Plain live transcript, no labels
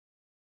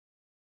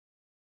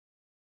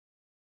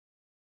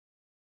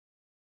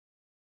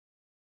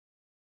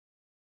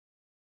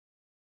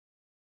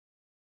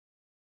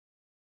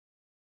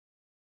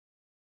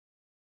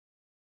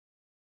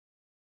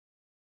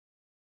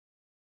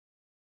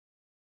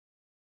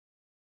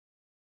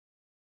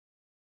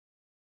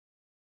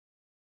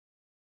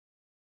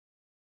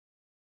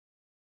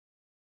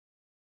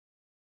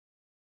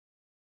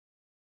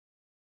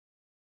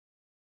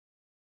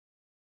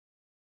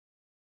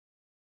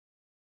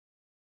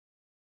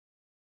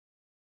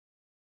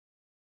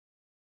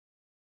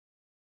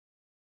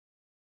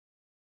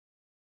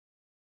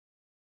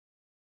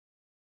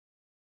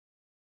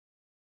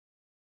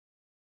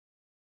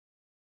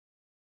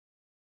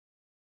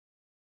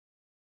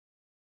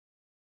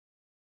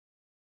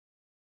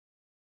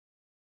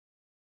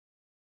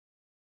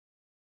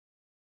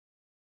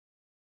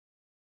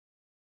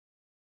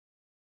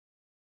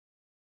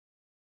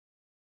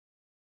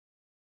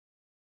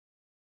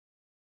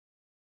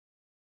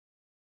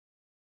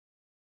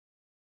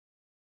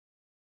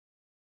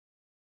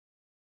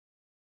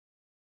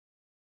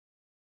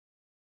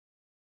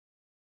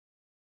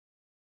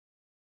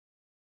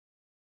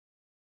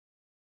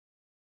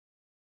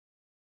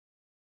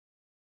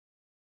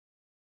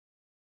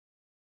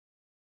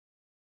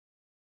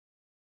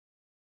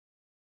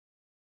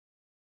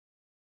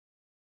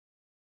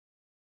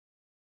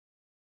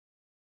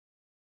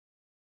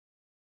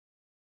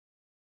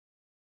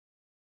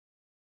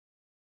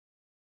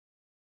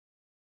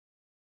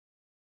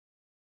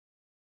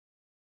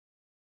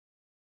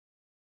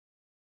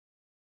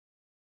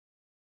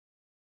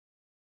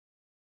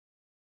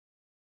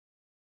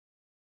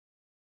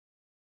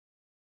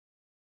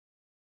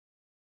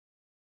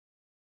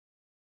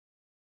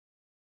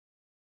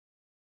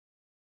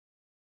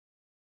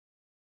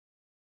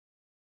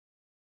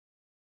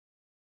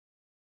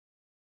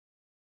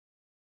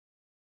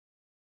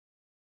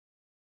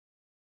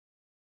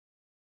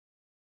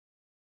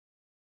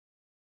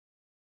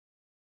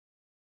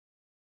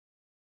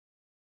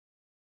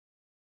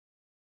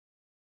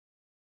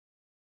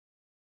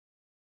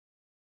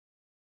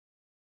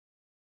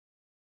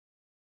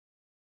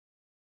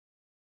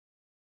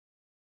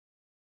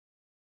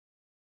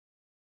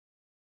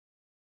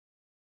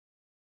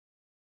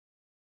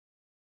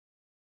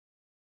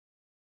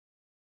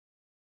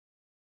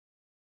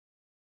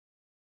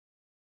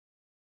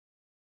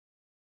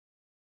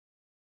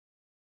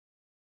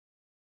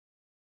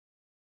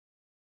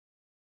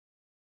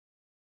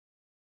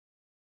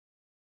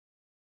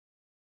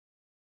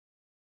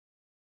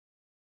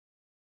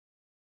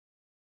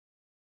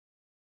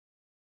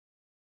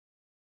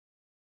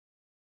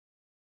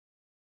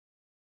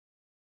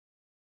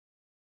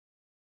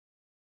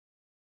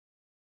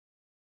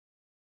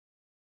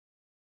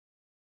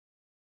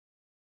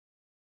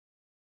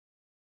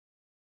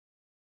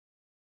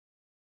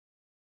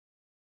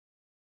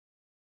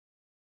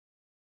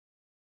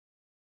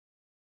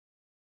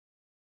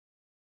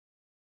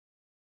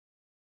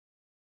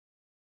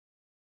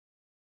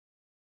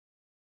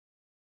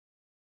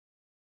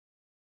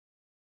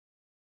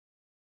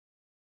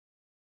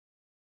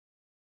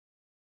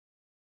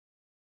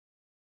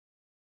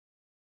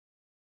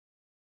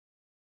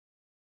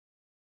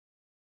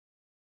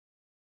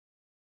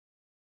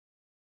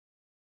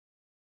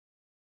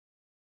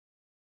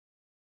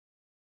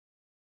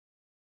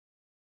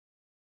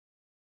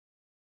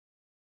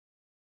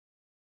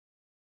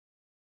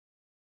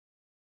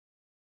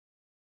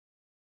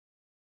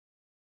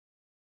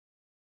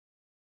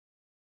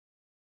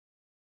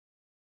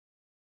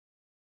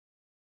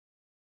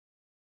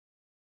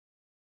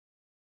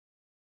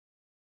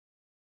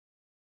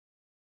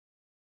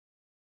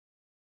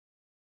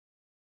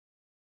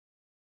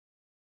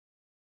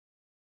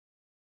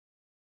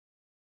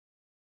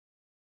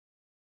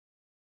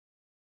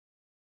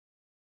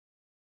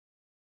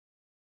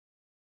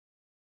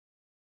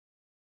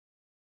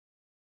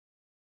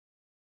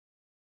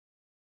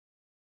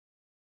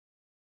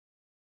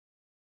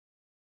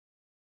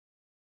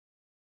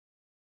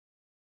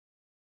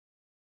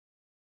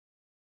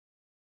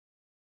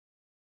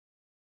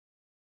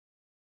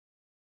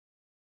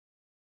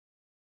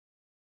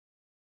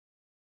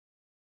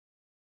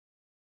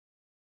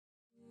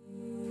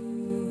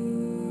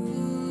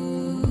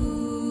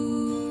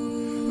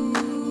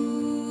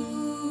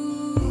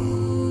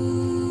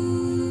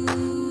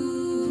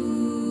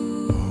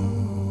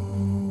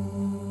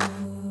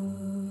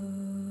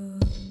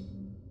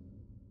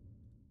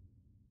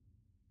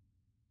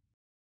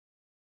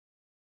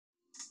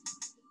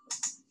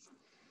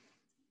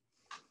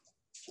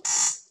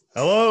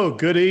Hello,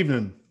 good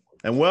evening,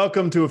 and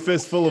welcome to a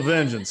Fistful of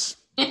Vengeance.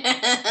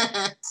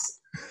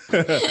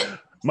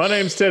 My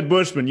name's Ted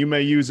Bushman. You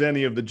may use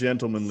any of the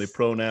gentlemanly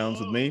pronouns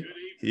with me,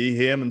 he,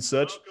 him, and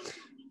such.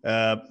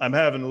 I'm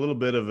having a little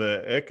bit of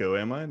an echo,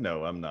 am I?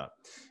 No, I'm not.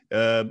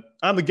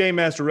 I'm the game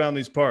master around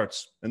these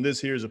parts, and this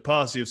here is a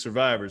posse of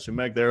survivors who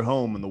make their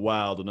home in the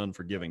wild and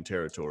unforgiving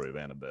territory of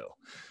Annabelle.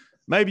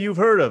 Maybe you've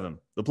heard of them.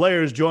 The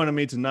players joining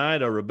me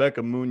tonight are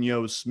Rebecca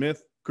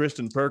Munoz-Smith,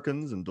 Kristin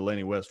Perkins, and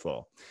DeLaney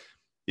Westfall.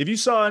 If you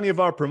saw any of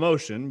our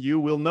promotion, you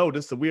will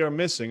notice that we are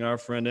missing our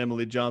friend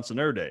Emily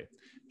Johnson-Erde.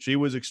 She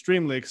was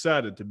extremely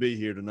excited to be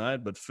here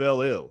tonight, but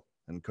fell ill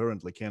and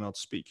currently cannot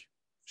speak.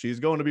 She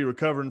is going to be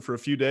recovering for a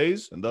few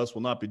days and thus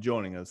will not be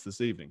joining us this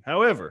evening.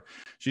 However,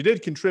 she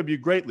did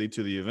contribute greatly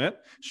to the event.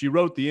 She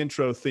wrote the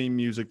intro theme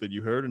music that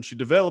you heard, and she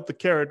developed the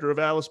character of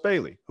Alice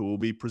Bailey, who will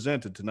be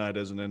presented tonight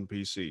as an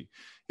NPC.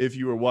 If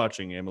you are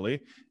watching,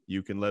 Emily,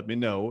 you can let me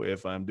know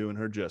if I'm doing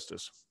her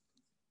justice.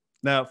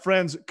 Now,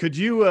 friends, could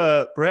you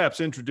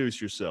perhaps introduce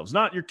yourselves?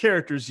 Not your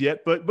characters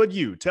yet, but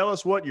you. Tell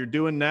us what you're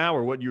doing now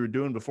or what you were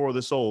doing before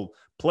this old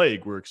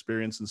plague we're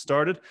experiencing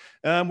started,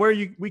 where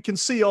we can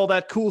see all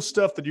that cool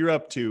stuff that you're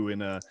up to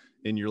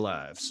in your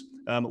lives.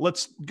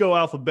 Let's go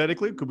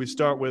alphabetically. Could we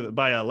start with,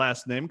 by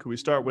last name, could we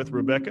start with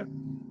Rebecca?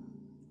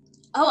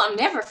 Oh, I'm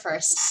never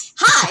first.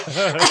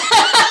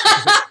 Hi.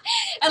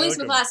 At least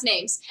with last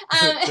names.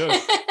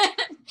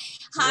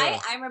 Hi,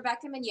 I'm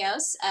Rebecca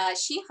Munoz,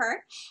 she,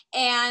 her,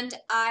 and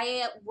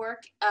I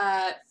work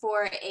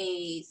for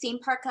a theme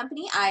park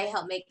company. I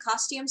help make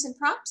costumes and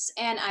props,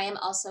 and I am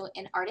also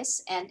an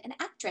artist and an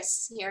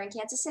actress here in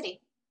Kansas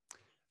City.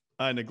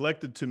 I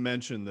neglected to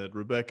mention that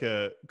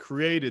Rebecca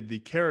created the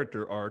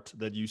character art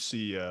that you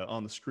see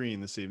on the screen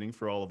this evening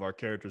for all of our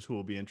characters who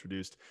will be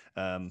introduced.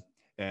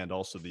 And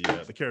also the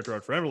character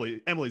art for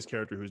Emily's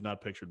character, who's not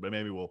pictured, but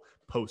maybe we'll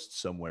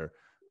post somewhere.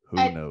 Who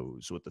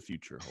knows what the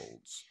future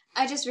holds?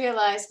 I just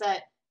realized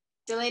that,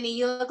 DeLaney,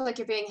 you look like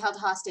you're being held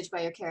hostage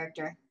by your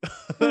character.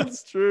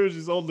 That's true.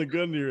 She's holding a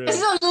gun to your head.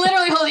 She's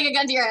literally holding a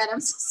gun to your head. I'm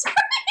so sorry.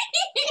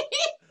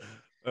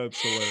 That's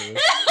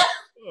hilarious.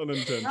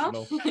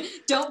 Unintentional. No?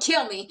 Don't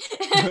kill me.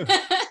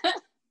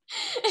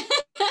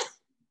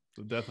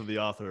 The death of the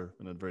author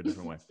in a very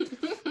different way.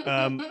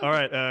 All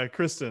right,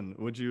 Kristin,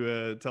 would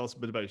you tell us a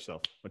bit about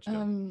yourself? What you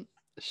doing?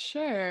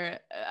 Sure.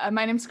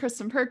 My name's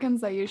Kristin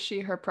Perkins. I use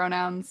she, her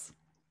pronouns.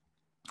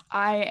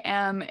 I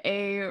am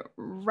a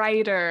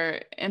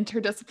writer,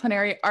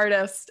 interdisciplinary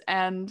artist,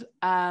 and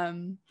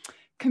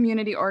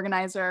community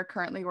organizer,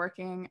 currently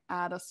working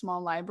at a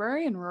small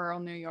library in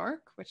rural New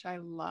York, which I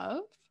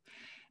love.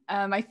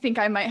 I think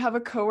I might have a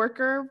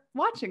coworker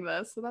watching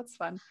this, so that's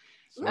fun.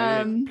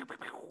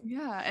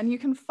 Yeah, and you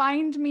can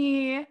find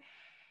me,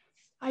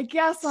 I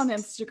guess, on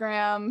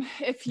Instagram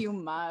if you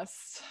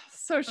must.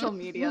 Social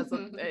media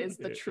is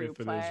the true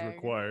play. If it is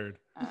required.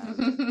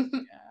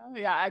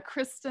 Yeah,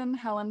 Kristin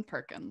Helen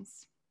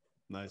Perkins.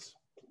 Nice.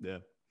 Yeah.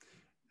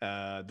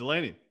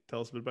 DeLaney,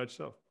 tell us a bit about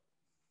yourself.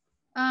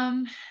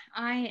 I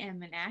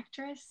am an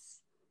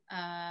actress,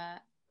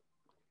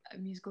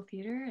 musical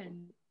theater,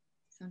 and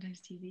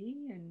sometimes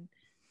TV, and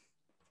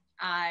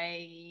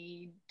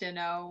I don't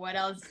know what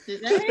else to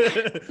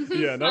say.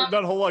 Yeah, not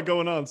a whole lot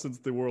going on since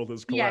the world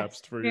has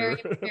collapsed for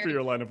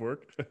your line of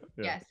work.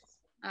 Yeah.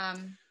 Yes.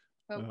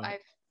 But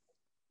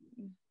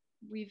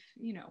we've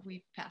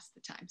passed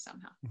the time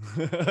somehow.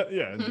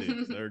 Yeah,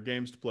 indeed. There are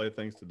games to play,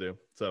 things to do.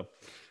 So,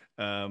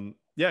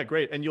 yeah,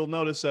 great. And you'll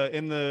notice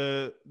in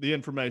the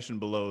information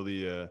below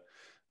the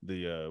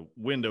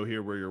window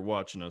here where you're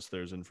watching us,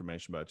 there's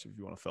information about you if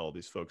you want to follow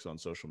these folks on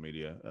social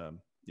media.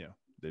 Yeah,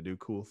 they do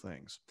cool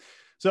things.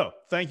 So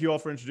thank you all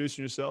for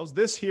introducing yourselves.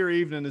 This here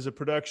evening is a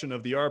production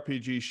of the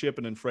RPG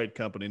shipping and freight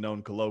company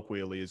known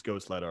colloquially as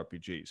Ghostlight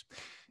RPGs.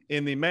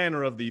 In the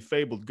manner of the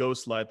fabled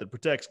Ghostlight that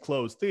protects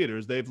closed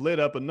theaters, they've lit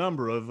up a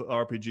number of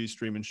RPG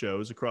streaming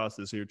shows across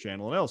this here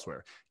channel and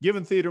elsewhere,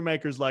 giving theater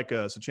makers like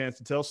us a chance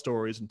to tell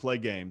stories and play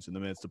games in the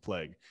midst of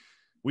plague.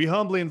 We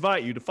humbly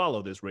invite you to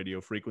follow this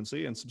radio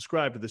frequency and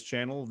subscribe to this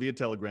channel via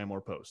Telegram or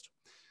post.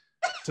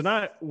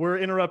 Tonight, we're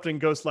interrupting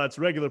Ghostlight's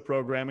regular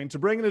programming to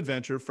bring an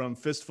adventure from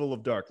Fistful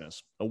of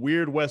Darkness, a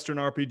weird Western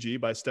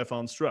RPG by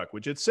Stefan Struck,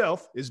 which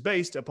itself is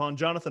based upon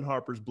Jonathan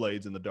Harper's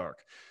Blades in the Dark.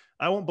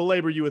 I won't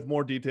belabor you with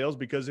more details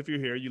because if you're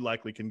here, you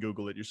likely can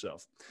Google it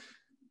yourself.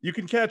 You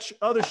can catch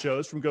other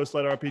shows from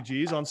Ghostlight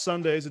RPGs on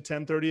Sundays at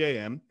 10:30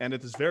 a.m. and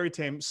at this very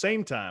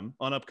same time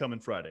on upcoming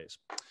Fridays.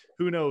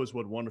 Who knows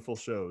what wonderful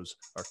shows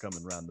are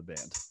coming round the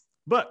bend.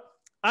 But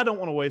I don't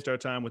want to waste our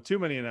time with too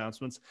many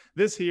announcements.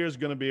 This here is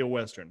going to be a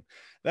Western.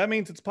 That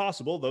means it's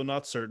possible, though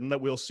not certain, that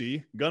we'll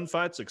see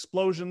gunfights,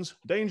 explosions,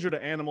 danger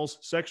to animals,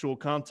 sexual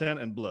content,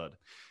 and blood.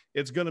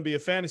 It's going to be a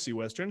fantasy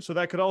Western, so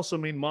that could also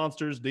mean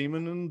monsters,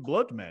 demon, and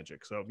blood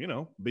magic. So,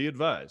 be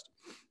advised.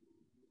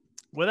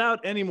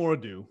 Without any more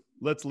ado,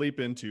 let's leap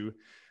into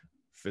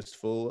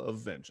Fistful of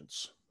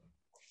Vengeance.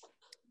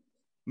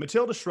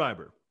 Mathilde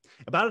Schrieber,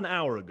 about an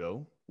hour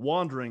ago,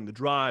 wandering the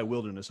dry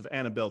wilderness of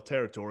Annabelle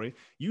territory,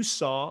 you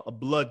saw a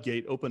blood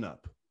gate open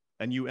up,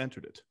 and you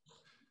entered it.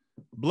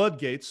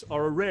 Bloodgates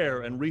are a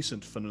rare and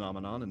recent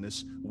phenomenon in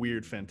this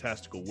weird,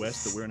 fantastical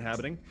West that we're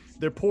inhabiting.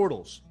 They're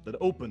portals that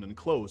open and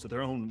close at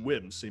their own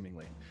whim,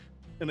 seemingly.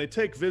 And they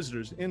take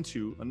visitors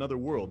into another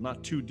world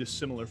not too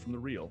dissimilar from the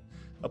real,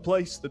 a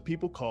place that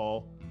people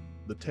call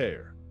the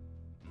Tear.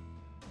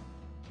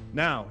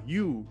 Now,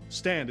 you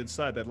stand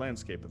inside that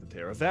landscape of the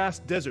Tear. A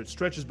vast desert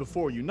stretches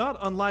before you, not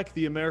unlike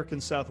the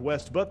American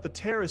Southwest, but the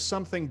Tear is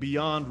something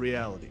beyond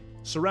reality.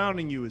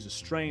 Surrounding you is a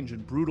strange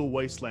and brutal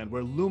wasteland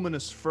where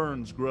luminous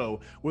ferns grow,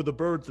 where the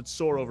birds that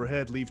soar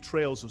overhead leave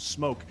trails of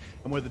smoke,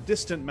 and where the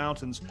distant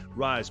mountains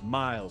rise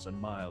miles and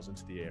miles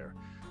into the air.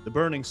 The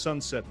burning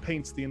sunset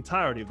paints the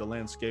entirety of the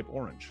landscape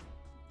orange.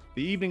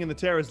 The evening in the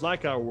Tear is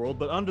like our world,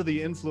 but under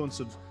the influence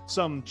of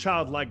some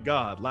childlike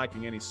god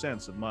lacking any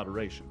sense of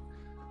moderation.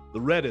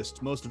 The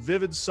reddest, most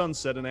vivid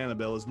sunset in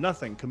Annabelle is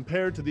nothing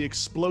compared to the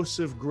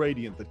explosive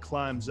gradient that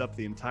climbs up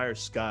the entire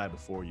sky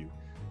before you.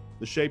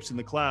 The shapes in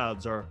the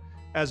clouds are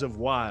as of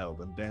wild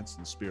and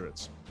dancing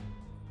spirits.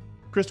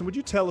 Kristin, would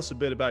you tell us a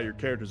bit about your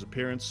character's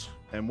appearance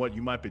and what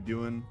you might be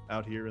doing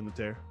out here in the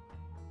Tear?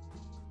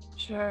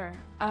 Sure.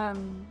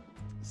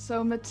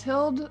 So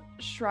Mathilde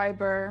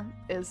Schrieber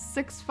is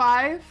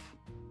 6'5",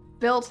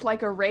 built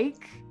like a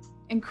rake,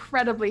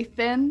 incredibly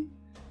thin,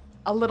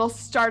 a little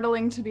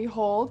startling to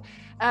behold.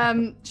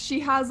 She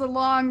has a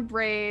long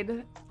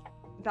braid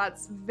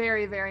that's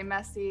very, very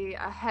messy,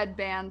 a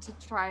headband to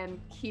try and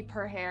keep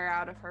her hair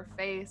out of her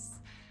face.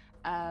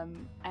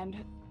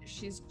 And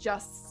she's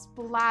just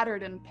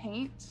splattered in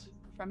paint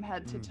from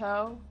head to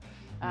toe,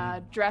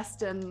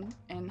 dressed in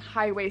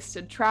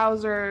high-waisted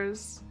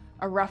trousers,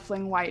 a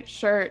ruffling white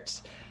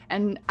shirt.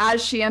 And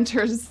as she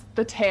enters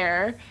the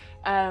Tear,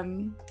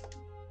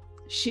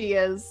 she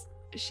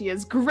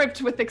is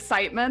gripped with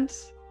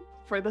excitement,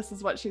 for this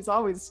is what she's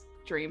always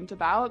dreamed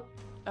about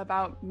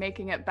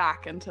making it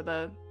back into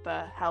the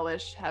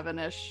hellish,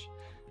 heavenish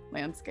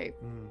landscape.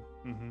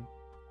 Mm-hmm.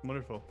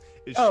 Wonderful.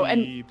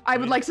 And I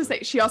would like to say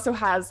she also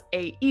has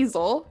a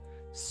easel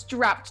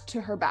strapped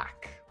to her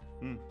back.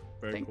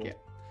 Very Thank cool. you.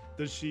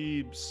 Does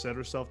she set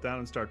herself down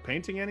and start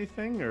painting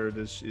anything, or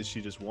is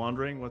she just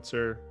wandering? What's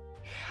her...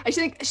 I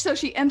think so.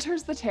 She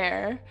enters the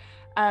Tear,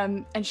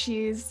 and as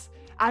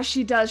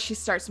she does, she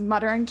starts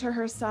muttering to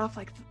herself,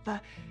 like,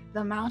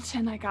 the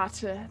mountain, I got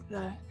to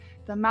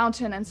the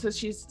mountain. And so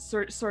she's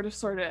sort of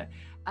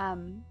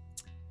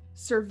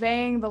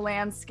surveying the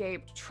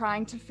landscape,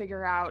 trying to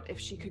figure out if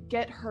she could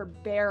get her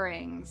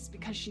bearings,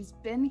 because she's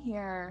been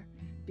here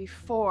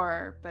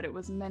before, but it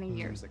was many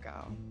years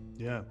ago.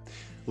 Yeah.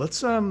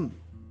 Let's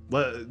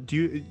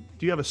do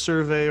you have a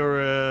survey or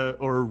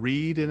a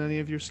read in any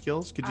of your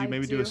skills? Could you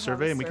maybe do a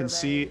survey and we can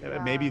see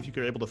maybe if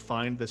you're able to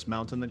find this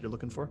mountain that you're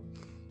looking for?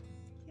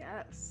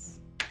 Yes.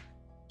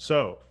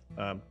 So,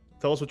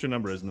 tell us what your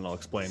number is, and then I'll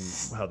explain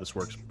how this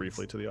works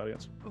briefly to the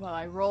audience. Well,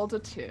 I rolled a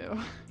 2.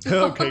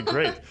 Okay,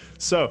 great.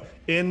 So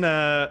in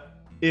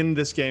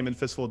this game, in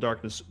Fistful of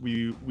Darkness,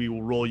 we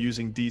will roll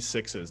using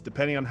D6s.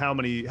 Depending on how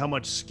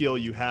much skill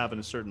you have in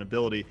a certain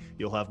ability,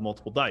 you'll have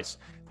multiple dice.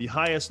 The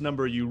highest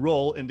number you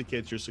roll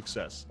indicates your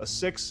success. A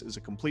 6 is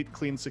a complete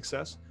clean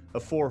success. A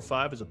 4 or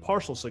 5 is a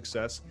partial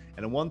success,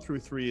 and a 1 through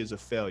 3 is a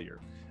failure.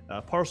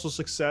 Partial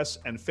success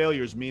and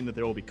failures mean that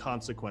there will be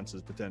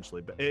consequences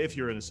potentially, but if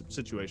you're in a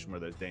situation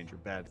where there's danger,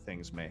 bad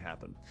things may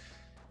happen.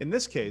 In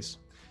this case,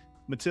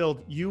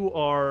 Mathilde, you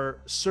are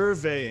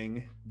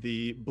surveying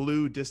the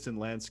blue distant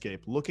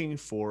landscape, looking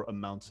for a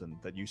mountain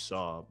that you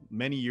saw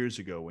many years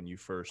ago when you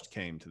first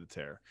came to the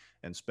Tear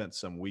and spent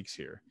some weeks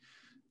here.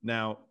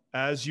 Now,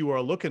 as you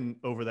are looking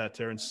over that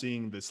Tear and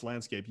seeing this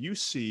landscape, you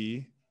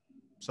see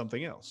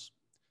something else.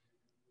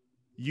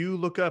 You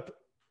look up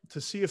to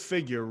see a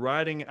figure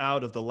riding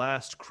out of the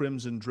last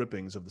crimson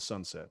drippings of the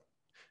sunset.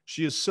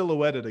 She is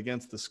silhouetted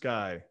against the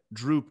sky,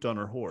 drooped on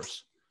her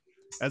horse.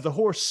 As the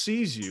horse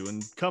sees you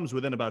and comes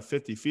within about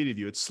 50 feet of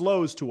you, it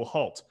slows to a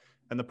halt,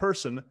 and the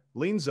person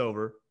leans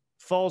over,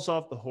 falls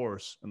off the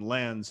horse, and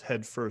lands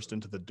head first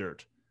into the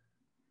dirt.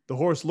 The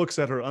horse looks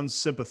at her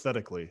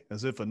unsympathetically,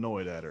 as if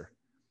annoyed at her.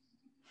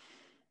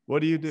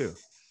 What do you do?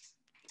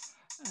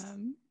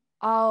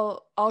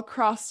 I'll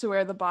cross to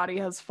where the body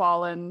has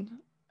fallen,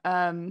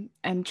 and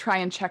try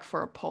and check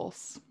for a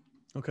pulse.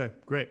 Okay,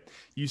 great.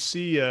 You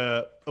see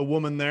a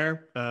woman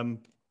there,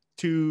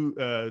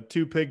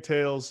 two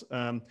pigtails.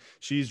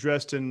 She's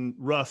dressed in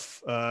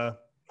rough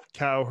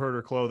cow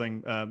herder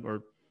clothing,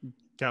 or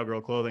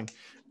cowgirl clothing.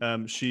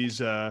 She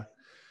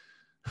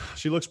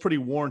looks pretty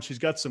worn. She's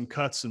got some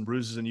cuts and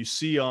bruises, and you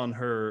see in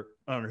her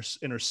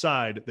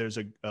side there's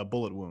a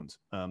bullet wound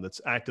that's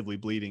actively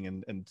bleeding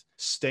and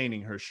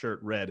staining her shirt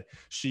red.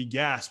 She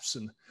gasps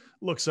and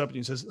looks up at you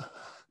and says,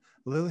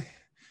 Lily,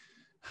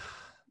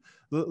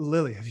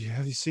 Lily, have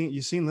you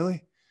seen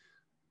Lily?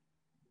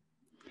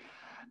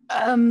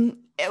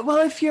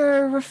 Well, if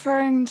you're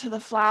referring to the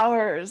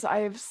flowers,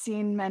 I've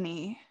seen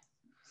many.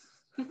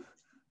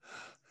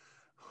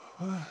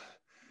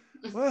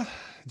 What?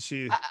 And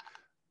she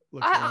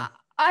looks around.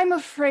 I'm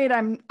afraid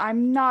I'm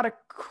not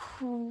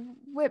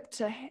equipped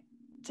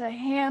to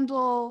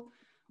handle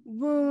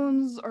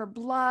wounds or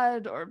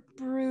blood or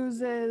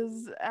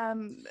bruises.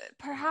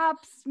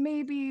 Perhaps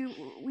maybe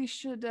we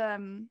should,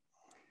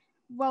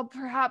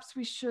 perhaps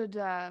we should,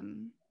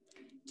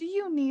 do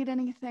you need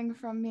anything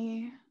from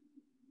me?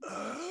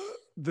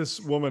 This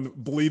woman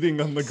bleeding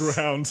on the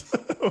ground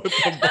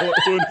with a bullet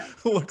wound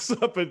looks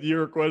up at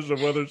your question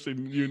of whether she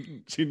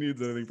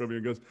needs anything from you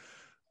and goes,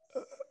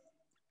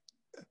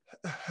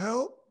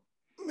 help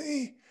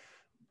me.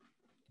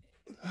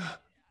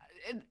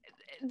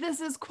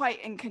 This is quite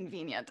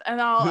inconvenient, and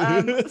I'll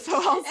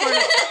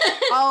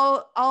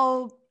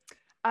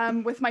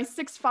with my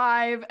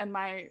 6'5" and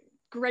my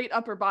great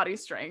upper body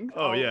strength.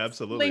 Oh, yeah,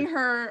 absolutely. Sling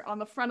her on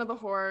the front of the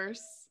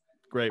horse.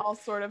 Great. I'll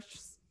sort of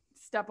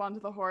step onto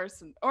the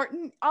horse, or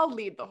I'll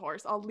lead the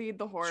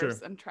horse. Sure.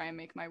 And try and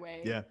make my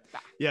way. Yeah.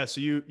 back. Yeah. So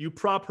you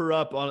prop her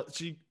up on it.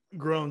 She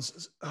groans.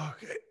 Says,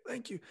 okay,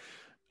 thank you.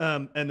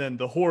 And then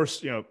the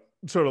horse,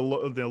 sort of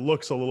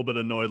looks a little bit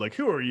annoyed, like,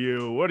 who are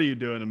you? What are you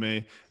doing to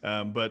me?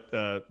 But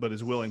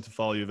is willing to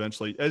follow you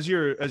eventually. As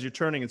you're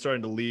turning and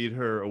starting to lead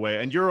her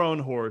away, and your own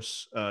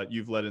horse,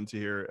 you've led into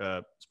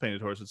here, it's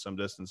painted horse at some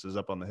distance, is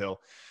up on the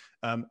hill.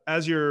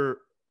 As you're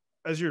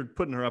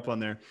putting her up on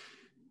there,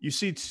 you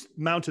see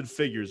mounted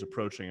figures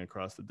approaching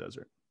across the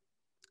desert.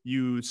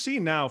 You see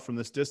now from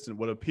this distance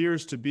what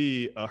appears to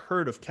be a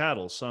herd of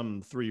cattle,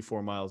 some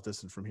 3-4 miles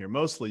distant from here.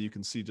 Mostly you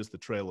can see just the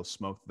trail of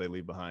smoke that they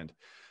leave behind.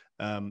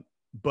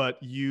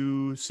 But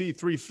you see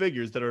 3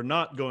 figures that are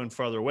not going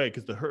farther away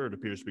because the herd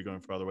appears to be going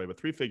farther away, but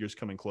 3 figures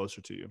coming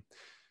closer to you.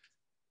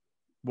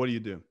 What do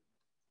you do?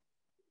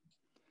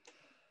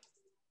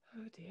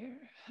 Oh dear.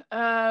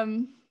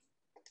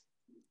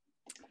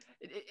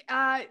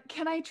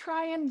 Can I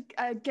try and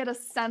get a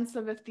sense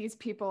of if these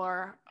people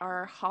are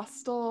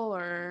hostile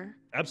or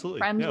absolutely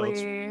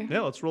friendly?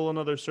 Yeah, let's roll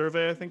another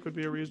survey. I think would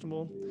be a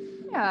reasonable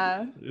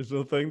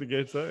thing to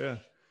gauge that. Yeah,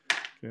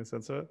 can you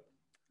sense that?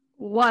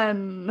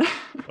 1.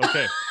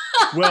 Okay.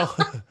 Well,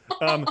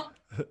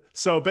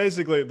 so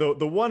basically, the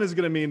 1 is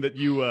going to mean that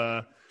you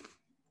are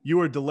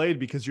delayed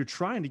because you're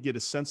trying to get a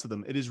sense of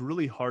them. It is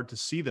really hard to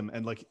see them,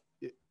 and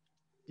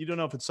you don't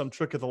know if it's some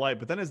trick of the light,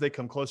 but then as they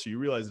come closer, you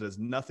realize it has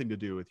nothing to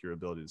do with your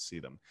ability to see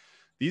them.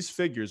 These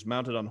figures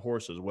mounted on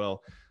horses,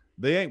 well,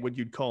 they ain't what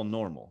you'd call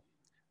normal.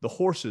 The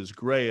horses,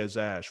 gray as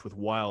ash with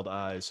wild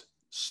eyes,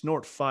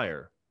 snort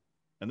fire.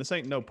 And this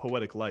ain't no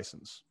poetic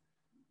license.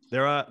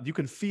 You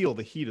can feel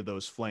the heat of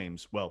those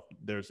flames. Well,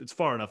 it's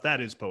far enough.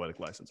 That is poetic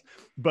license.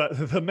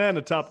 But the men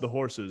atop the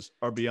horses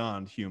are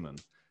beyond human.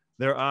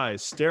 Their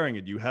eyes staring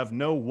at you have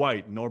no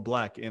white nor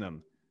black in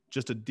them.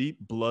 Just a deep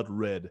blood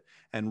red,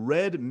 and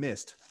red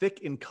mist,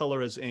 thick in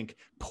color as ink,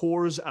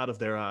 pours out of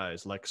their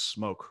eyes like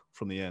smoke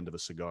from the end of a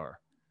cigar.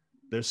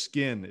 Their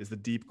skin is the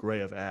deep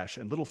gray of ash,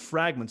 and little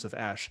fragments of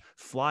ash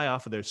fly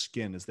off of their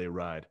skin as they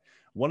ride.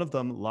 One of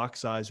them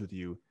locks eyes with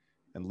you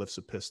and lifts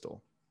a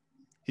pistol.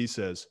 He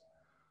says,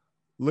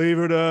 "Leave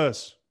her to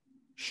us.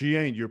 She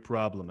ain't your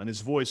problem," and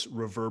his voice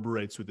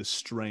reverberates with this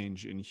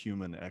strange,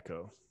 inhuman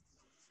echo.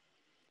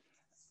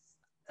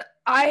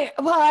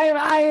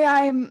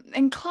 I'm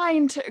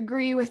inclined to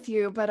agree with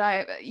you, but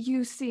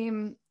you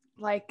seem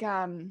like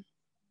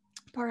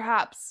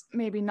perhaps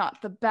maybe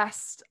not the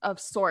best of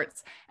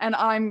sorts, and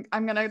I'm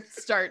gonna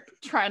start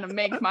trying to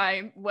make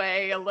my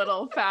way a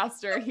little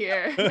faster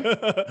here.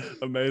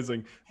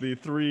 Amazing. The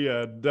 3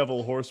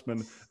 devil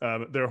horsemen,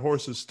 their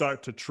horses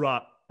start to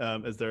trot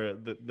as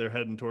they're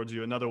heading towards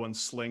you. Another one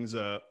slings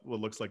what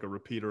looks like a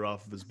repeater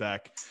off of his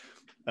back,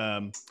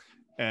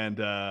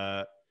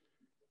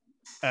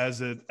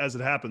 As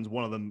it happens,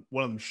 one of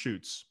them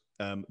shoots.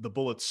 The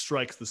bullet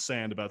strikes the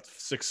sand about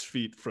 6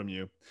 feet from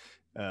you.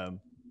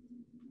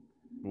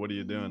 What are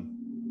you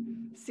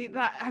doing? See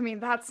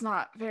that's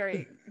not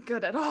very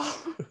good at all.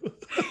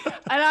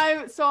 And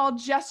I'll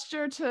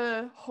gesture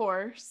to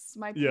horse,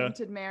 my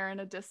painted mare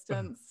in a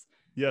distance.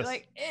 Yes.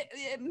 Like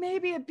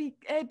maybe it'd be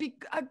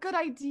a good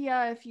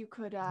idea if you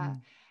could.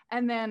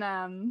 And then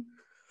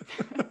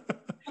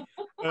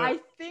I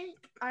think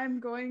I'm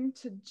going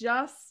to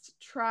just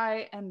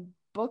try and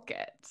book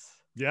it.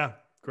 Yeah,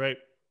 great.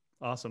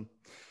 Awesome.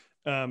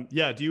 Do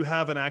you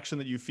have an action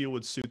that you feel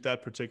would suit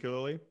that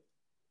particularly?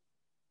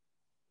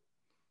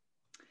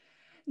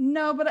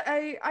 No, but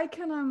I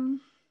can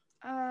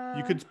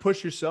you could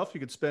push yourself.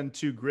 You could spend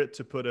 2 grit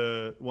to put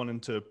one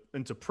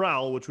into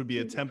prowl, which would be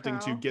attempting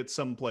to get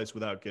someplace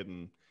without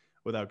getting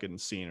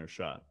seen or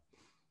shot.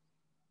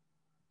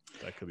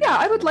 That could be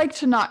I would like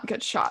to not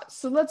get shot.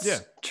 So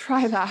let's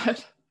try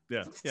that.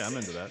 Yeah, I'm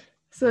into that.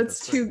 So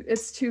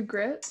it's 2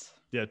 grit.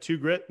 Yeah, 2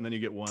 grit, and then you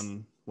get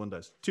one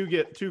dice. 2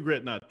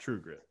 grit, not true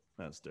grit.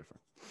 That's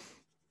different.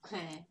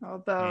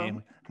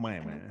 Although,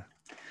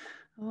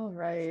 all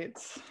right,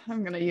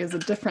 I'm gonna use a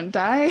different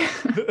die.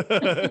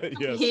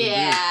 Yes,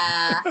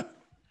 yeah.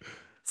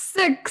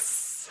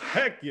 6.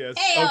 Heck yes.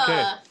 Hey-o.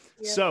 Okay.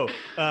 Yep. So,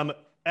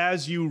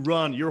 as you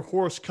run, your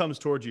horse comes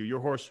towards you.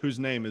 Your horse, whose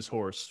name is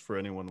Horse, for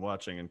anyone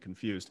watching and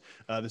confused.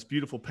 This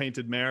beautiful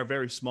painted mare,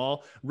 very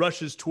small,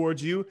 rushes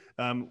towards you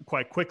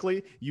quite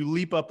quickly. You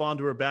leap up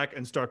onto her back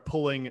and start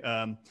pulling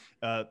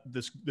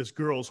this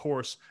girl's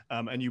horse,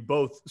 and you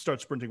both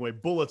start sprinting away.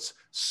 Bullets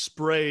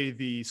spray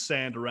the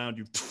sand around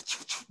you.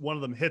 One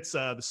of them hits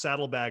the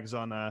saddlebags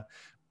on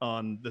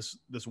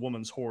this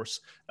woman's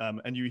horse,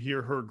 and you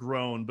hear her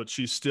groan, but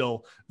she's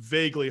still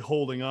vaguely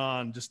holding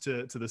on just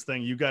to this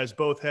thing. You guys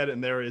both head,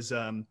 and there is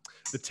the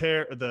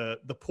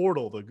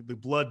portal, the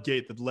blood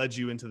gate that led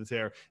you into the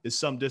tear is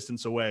some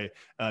distance away.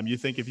 You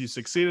think if you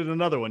succeeded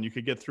another one, you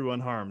could get through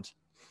unharmed.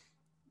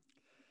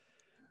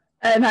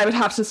 And I would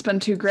have to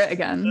spend 2 grit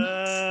again.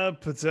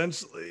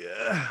 Potentially,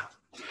 yeah.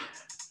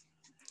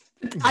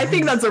 I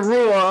think that's a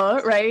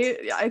rule, right?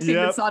 I think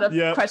it's not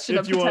a question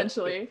of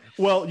potentially.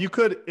 Well, you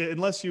could,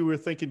 unless you were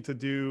thinking to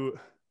do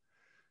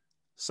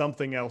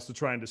something else to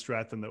try and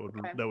distract them that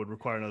would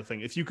require another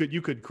thing. If you could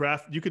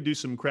do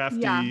some crafty.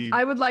 Yeah,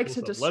 I would like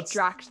to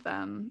distract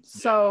them.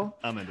 So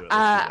I'm into it.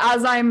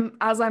 As I'm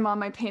on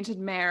my painted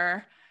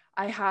mare,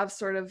 I have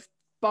sort of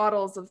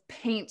bottles of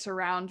paint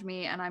around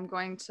me, and I'm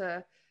going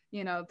to,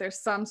 there's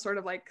some sort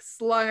of like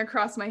slung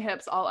across my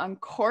hips. I'll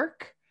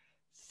uncork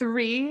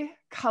 3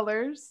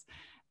 colors,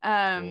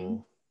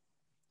 and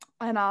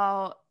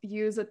I'll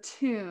use a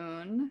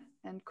tune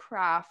and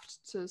craft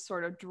to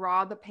sort of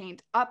draw the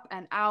paint up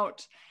and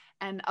out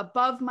and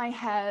above my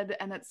head,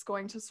 and it's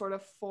going to sort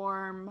of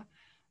form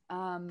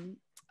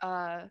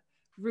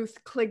Ruth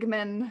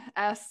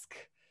Kligman-esque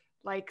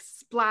like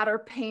splatter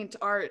paint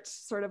art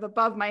sort of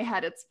above my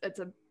head. It's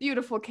a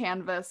beautiful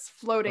canvas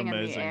floating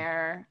in the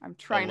air. I'm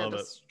trying to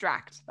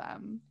distract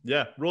them.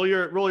 Yeah, roll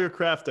your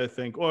craft, I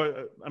think,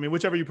 or I mean,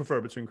 whichever you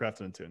prefer between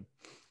craft and tune.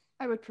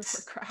 I would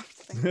prefer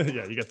craft.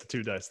 Yeah, you got the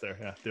 2 dice there.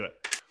 Yeah, do it.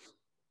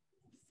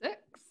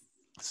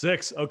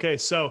 6. Okay,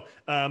 so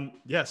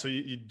so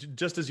you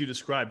just as you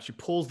described, she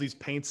pulls these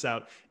paints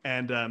out,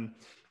 and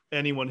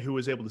anyone who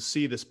was able to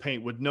see this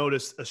paint would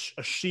notice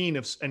a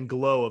sheen and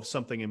glow of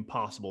something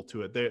impossible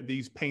to it.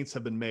 These paints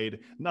have been made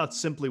not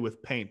simply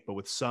with paint, but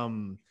with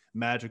some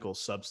magical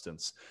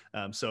substance.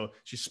 So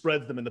she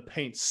spreads them, and the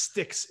paint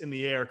sticks in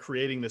the air,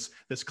 creating this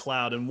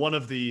cloud. And one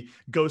of the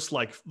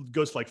ghost-like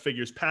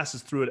figures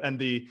passes through it, and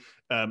they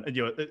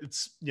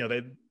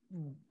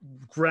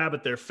grab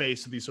at their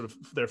face with these sort of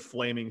their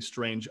flaming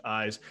strange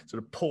eyes,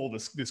 sort of pull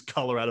this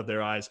color out of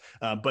their eyes.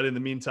 But in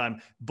the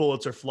meantime,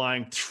 bullets are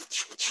flying,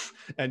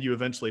 and you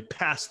eventually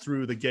pass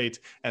through the gate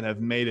and have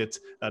made it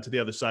to the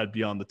other side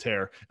beyond the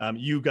tear.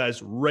 You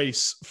guys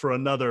race for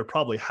another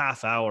probably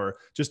half hour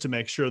just to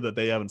make sure that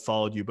they haven't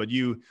followed you, but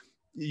you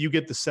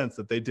get the sense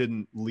that they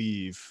didn't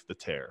leave the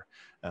tear,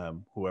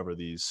 whoever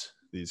these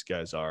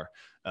guys are.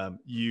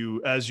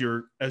 You as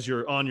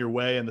you're on your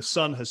way, and the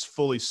sun has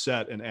fully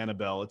set in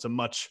Annabelle, it's a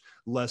much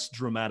less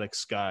dramatic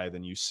sky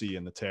than you see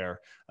in the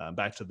tear.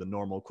 Back to the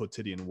normal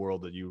quotidian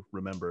world that you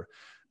remember.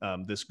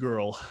 This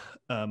girl,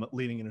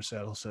 leaning in her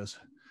saddle, says,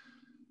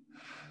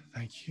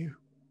 "Thank you."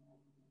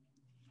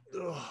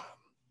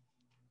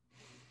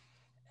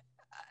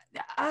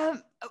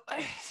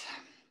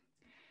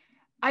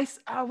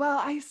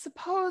 I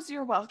suppose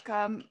you're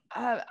welcome.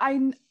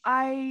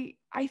 I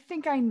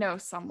think I know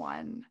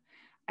someone.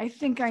 I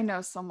think I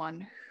know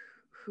someone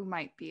who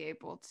might be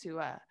able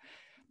to.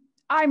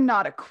 I'm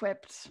not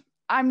equipped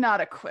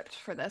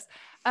for this.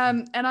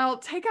 And I'll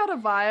take out a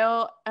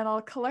vial, and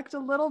I'll collect a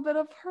little bit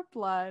of her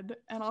blood,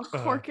 and I'll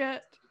cork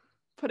it,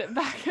 put it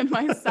back in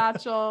my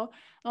satchel,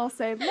 and I'll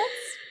say,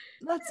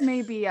 let's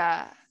maybe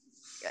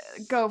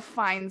go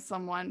find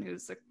someone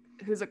who's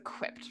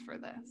equipped for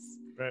this.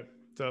 Right.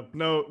 So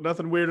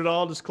nothing weird at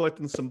all, just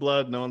collecting some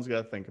blood. No one's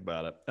got to think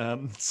about it.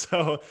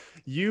 So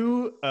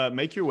you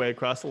make your way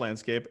across the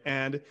landscape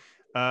and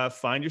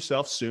find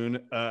yourself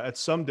soon at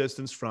some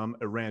distance from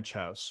a ranch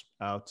house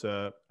out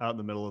in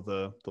the middle of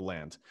the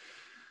land.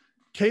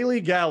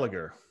 Kayleigh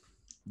Gallagher,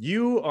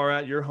 you are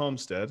at your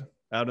homestead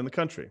out in the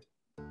country.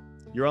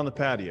 You're on the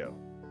patio.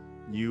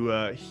 You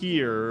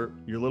hear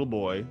your little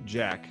boy,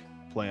 Jack,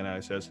 playing out.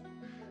 He says,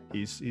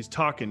 he's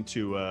talking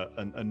to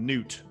a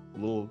newt,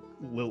 little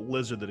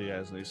lizard that he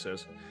has, and he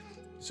says,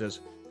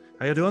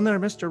 "How you doing there,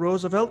 Mr.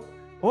 Roosevelt?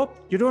 Oh,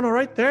 you doing all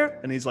right there?"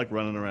 And he's like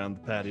running around the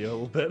patio a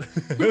little bit.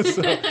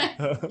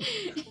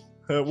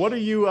 So, what are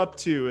you up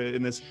to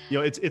in this?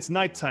 It's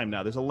nighttime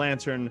now. There's a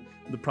lantern,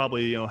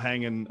 probably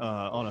hanging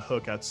on a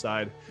hook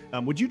outside.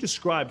 Would you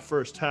describe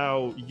first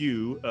how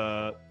you,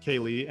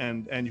 Kayleigh,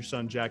 and your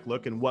son Jack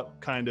look, and what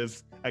kind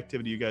of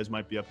activity you guys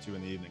might be up to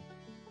in the evening?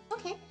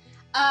 Okay.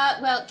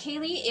 Well,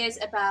 Kayleigh is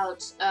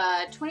about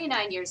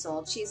 29 years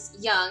old. She's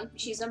young.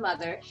 She's a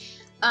mother.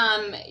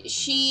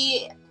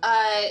 She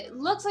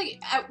looks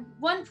like at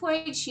one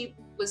point she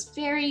was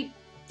very,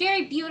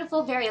 very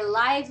beautiful, very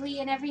lively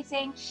and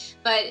everything,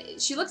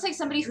 but she looks like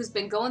somebody who's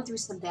been going through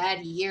some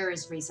bad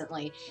years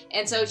recently.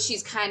 And so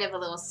she's kind of a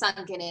little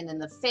sunken in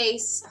the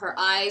face. Her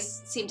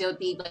eyes seem to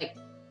be like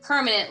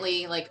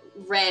permanently like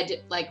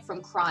red, like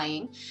from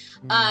crying.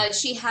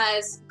 She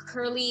has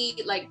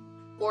curly, like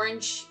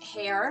orange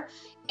hair,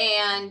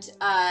 and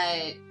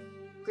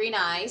green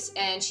eyes,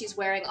 and she's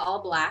wearing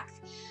all black.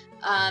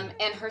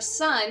 And her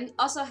son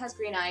also has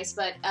green eyes,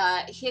 but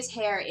his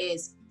hair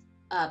is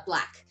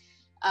black,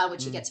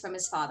 which he gets from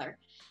his father.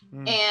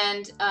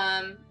 And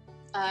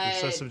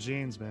recessive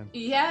genes, man.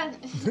 Yeah,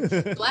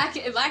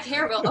 black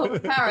hair will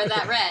overpower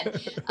that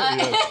red.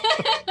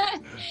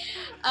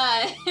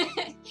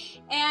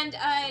 And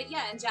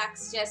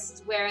Jack's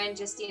just wearing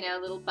a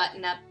little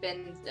button up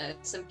and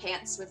some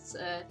pants with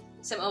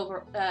some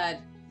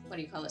what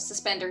do you call it,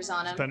 suspenders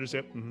on them. Suspenders,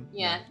 yep. Mm-hmm.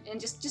 Yeah, and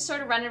just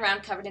sort of running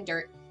around covered in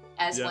dirt,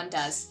 as one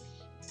does.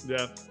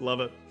 Yeah, love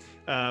it.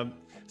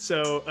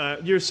 So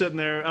you're sitting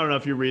there. I don't know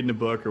if you're reading a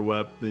book or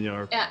what.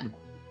 Yeah.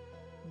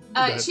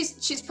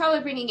 She's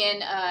probably bringing in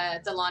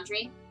the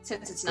laundry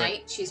since it's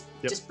night. She's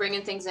just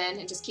bringing things in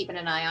and just keeping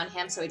an eye on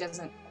him so he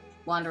doesn't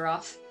wander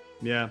off.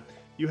 Yeah.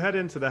 You head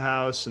into the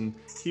house and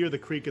hear the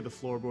creak of the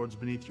floorboards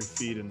beneath your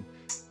feet and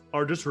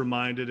are just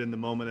reminded in the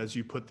moment as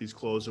you put these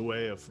clothes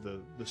away of the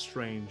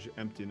strange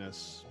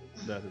emptiness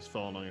that has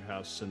fallen on your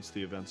house since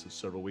the events of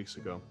several weeks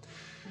ago.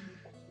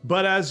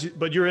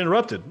 But you're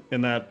interrupted in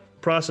that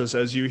process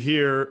as you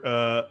hear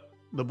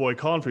the boy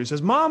calling for you. He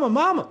says,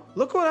 Mama,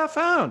 look what I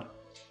found.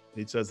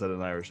 He says that in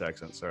an Irish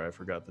accent. Sorry, I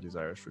forgot that he's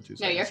Irish for 2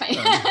 seconds. No, you're fine.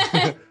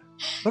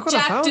 Look what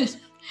I found.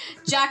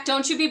 Jack,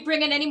 don't you be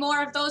bringing any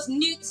more of those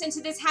newts into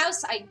this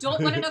house. I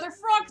don't want another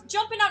frog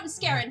jumping out and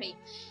scaring me.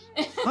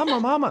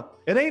 Mama,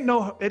 it ain't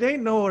no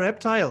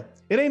reptile.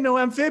 It ain't no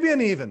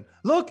amphibian even.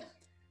 Look,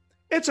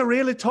 it's a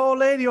really tall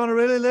lady on a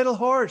really little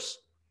horse.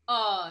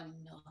 Oh,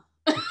 no.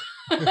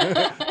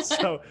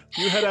 So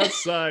you head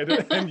outside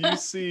and you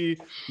see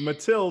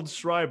Mathilde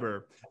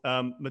Schrieber.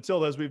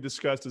 Mathilde, as we've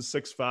discussed, is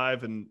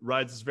 6'5" and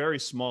rides this very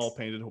small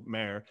painted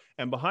mare.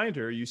 And behind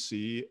her, you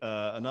see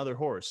another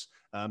horse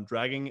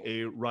dragging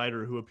a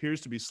rider who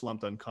appears to be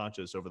slumped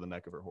unconscious over the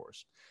neck of her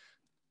horse.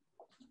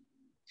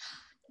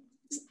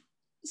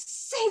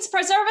 Saints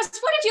preserve us!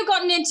 What have you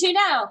gotten into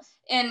now?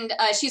 And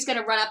she's going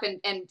to run up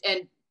and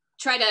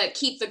try to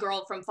keep the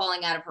girl from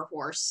falling out of her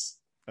horse.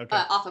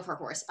 Okay. Off of her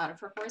horse. Out of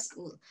her horse?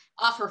 Ooh.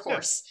 Off her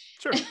horse.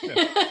 Yeah, sure.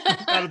 Yeah.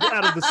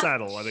 out of the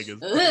saddle, I think is.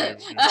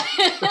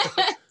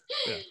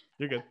 Yeah,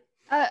 you're good.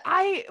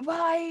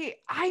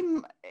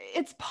 I'm.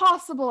 It's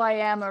possible I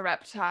am a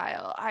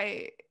reptile.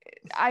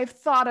 I've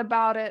thought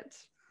about it.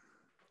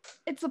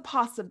 It's a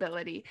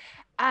possibility.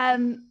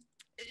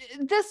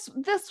 This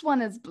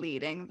one is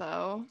bleeding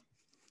though.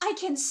 I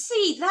can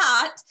see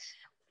that.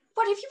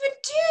 What have you been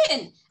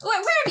doing?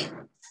 Where have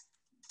you?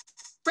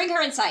 Bring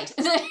her inside.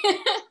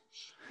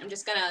 I'm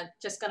just gonna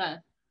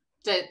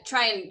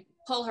try and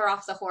pull her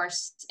off the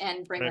horse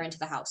and bring her into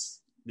the house.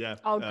 Yeah.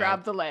 I'll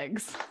grab the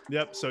legs.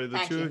 Yep. So the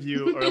two of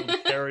you are able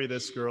to carry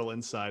this girl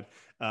inside.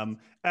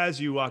 As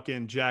you walk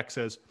in, Jack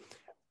says,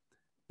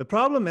 the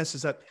problem is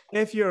that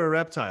if you're a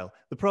reptile,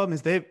 the problem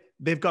is they've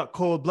got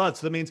cold blood.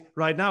 So that means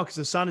right now, because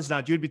the sun is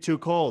out, you'd be too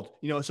cold.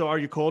 So are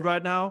you cold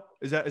right now?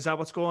 Is that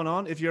what's going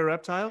on if you're a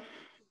reptile?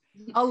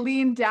 I'll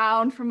lean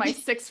down from my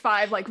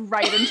 6'5", like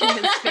right into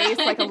his face,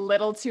 like a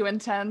little too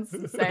intense,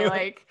 and say,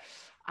 like,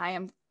 I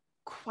am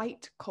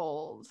quite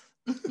cold.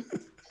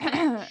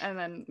 And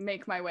then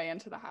make my way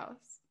into the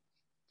house.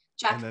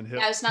 Jack,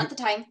 now's not the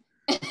time.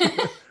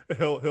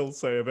 he'll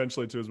say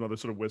eventually to his mother,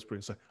 sort of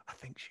whispering, say, I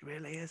think she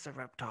really is a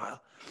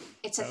reptile.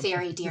 It's a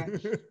theory, dear.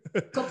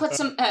 Go put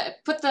some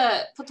put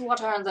the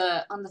water on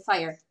the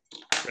fire.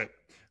 Great.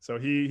 So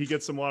he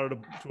gets some water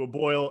to a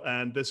boil,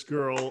 and this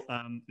girl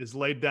is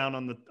laid down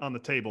on the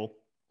table.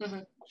 Mm-hmm.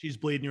 She's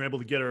bleeding. You're able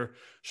to get her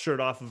shirt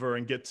off of her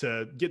and get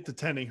to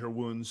tending her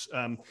wounds.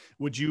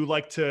 Let's do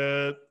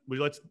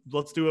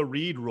a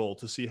read roll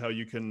to see how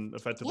you can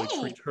effectively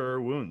treat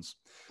her wounds.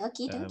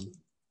 Okie dokie.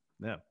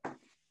 Yeah.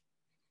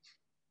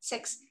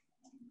 6.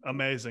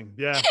 Amazing.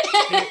 Yeah.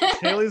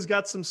 Kayleigh's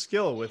got some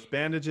skill with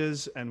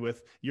bandages and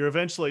with you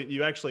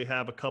actually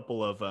have a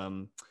couple of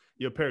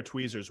you have a pair of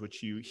tweezers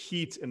which you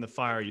heat in the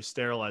fire, you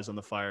sterilize on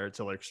the fire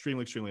until they're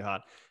extremely, extremely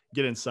hot.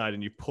 Get inside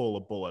and you pull a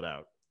bullet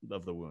out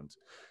of the wound.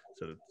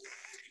 So to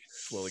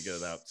slowly get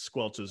it out,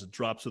 squelches, it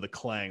drops with a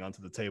clang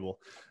onto the table.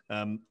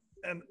 And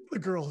the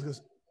girl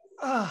goes,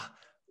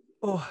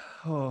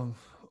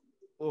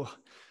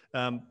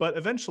 but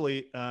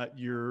eventually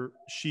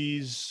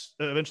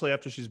eventually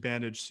after she's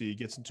bandaged, she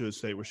gets into a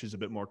state where she's a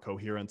bit more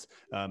coherent.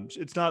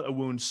 It's not a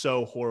wound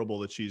so horrible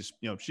that she's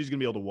going to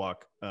be able to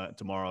walk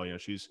tomorrow.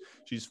 She's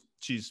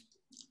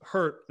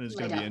hurt and is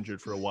going to be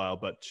injured for a while,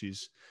 but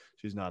she's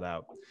not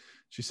out.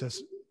 She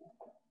says,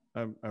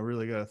 I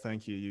really got to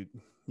thank you.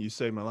 You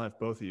saved my life,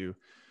 both of you.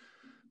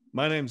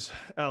 My name's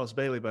Alice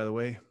Bailey, by the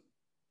way.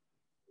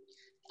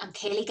 I'm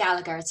Kayleigh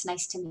Gallagher. It's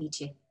nice to meet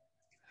you.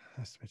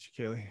 Nice to meet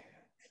you, Kayleigh.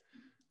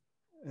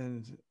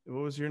 And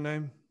what was your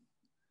name?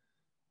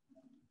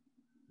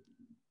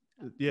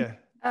 Yeah.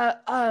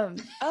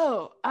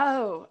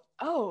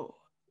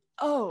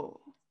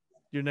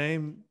 Your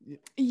name?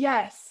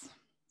 Yes.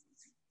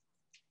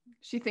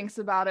 She thinks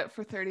about it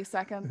for 30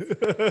 seconds.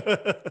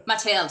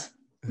 Mathilde.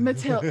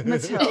 Mathilde.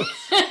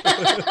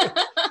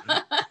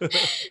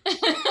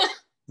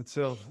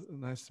 Mathilde,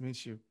 nice to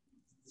meet you.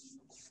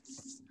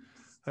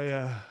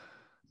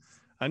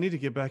 I need to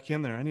get back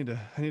in there. I need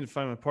to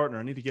find my partner.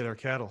 I need to get our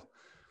cattle.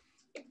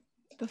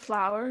 The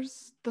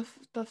flowers?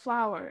 The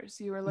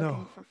flowers you were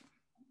looking for.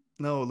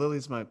 No,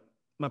 Lily's my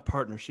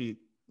partner.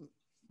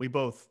 We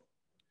both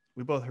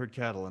herd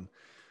cattle, and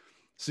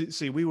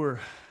see it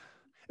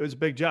was a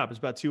big job. It was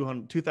about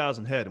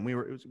 2,000 head, and it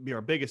would be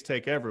our biggest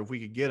take ever if we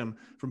could get them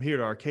from here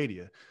to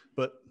Arcadia.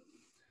 But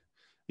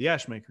the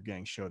Ashmaker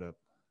gang showed up.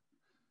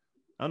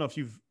 I don't know if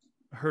you've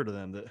heard of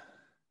them.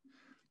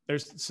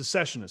 There's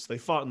secessionists. They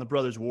fought in the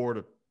Brothers' War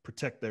to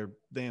protect their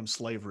damn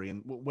slavery,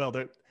 and well,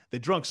 they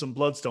drunk some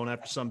bloodstone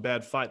after some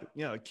bad fight.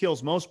 It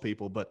kills most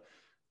people, but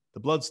the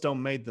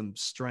bloodstone made them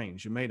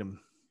strange. It made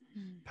them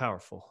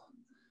powerful.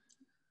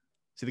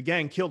 See, the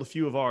gang killed a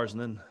few of ours and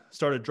then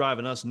started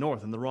driving us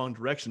north in the wrong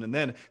direction. And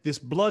then this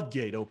blood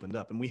gate opened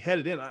up and we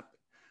headed in.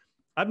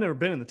 I've never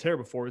been in the tear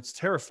before. It's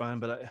terrifying,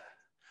 but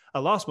I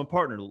lost my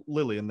partner,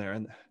 Lily, in there,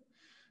 and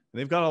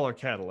they've got all our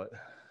cattle.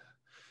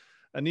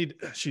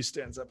 She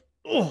stands up.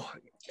 Oh,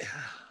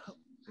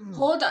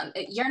 hold on.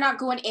 You're not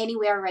going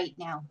anywhere right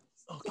now.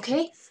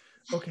 Okay?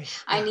 Okay.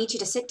 I need you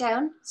to sit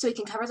down so we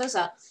can cover those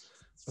up.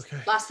 Okay.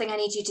 Last thing I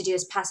need you to do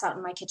is pass out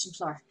on my kitchen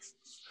floor.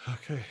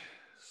 Okay.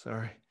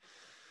 Sorry.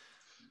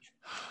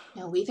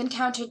 No, we've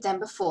encountered them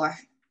before.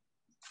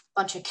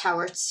 Bunch of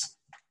cowards.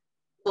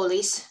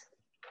 Bullies.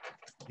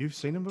 You've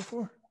seen them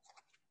before?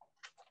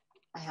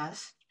 I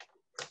have.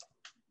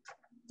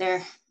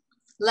 They're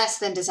less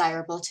than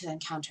desirable to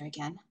encounter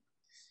again.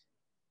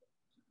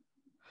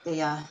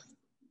 They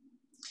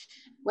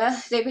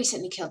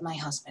recently killed my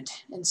husband,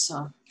 and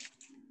so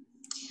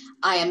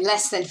I am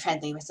less than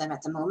friendly with them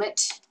at the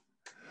moment.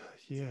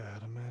 Yeah,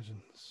 I'd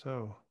imagine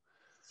so.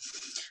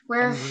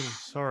 I'm really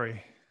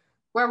sorry.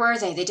 Where were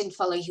they? They didn't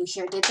follow you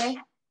here, did they?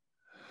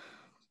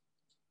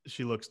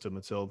 She looks to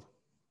Mathilde.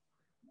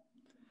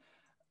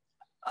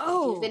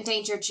 Oh. You've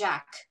endangered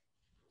Jack.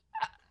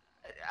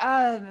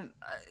 They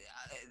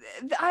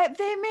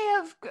may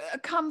have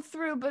come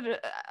through, but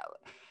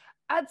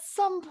at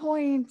some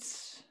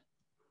point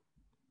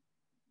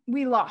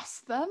we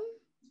lost them.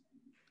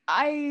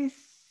 I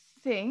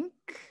think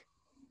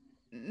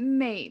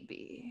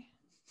maybe.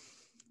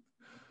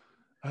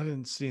 I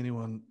didn't see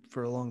anyone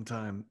for a long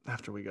time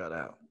after we got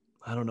out.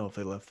 I don't know if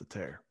they left the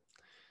tear.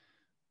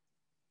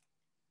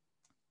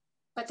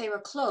 But they were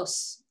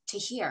close to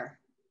here.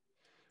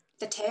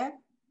 The tear?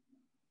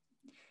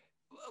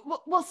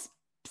 Well,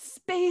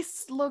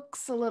 space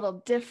looks a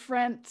little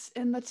different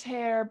in the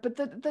tear, but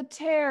the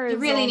tear is. You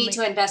really need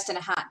to invest in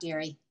a hat,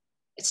 dearie.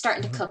 It's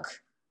starting to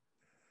cook.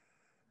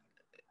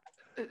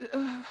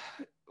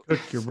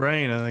 Cook your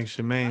brain, I think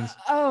she means.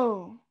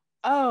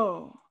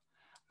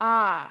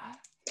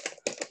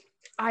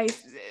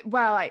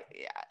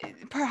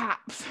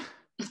 Perhaps.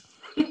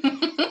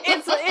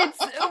 it's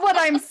what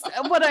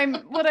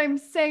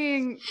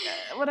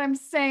I'm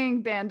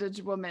saying,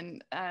 Bandage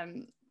Woman,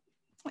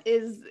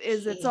 is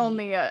it's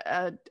only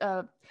a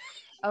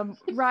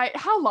ride.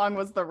 How long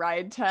was the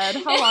ride, Ted?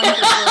 How long were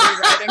you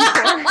riding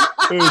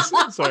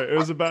for? It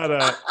was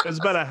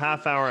about a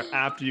half hour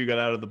after you got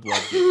out of the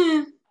blood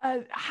gate.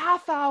 A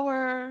half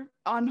hour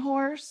on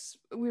horse.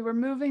 We were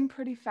moving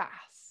pretty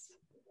fast.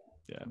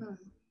 Yeah.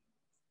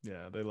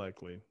 Yeah, they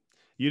likely.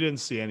 You didn't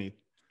see any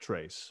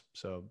trace,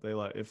 so they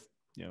likely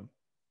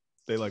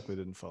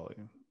didn't follow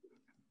you.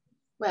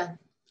 Well,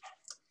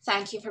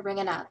 thank you for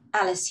bringing up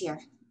Alice here.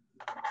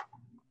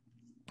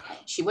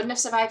 She wouldn't have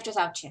survived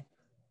without you.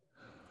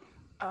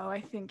 Oh,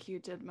 I think you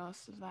did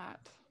most of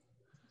that.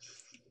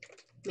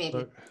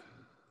 Maybe.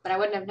 But I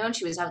wouldn't have known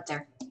she was out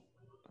there.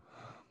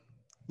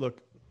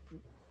 Look,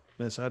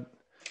 Miss, I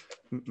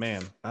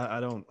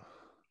don't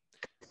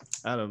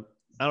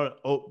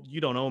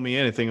you don't owe me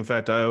anything. In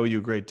fact, I owe you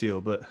a great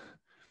deal. But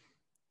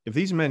if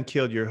these men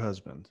killed your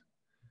husband,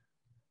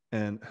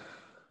 and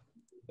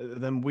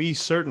then we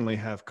certainly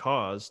have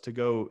cause to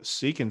go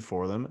seeking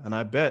for them. And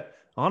I bet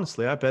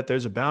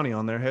there's a bounty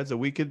on their heads that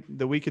we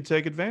could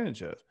take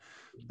advantage of.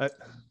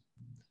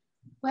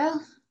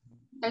 Well,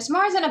 there's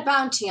more than a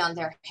bounty on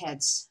their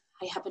heads.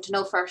 I happen to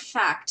know for a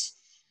fact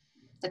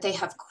that they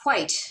have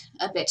quite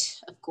a bit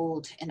of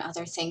gold and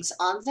other things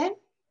on them,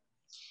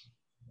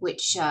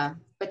 which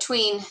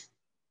between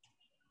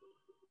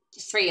the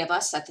three of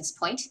us at this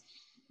point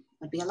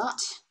would be a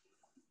lot.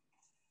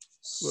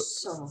 What?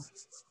 So,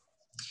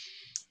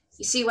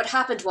 you see, what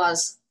happened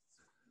was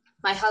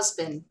my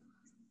husband,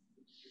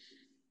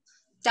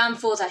 damn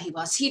fool that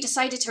he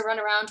decided to run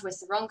around with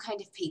the wrong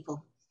kind of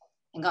people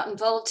and got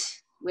involved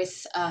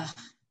with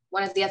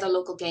one of the other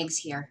local gangs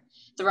here,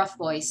 the Rough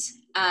Boys.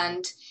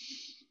 And,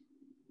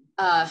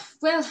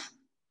 well,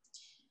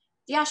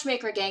 the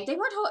Ashmaker gang, they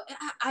weren't,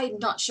 I'm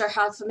not sure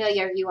how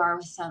familiar you are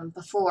with them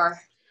before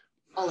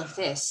all of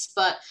this,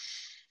 but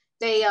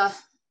they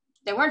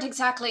weren't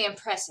exactly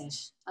impressive.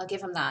 I'll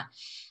give them that.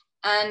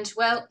 And,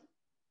 well,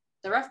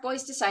 the Rough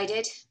Boys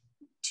decided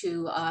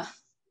to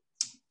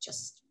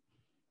just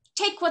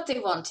take what they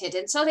wanted,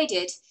 and so they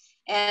did.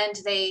 And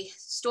they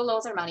stole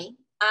all their money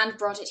and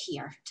brought it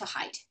here to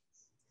hide.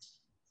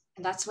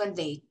 And that's when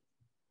they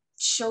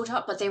showed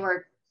up, but they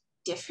were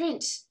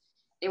different.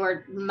 They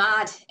were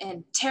mad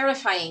and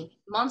terrifying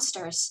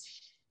monsters.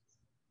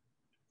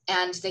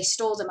 And they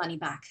stole the money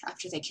back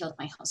after they killed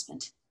my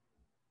husband.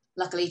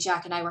 Luckily,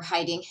 Jack and I were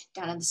hiding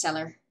down in the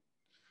cellar.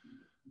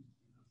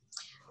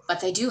 But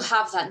they do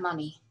have that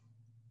money.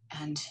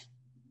 And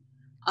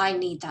I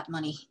need that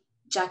money.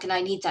 Jack and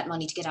I need that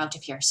money to get out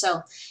of here.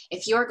 So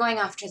if you're going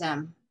after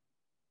them,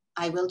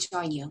 I will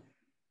join you.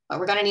 But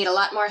we're going to need a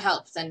lot more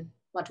help than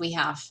what we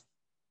have.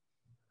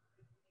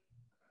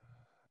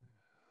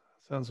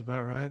 Sounds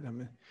about right. I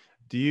mean,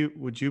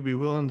 would you be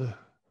willing to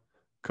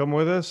come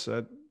with us?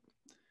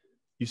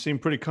 You seem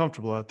pretty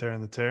comfortable out there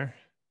in the tear,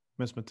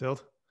 Miss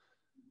Mathilde.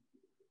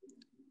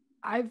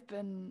 I've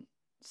been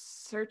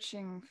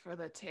searching for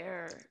the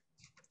tear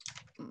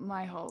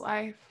my whole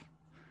life.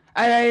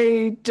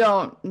 I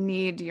don't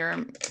need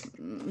your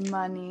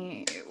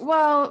money.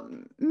 Well,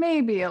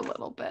 maybe a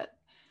little bit,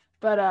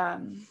 but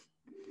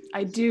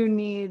I do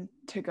need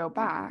to go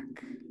back.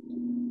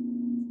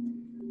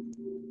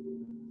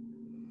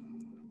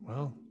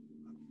 Well,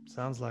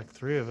 sounds like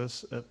three of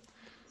us.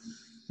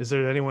 Is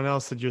there anyone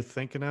else that you're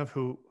thinking of?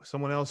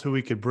 Someone else who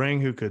we could bring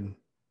who could,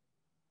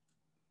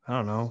 I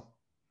don't know,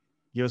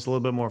 give us a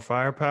little bit more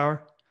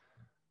firepower?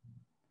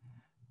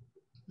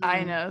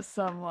 I know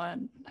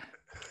someone.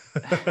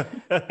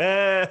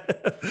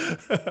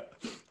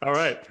 All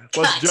right,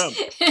 let's jump.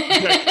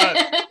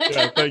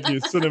 Yeah, thank you.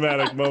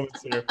 Cinematic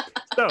moments here.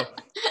 So,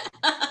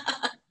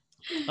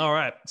 all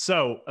right.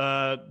 So,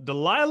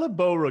 Delilah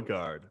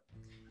Beauregard.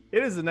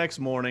 It is the next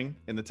morning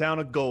in the town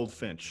of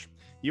Goldfinch.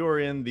 You are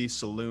in the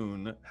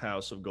saloon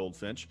house of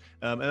Goldfinch,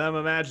 and I'm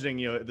imagining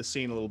the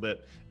scene a little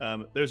bit.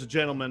 There's a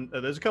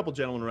couple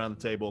gentlemen around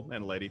the table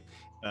and a lady,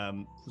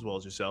 as well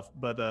as yourself.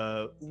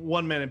 But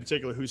one man in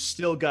particular who's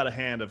still got a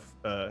hand of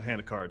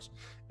cards.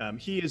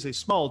 He is a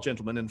small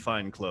gentleman in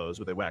fine clothes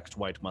with a waxed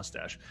white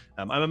mustache.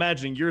 I'm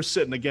imagining you're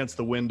sitting against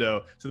the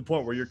window to the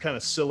point where you're kind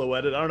of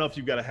silhouetted. I don't know if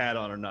you've got a hat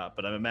on or not,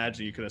 but I'm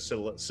imagining you kind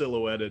of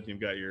silhouetted. You've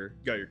got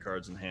your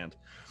cards in hand.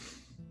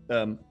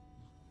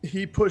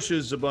 He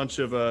pushes a bunch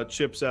of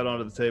chips out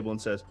onto the table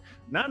and says,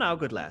 Now,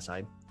 good lass,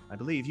 I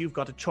believe you've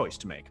got a choice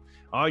to make.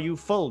 Are you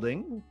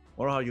folding,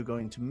 or are you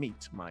going to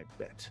meet my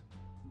bet?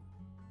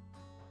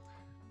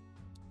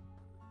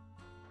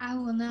 I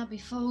will not be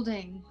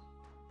folding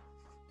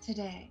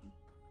today.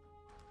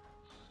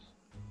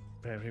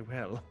 Very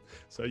well.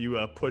 So you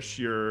push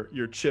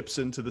your chips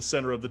into the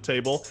center of the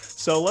table.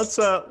 So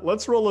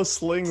let's roll a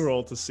sling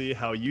roll to see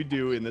how you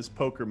do in this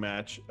poker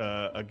match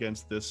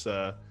against this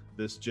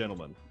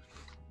gentleman.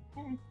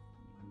 Okay.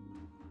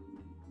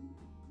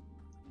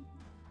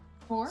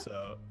 4.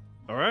 So,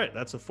 all right,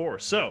 that's a 4.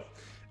 So,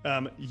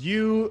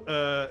 we've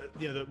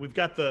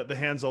got the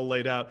hands all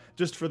laid out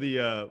just for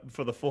the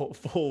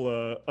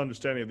full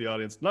understanding of the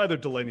audience. Neither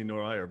DeLaney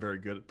nor I are very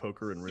good at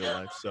poker in real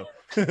life, so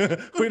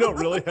we don't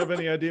really have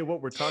any idea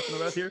what we're talking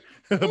about here.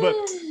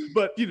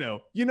 but you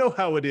know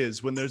how it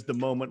is when there's the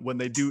moment when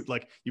they do,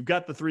 like, you've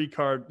got the 3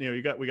 card.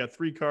 We got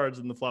 3 cards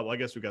in the flop. Well, I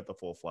guess we got the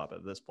full flop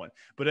at this point.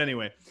 But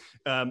anyway,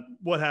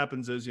 what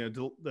happens is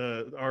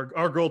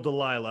our girl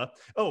Delilah.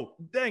 Oh,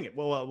 dang it!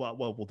 Well,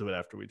 we'll do it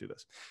after we do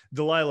this.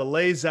 Delilah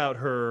lays out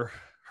her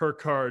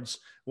cards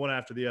one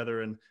after the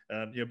other, and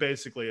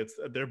basically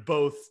they're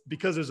both,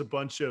 because there's a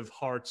bunch of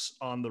hearts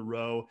on the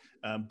row.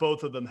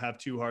 Both of them have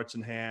 2 hearts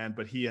in hand,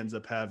 but he ends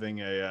up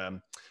having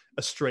a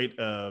straight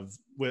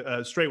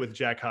with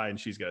Jack high, and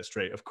she's got a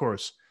straight, of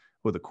course,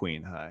 with a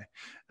queen high.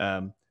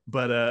 In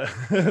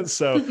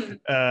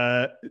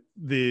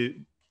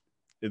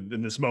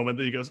this moment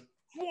that he goes,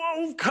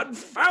 "Whoa,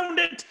 confound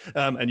it!"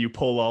 And you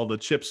pull all the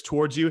chips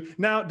towards you.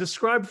 Now,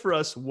 describe for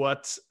us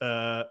what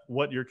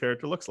your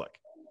character looks like.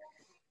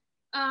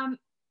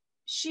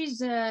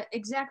 She's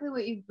exactly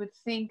what you would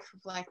think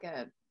of, like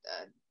a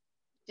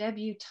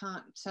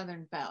debutante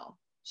Southern belle.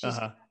 She's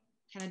kind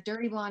of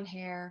dirty blonde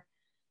hair,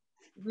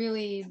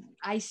 really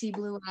icy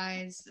blue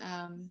eyes,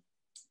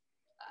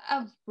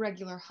 of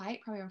regular height,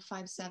 probably around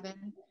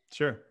 5'7".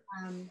 Sure.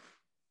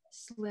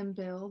 Slim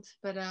build,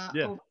 but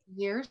over the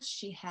years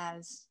she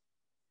has,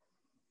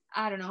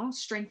 I don't know,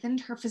 strengthened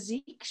her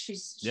physique.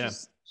 She's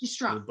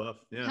strong. Buff.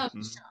 Yeah.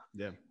 Mm-hmm. Strong.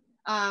 Yeah.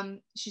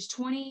 She's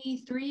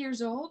 23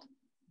 years old.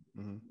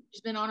 Mm-hmm.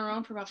 She's been on her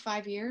own for about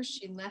 5 years.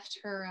 She left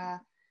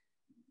her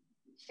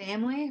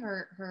family,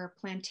 her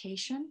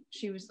plantation.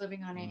 She was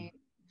living on a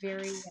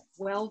very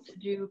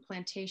well-to-do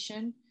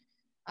plantation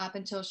up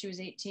until she was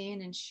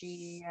 18, and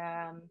she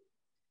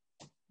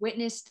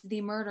witnessed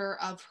the murder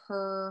of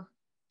her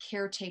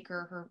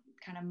caretaker, her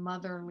kind of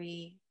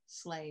motherly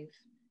slave.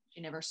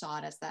 She never saw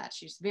it as that.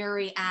 She's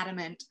very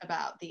adamant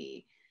about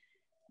the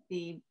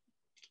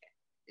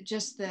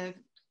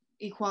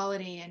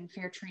equality and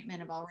fair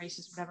treatment of all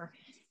races, whatever.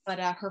 But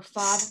her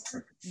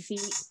father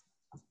beat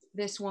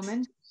this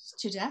woman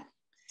to death,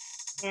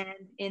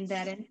 and in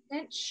that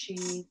instant,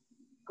 she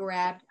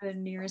grabbed the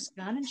nearest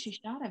gun and she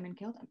shot him and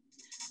killed him.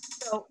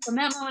 So from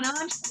that moment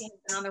on, she's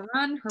been on the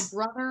run. Her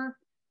brother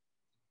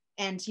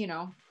and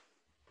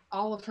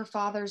all of her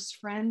father's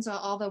friends,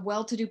 all the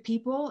well-to-do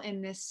people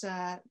in this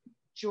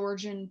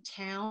Georgian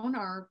town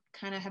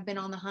have been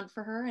on the hunt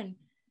for her, and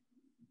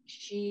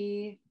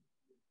she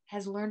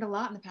has learned a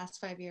lot in the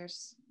past 5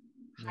 years,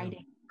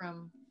 hiding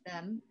from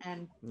them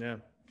and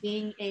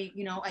being a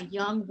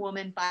young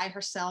woman by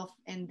herself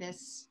in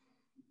this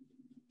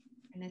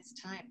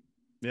time.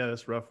 Yeah,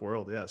 this rough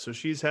world. Yeah. So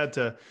she's had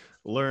to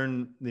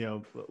learn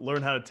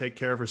how to take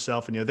care of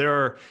herself. And, there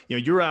are,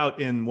 you're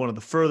out in one of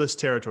the furthest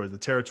territories, the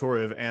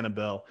territory of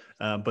Annabelle.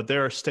 But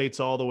there are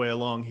states all the way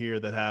along here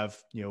that have,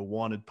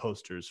 wanted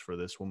posters for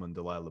this woman,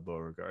 Delilah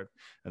Beauregard.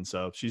 And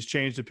so she's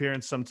changed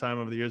appearance sometime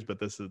over the years, but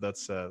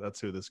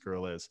that's who this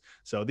girl is.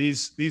 So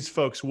these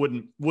folks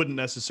wouldn't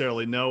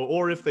necessarily know,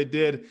 or if they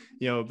did,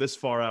 this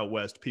far out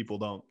west, people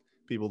don't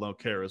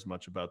care as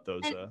much about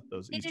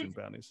those Eastern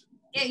bounties.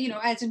 Yeah,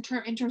 as in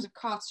terms of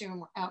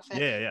costume outfit.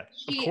 Yeah,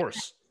 of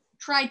course.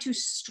 Tried to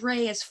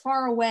stray as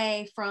far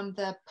away from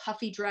the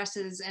puffy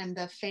dresses and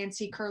the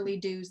fancy curly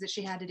do's that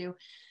she had to do.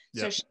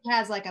 So she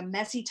has like a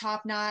messy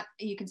top knot,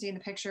 you can see in the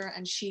picture,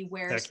 and she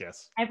wears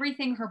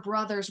everything her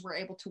brothers were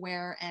able to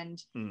wear,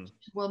 and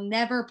will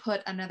never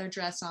put another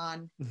dress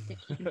on.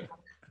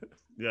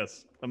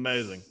 Yes,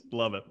 amazing,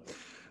 love it.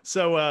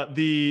 So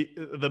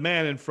the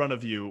man in front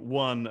of you,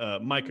 one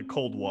Micah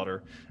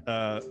Coldwater,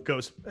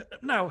 goes,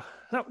 no,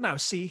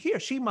 see here,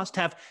 she must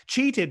have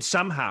cheated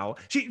somehow.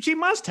 She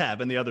must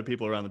have. And the other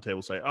people around the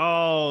table say,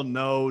 oh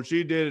no,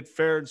 she did it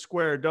fair and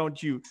square.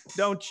 Don't you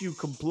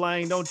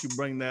complain. Don't you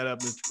bring that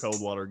up, Mr.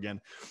 Coldwater, again.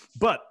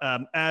 But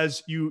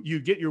as you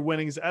get your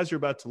winnings, as you're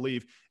about to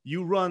leave,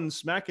 you run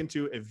smack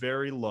into a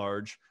very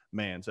large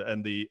man.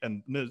 And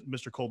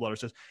Mr. Coldwater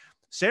says,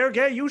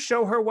 Sergey, you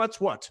show her what's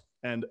what.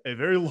 And a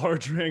very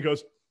large man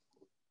goes,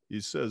 he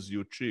says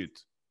you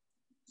cheat.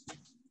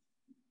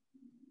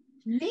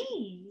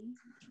 Me?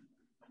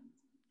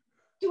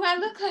 Do I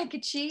look like a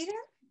cheater?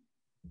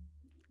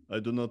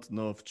 I do not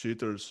know if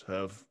cheaters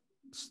have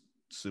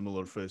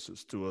similar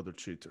faces to other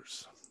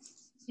cheaters.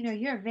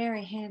 You're a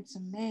very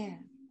handsome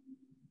man.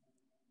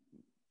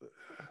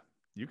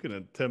 You can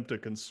attempt a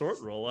consort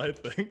roll, I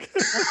think.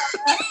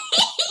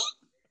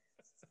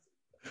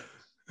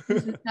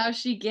 This is how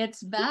she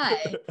gets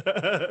by.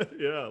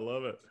 Yeah, I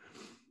love it.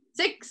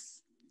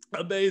 6.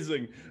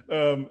 Amazing.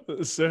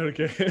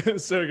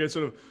 Sergey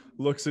sort of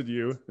looks at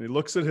you, and he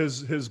looks at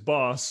his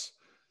boss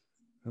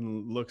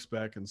and looks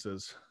back and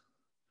says,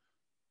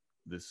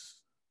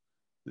 This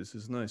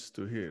is nice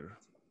to hear.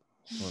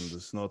 One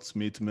does not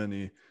meet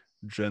many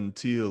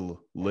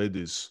genteel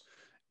ladies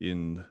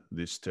in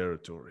this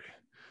territory.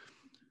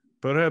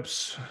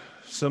 Perhaps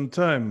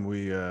sometime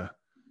we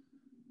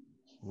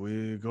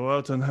go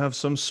out and have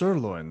some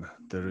sirloin.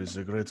 There is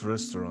a great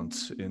restaurant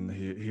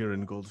here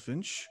in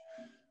Goldfinch.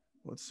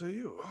 What say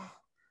you?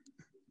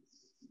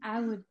 I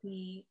would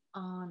be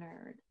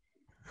honored.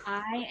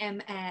 I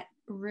am at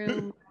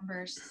room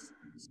number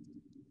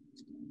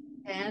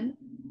 10.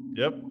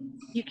 Yep.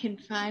 You can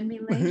find me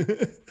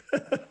later.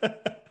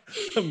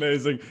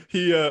 Amazing.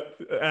 He,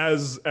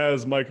 as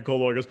Michael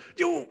Coldwater goes,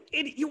 you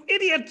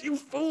idiot, you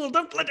fool,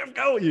 don't let him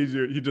go.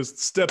 He just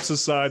steps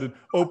aside and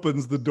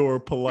opens the door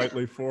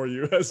politely for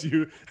you as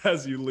you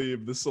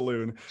leave the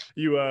saloon.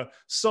 You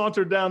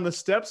saunter down the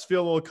steps,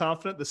 feel a little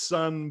confident. The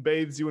sun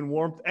bathes you in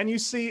warmth, and you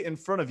see in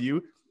front of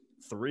you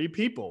 3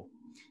 people.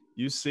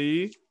 You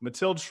see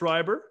Mathilde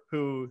Schrieber,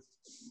 who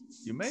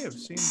you may have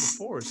seen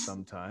before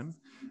sometime,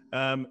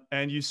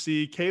 and you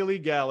see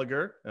Kayleigh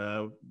Gallagher.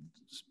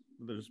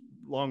 There's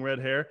long red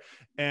hair,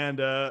 and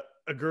a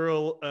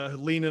girl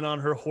leaning on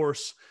her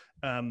horse,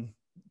 trying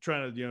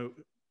to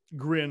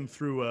grin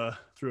through a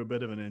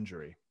bit of an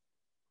injury.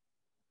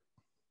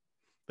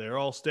 They're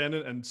all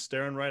standing and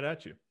staring right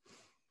at you.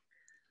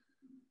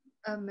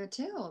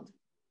 Mathilde.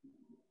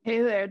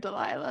 Hey there,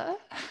 Delilah.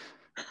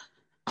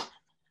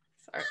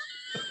 Sorry.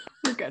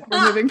 We're good.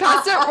 We're moving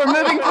past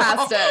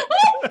it.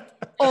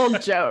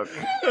 Old joke.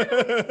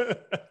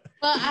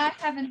 Well, I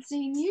haven't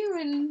seen you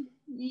in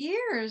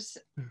years.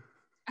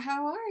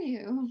 How are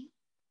you?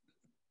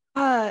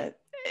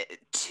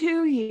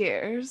 2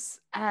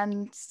 years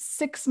and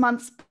 6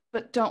 months,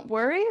 but don't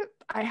worry,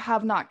 I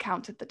have not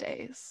counted the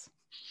days.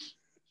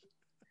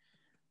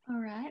 All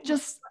right.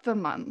 Just the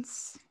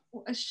months.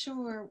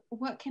 Sure.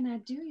 What can I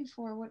do you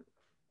for?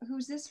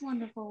 Who's this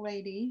wonderful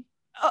lady?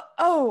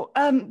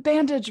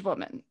 Bandage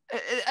woman.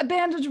 A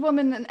bandage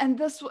woman, and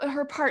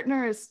her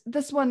partner is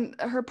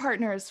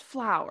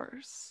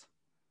Flowers.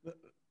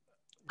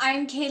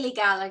 I'm Kayleigh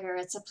Gallagher.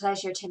 It's a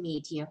pleasure to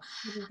meet you.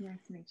 It is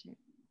nice to meet you.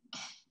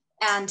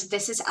 And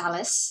this is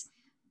Alice.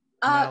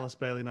 Alice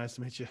Bailey, nice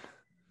to meet you.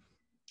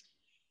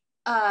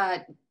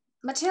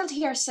 Mathilde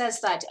here says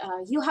that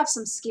you have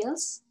some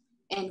skills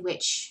in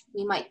which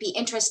we might be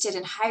interested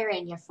in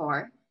hiring you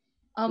for.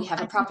 We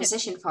have a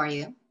proposition for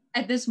you.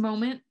 At this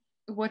moment,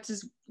 what's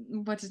his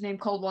name?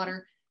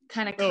 Coldwater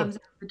kind of comes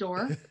out the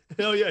door.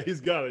 Hell yeah,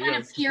 he's got it. Kind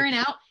of peering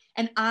out,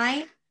 and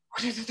I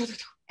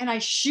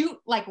shoot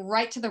like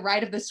right to the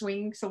right of the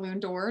swinging saloon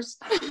doors.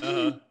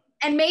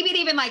 And maybe it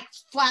even like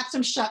flaps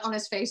him shut on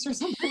his face or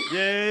something.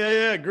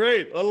 Yeah.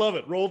 Great. I love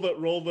it. Roll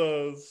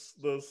the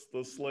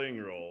sling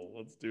roll.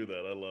 Let's do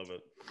that. I love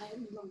it. I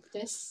love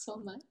this so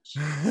much.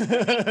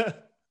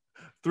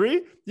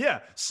 3? Yeah.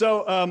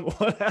 So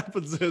what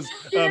happens is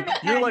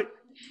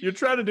you're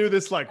trying to do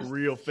this like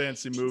real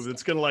fancy move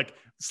that's gonna like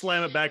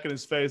slam it back in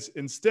his face.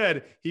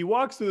 Instead, he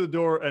walks through the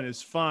door and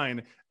is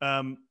fine.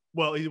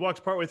 Well, he walks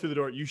partway through the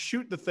door. You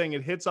shoot the thing,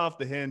 it hits off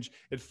the hinge,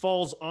 it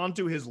falls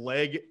onto his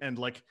leg and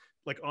like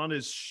on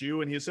his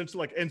shoe, and he essentially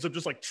like ends up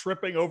just like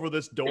tripping over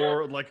this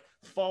door and like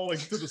falling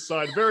to the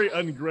side very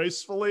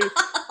ungracefully.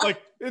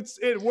 Like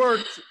it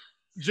worked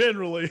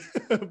generally,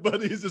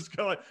 but he's just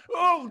kind of like,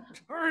 oh,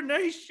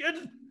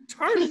 tarnation.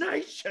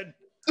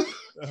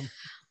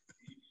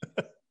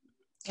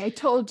 I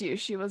told you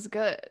she was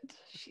good.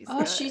 She's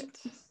good.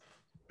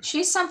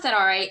 She's something,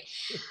 all right.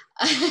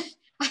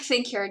 I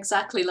think you're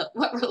exactly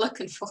what we're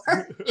looking for.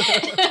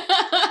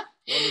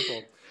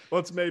 Wonderful.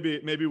 Let's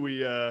maybe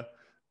we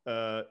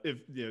if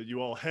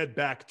you all head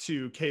back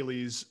to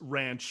Kayleigh's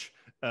ranch,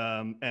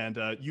 and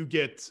you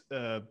get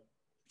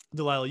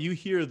Delilah, you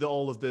hear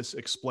all of this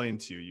explained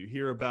to you. You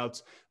hear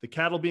about the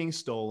cattle being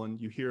stolen.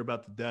 You hear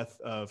about the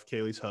death of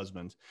Kayleigh's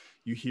husband.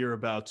 You hear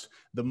about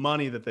the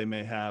money that they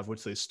may have,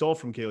 which they stole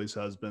from Kayleigh's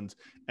husband,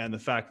 and the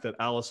fact that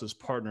Alice's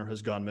partner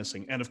has gone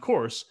missing. And of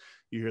course,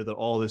 you hear that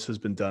all this has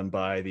been done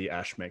by the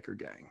Ashmaker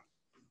gang.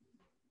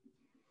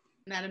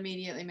 That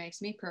immediately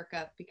makes me perk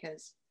up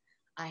because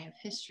I have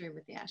history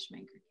with the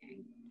Ashmaker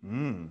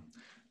gang.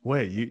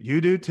 Wait,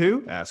 you do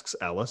too? Asks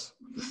Alice.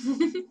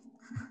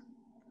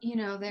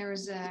 There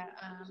was a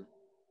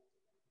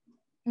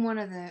one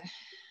of the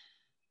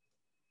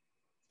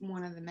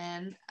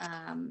men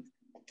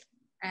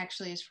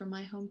actually is from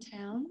my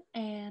hometown,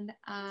 and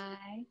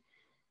I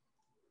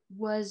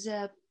was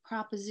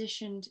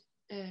propositioned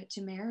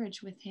to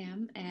marriage with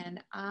him,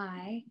 and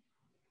I,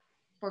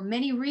 for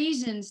many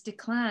reasons,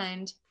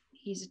 declined.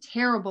 He's a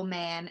terrible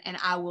man, and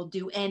I will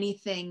do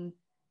anything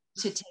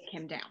to take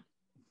him down.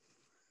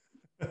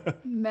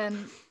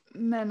 Men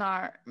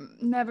are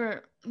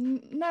never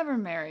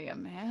marry a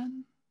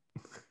man.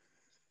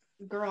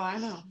 Girl, I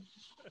know.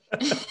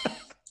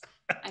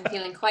 I'm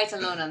feeling quite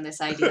alone on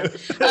this idea.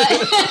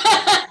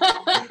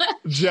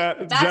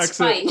 That's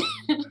fine.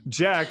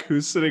 Jack,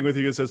 who's sitting with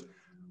you, says,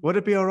 would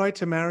it be all right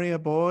to marry a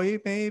boy,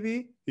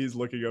 maybe? He's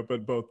looking up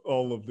at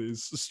all of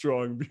these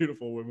strong,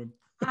 beautiful women.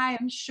 I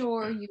am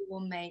sure you will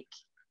make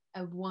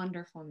a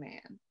wonderful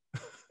man.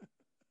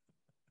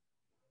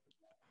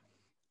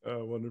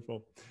 Oh,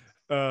 wonderful.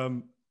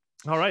 All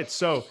right.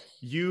 So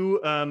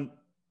you,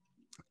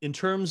 in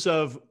terms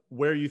of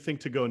where you think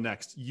to go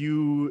next,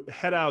 you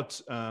head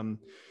out.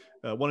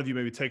 One of you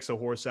maybe takes a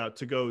horse out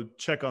to go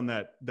check on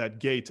that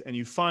gate, and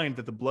you find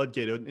that the blood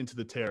gate into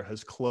the tear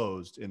has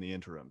closed in the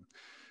interim.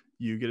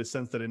 You get a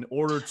sense that in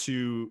order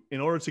to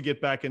get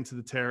back into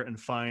the tear and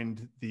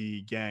find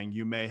the gang,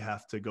 you may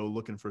have to go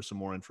looking for some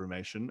more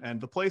information.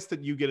 And the place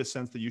that you get a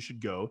sense that you should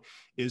go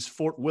is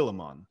Fort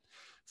Willimon.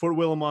 Fort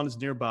Willimon is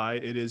nearby.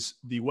 It is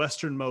the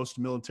westernmost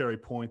military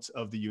point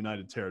of the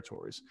United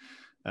Territories.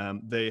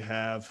 They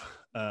have,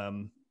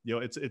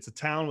 it's a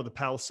town with a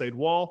palisade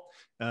wall.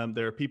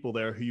 There are people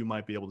there who you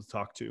might be able to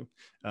talk to.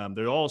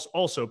 There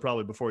also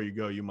probably before you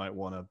go, you might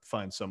want to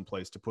find some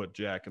place to put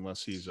Jack,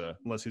 unless he's going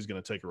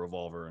to take a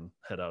revolver and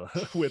head out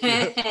with you.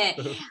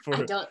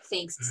 I don't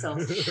think so.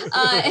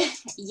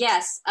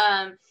 Yes.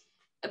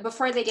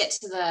 Before they get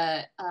to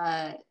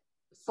the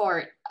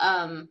fort,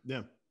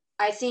 yeah.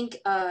 I think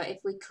if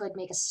we could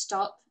make a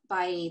stop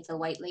by the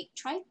White Lake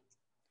tribe.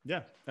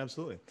 Yeah,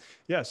 absolutely.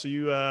 Yeah, so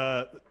you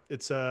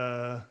it's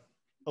a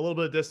little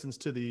bit of distance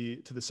to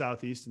the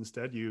southeast.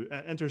 Instead, you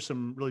enter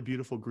some really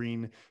beautiful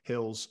green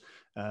hills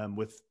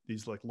with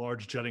these like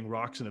large jutting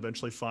rocks, and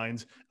eventually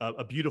find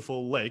a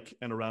beautiful lake,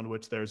 and around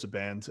which there's a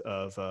band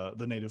of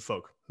the native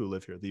folk who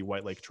live here, the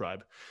White Lake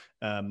tribe,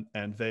 and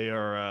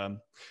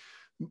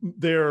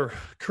they're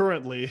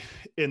currently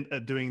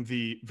doing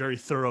the very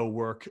thorough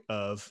work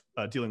of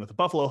dealing with the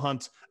buffalo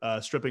hunt,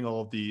 stripping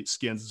all of the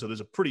skins. So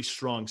there's a pretty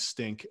strong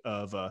stink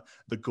of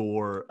the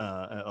gore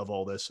of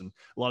all this. And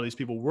a lot of these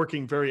people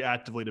working very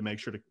actively to make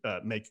sure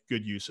to make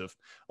good use of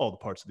all the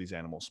parts of these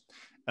animals.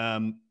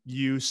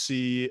 You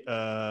see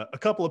a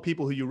couple of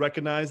people who you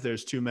recognize.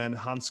 There's two men,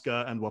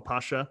 Hanska and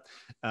Wapasha.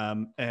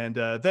 And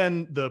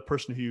then the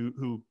person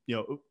who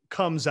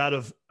comes out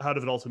of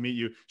it all to meet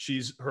you.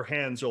 Her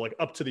hands are like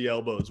up to the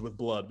elbows with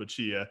blood, but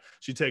she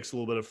takes a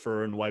little bit of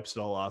fur and wipes it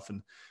all off,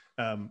 and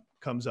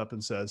comes up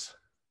and says,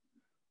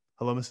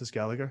 "Hello, Mrs.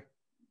 Gallagher.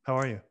 How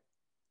are you?"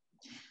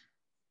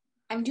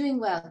 I'm doing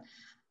well.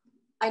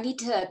 I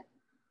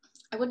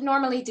would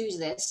normally do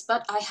this,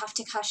 but I have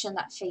to cash in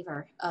that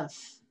favor of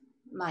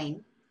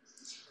mine.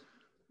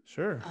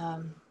 Sure.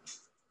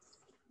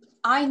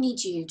 I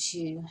need you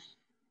to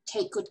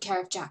take good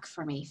care of Jack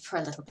for me for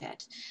a little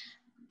bit.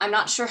 I'm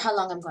not sure how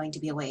long I'm going to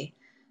be away,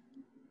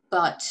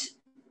 but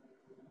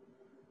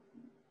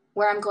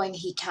where I'm going,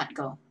 he can't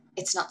go.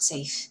 It's not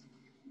safe.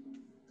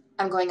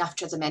 I'm going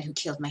after the men who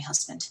killed my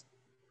husband.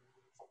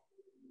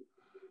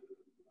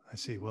 I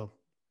see. Well,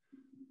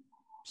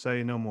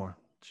 say no more.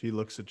 She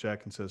looks at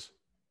Jack and says,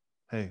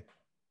 "Hey,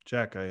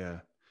 Jack,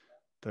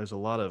 there's a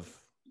lot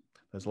of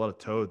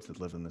toads that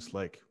live in this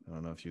lake. I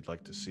don't know if you'd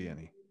like to see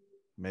any.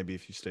 Maybe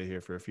if you stay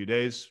here for a few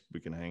days, we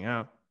can hang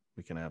out.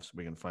 We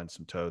can find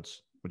some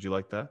toads. Would you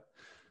like that?"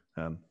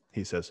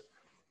 He says,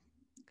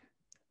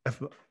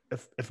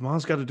 "If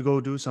Mom's got to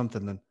go do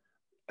something, then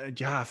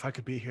yeah, if I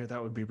could be here,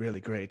 that would be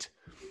really great."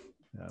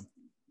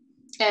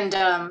 And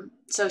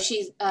so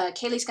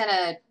Kayleigh's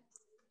gonna,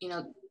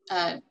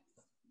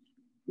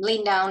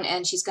 lean down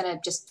and she's gonna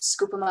just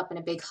scoop him up in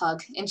a big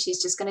hug, and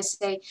she's just gonna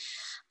say,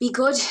 "Be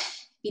good,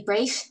 be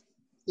brave,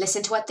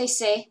 listen to what they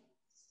say.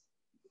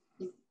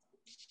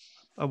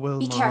 I will,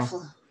 be Ma.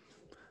 careful.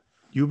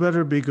 You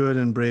better be good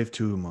and brave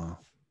too, Ma.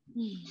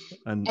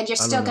 And you're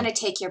still gonna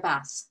take your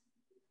bath.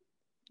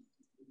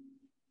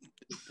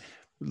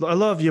 I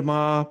love you,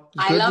 Ma.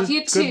 I love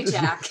you too,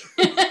 Jack."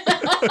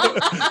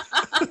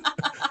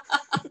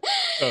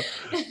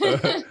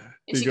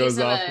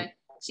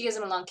 She gives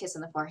him a long kiss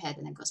on the forehead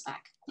and then goes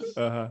back.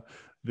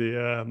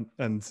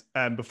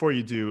 And before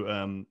you do,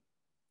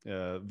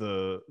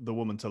 the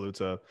woman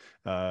Taluta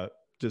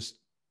just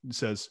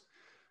says,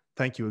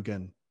 "Thank you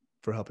again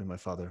for helping my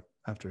father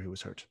after he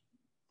was hurt.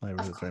 I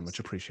really very much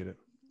appreciate it."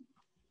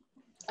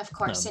 Of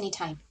course,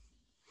 anytime.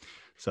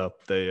 So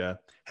they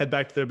head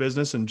back to their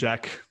business, and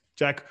Jack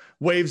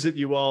waves at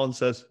you all and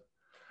says,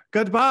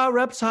 "Goodbye,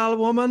 reptile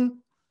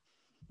woman."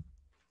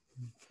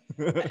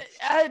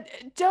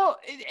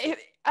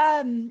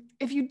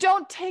 If you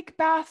don't take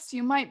baths,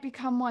 you might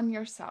become one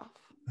yourself.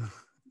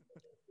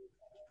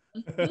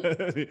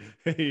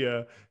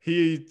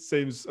 He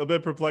seems a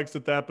bit perplexed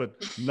at that,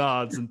 but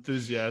nods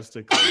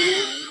enthusiastically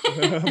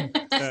and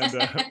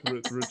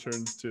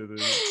returns to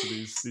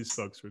these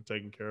folks who are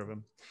taking care of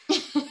him.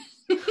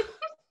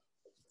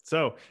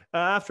 So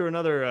after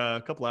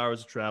another couple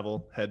hours of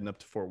travel, heading up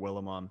to Fort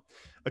Willimon,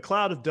 a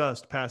cloud of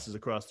dust passes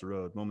across the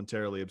road,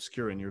 momentarily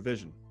obscuring your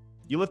vision.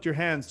 You lift your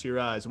hands to your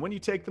eyes, and when you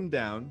take them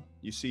down,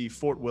 you see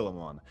Fort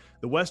Willimon,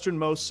 the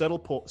westernmost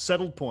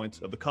settled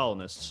point of the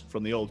colonists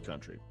from the old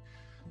country.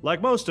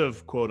 Like most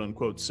of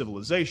quote-unquote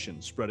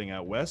civilization spreading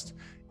out west,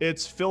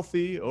 it's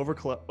filthy,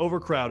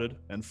 overcrowded,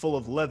 and full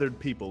of leathered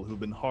people who've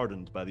been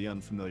hardened by the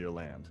unfamiliar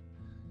land.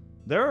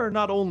 There are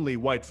not only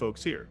white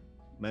folks here.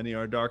 Many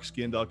are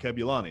dark-skinned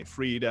Alkebulani,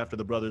 freed after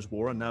the Brothers'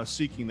 War and now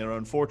seeking their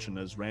own fortune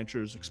as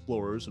ranchers,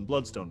 explorers, and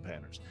bloodstone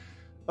panners.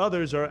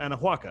 Others are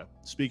Anahuaca,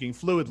 speaking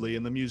fluidly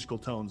in the musical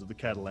tones of the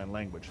Catalan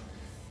language.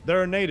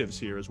 There are natives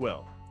here as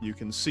well. You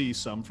can see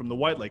some from the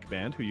White Lake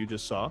Band, who you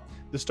just saw.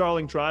 The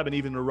Starling Tribe and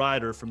even a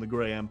rider from the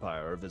Grey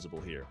Empire are visible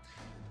here.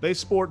 They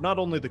sport not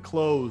only the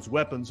clothes,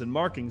 weapons, and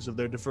markings of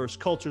their diverse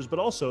cultures, but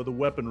also the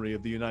weaponry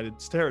of the United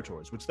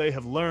Territories, which they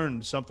have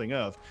learned something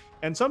of,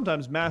 and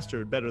sometimes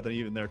mastered better than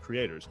even their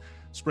creators.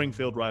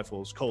 Springfield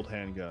rifles, Colt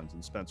handguns,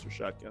 and Spencer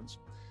shotguns.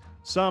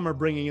 Some are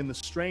bringing in the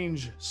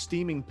strange,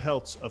 steaming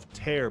pelts of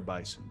tear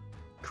bison,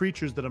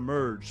 creatures that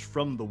emerge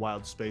from the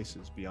wild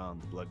spaces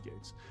beyond the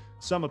Bloodgates.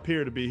 Some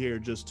appear to be here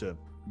just to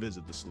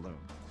visit the saloon.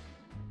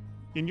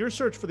 In your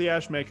search for the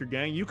Ashmaker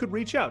gang, you could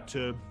reach out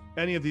to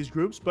any of these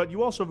groups, but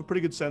you also have a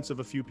pretty good sense of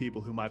a few people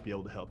who might be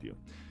able to help you.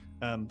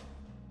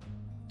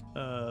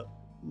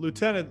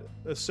 Lieutenant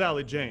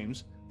Sally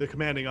James, the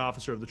commanding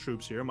officer of the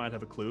troops here, might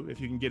have a clue if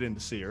you can get in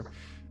to see her.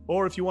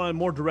 Or if you want a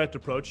more direct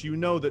approach, you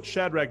know that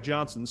Shadrach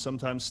Johnson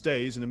sometimes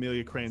stays in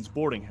Amelia Crane's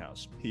boarding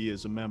house. He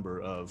is a member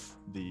of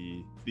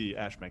the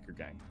Ashmaker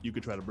gang. You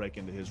could try to break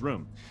into his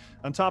room.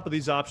 On top of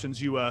these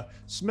options, you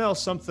smell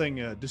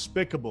something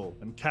despicable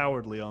and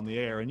cowardly on the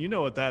air, and you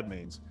know what that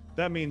means.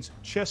 That means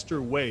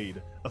Chester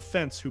Wade, a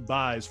fence who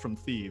buys from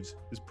thieves,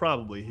 is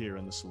probably here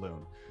in the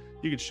saloon.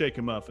 You could shake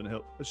him up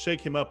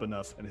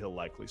enough, and he'll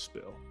likely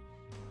spill.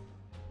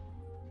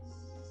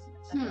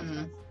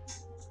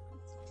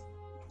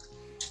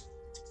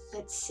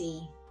 Let's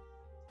see.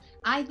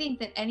 I think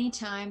that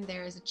anytime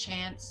there is a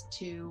chance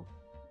to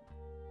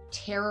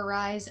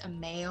terrorize a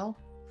male,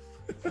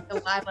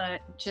 Delilah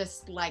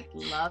just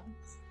loves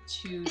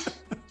to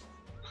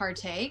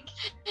partake.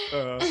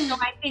 So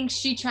I think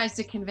she tries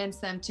to convince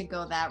them to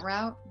go that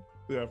route.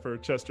 Yeah, for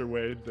Chester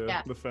Wade,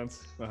 the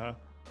fence.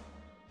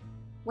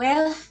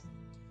 Well,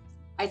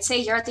 I'd say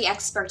you're the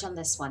expert on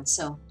this one,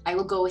 so I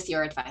will go with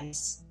your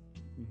advice.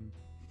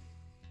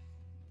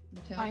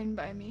 Okay. Fine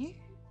by me.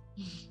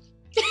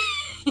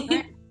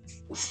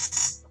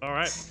 All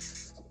right.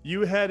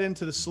 You head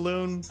into the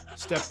saloon,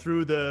 step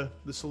through the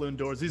saloon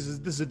doors. This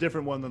is a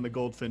different one than the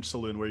Goldfinch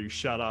Saloon where you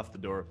shut off the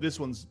door. This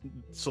one's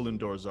saloon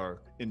doors are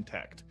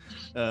intact.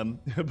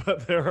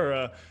 But there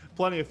are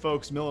plenty of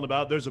folks milling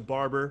about. There's a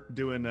barber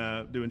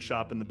doing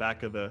shop in the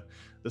back of the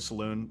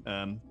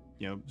saloon,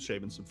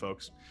 shaving some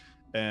folks.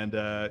 And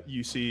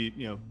you see,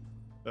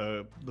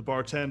 the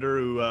bartender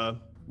who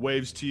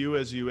waves to you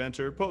as you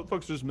enter. Folks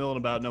are just milling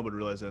about. Nobody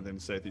really has anything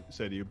to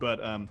say to you.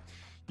 But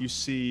you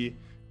see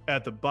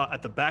at the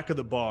back of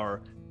the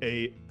bar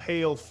a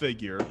pale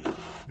figure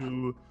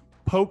who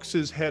pokes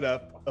his head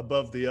up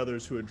above the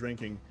others who are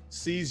drinking,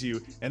 sees you,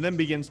 and then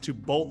begins to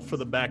bolt for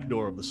the back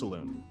door of the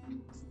saloon.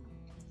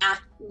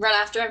 run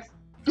after him.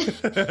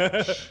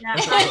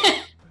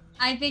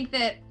 I think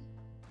that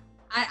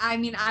I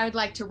mean I would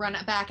like to run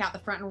back out the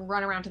front and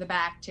run around to the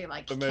back to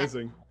like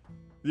Amazing.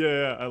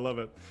 Yeah, I love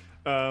it.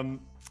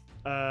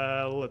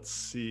 Let's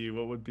see,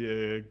 what would be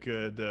a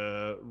good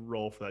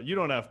role for that? You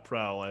don't have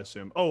prowl, I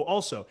assume. Oh,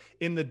 also,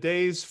 in the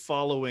days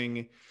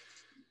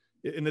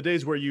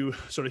where you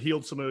sort of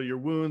healed some of your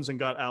wounds and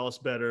got Alice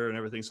better and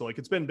everything, so like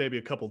it's been maybe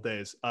a couple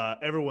days,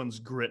 everyone's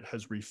grit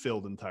has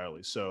refilled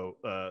entirely. So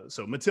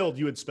Mathilde,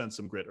 you had spent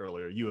some grit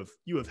earlier. You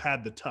have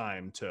had the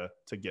time to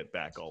get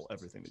back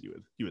everything that you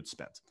had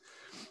spent.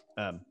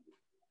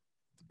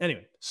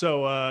 Anyway,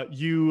 so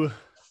you're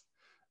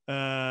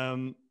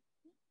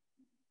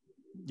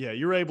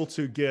able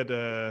to get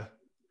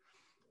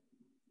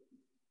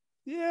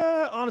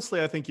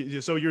honestly, I think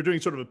so you're doing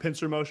sort of a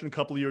pincer motion. A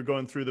couple of you are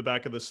going through the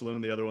back of the saloon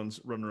and the other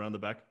one's running around the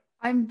back.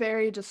 I'm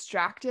very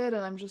distracted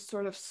and I'm just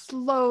sort of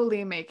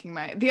slowly making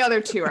the other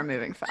two are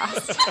moving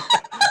fast.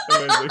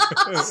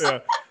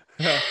 Amazing.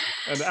 Yeah.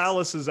 And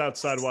Alice is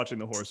outside watching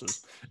the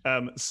horses.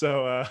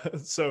 So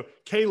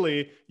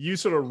Kayleigh, you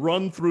sort of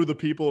run through the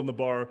people in the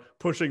bar,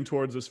 pushing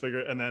towards this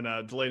figure, and then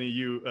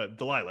DeLaney,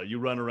 Delilah, you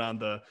run around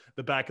the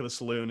back of the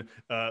saloon.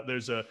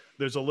 There's a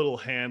little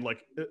hand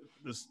like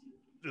this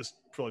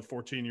probably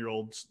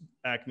 14-year-old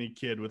acne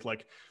kid with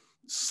like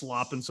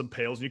slopping some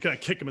pails, and you kind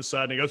of kick him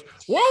aside, and he goes,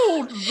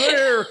 "Whoa,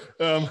 there!"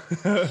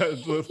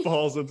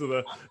 falls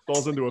into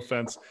a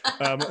fence.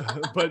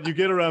 But you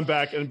get around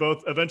back, and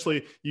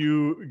eventually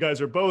you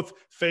guys are both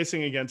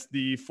facing against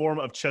the form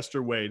of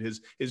Chester Wade.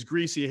 His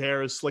greasy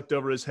hair is slicked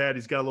over his head.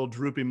 He's got a little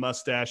droopy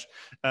mustache,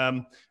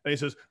 and he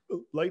says,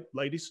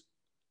 "Ladies,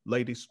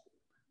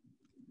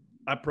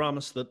 I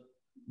promise that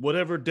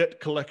whatever debt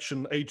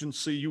collection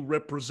agency you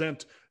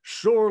represent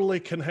surely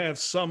can have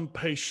some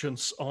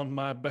patience on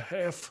my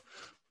behalf."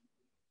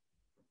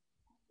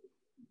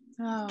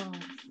 Oh,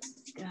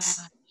 gosh.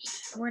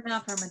 We're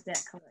not from a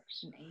debt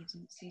collection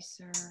agency,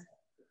 sir.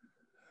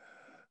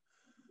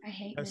 I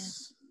hate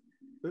this.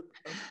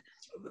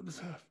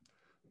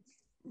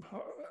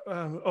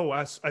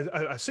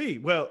 I see.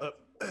 Well,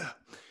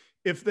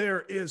 if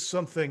there is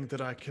something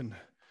that I can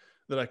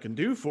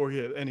do for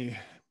you, any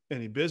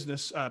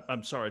business,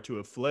 I'm sorry to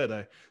have fled.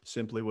 I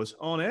simply was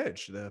on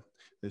edge.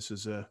 This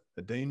is a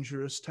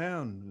dangerous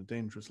town, a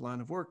dangerous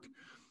line of work.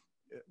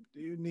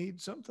 Do you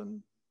need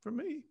something from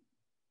me?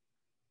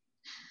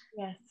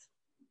 Yes.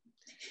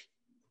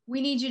 We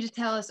need you to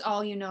tell us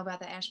all you know about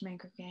the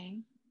Ashmaker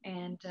gang,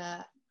 and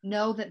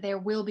know that there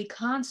will be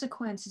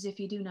consequences if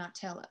you do not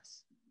tell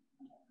us.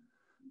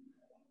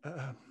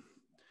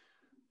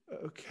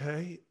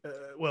 Okay.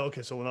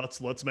 Okay. So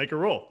let's make a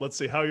roll. Let's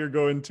see how you're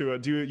going to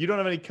do. You don't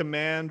have any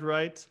command,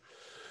 right?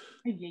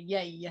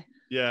 Yeah.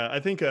 Yeah, I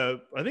think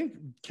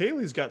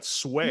Kayleigh's got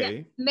sway.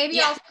 Yeah, maybe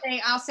Yeah.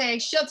 I'll say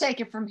she'll take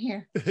it from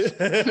here.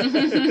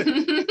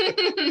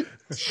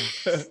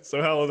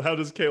 So how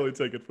does Kayleigh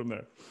take it from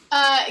there?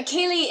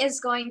 Kayleigh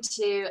is going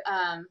to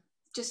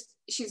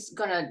she's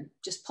gonna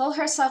just pull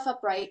herself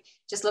upright,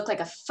 just look like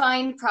a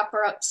fine,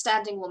 proper,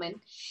 upstanding woman,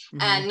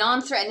 and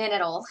non-threatening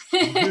at all.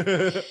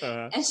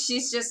 And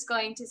she's just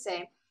going to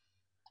say,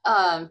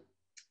 what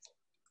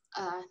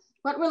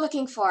we're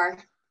looking for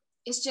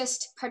is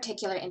just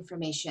particular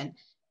information.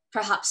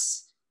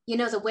 Perhaps you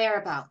know the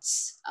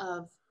whereabouts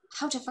of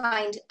how to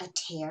find a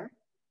tear.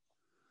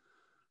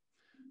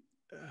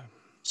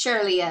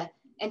 Surely a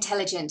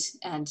intelligent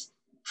and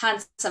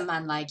handsome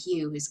man like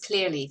you is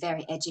clearly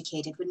very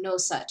educated would know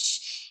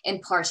such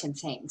important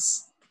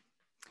things.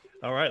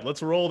 All right,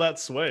 let's roll that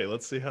sway.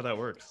 Let's see how that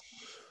works.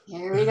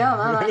 Here we go,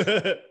 mama.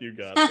 You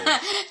got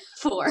it.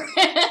 4.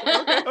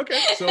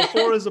 Okay. So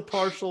 4 is a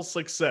partial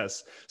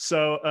success.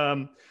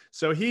 So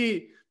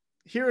he,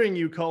 hearing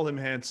you call him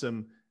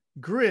handsome,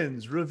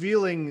 grins,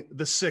 revealing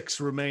the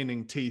 6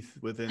 remaining teeth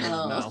within his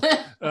mouth.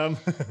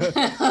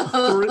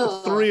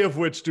 3 of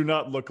which do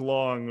not look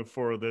long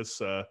for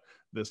this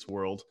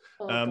world.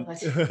 But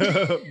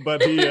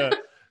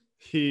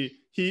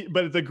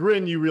the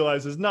grin, you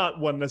realize, is not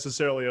one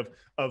necessarily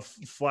of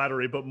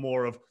flattery, but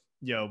more of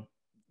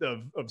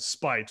of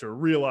spite, or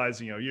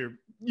realizing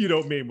you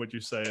don't mean what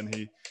you say. And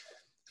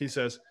he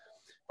says,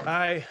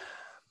 I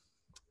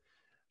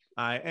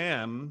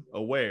am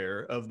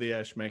aware of the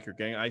Ashmaker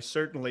gang. I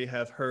certainly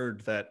have heard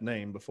that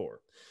name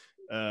before.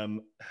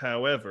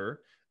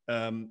 However,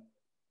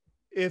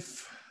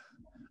 if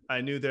I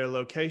knew their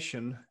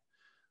location,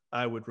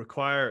 I would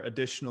require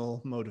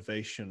additional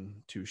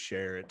motivation to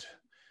share it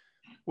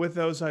with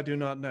those I do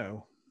not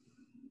know.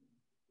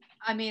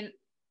 I mean,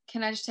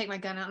 can I just take my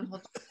gun out and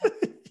hold on?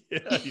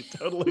 Yeah, you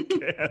totally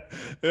can.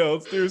 Yeah,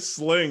 let's do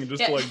sling,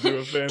 just to do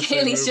a fancy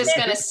Kayleigh's just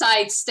gonna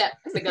sidestep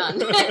the gun.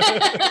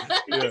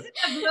 Yeah.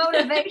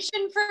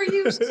 Motivation for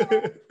you,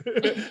 sir.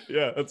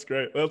 Yeah, that's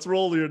great. Let's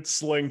roll your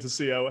sling to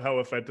see how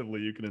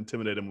effectively you can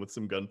intimidate him with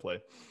some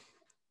gunplay.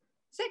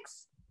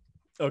 6.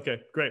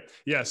 Okay, great.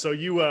 Yeah, so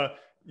you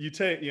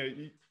take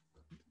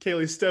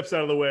Kayleigh steps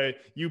out of the way.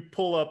 You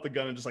pull up the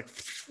gun and just like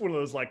one of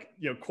those like,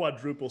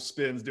 quadruple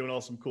spins, doing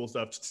all some cool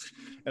stuff.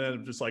 And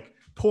then just like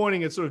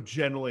pointing it sort of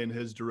generally in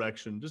his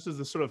direction, just as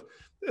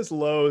this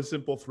low,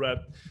 simple threat.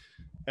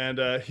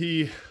 And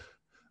he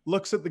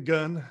looks at the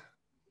gun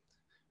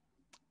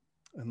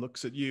and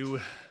looks at you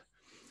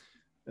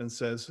and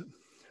says,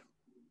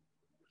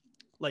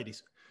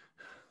 ladies,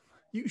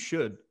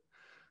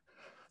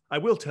 I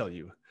will tell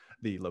you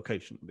the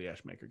location of the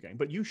Ashmaker gang,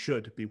 but you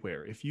should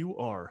beware. If you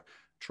are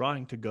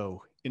trying to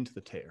go into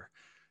the tear,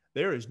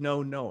 there is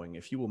no knowing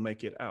if you will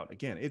make it out.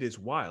 Again, it is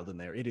wild in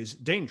there. It is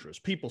dangerous.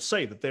 People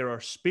say that there are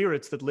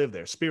spirits that live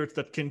there, spirits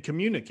that can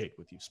communicate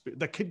with you,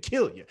 that could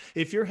kill you.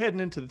 If you're heading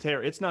into the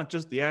tear, it's not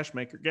just the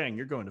Ashmaker gang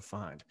you're going to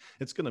find.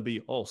 It's going to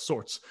be all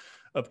sorts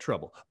of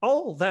trouble.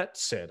 All that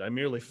said, I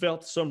merely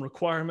felt some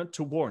requirement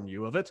to warn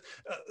you of it.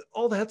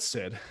 All that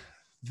said,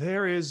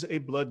 there is a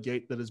blood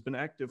gate that has been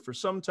active for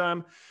some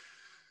time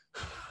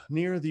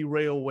near the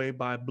railway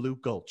by Blue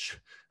Gulch,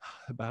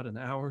 about an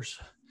hour's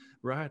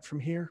ride from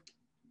here.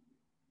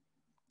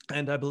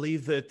 And I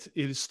believe that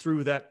it is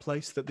through that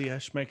place that the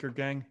Ashmaker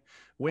gang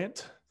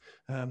went.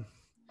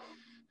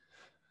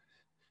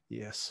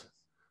 Yes.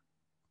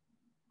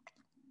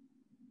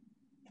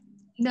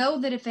 Know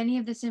that if any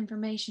of this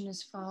information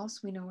is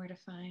false, we know where to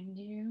find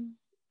you.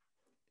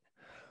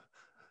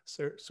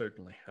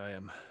 Certainly, I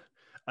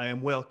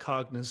am well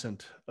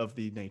cognizant of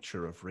the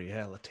nature of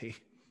reality.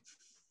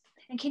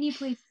 And can you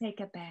please take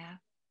a bath?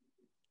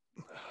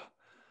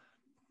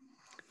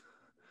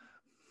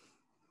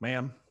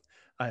 Ma'am,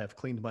 I have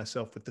cleaned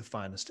myself with the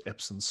finest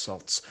Epsom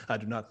salts. I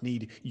do not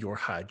need your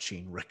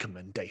hygiene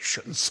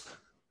recommendations.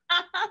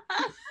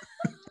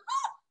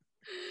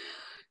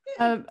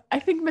 I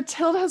think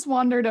Mathilde has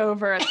wandered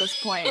over at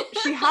this point.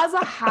 She has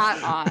a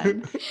hat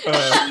on.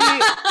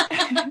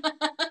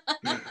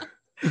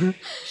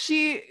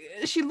 She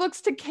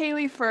looks to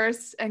Kayleigh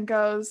first and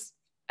goes,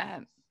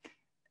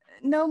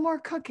 no more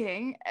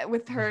cooking,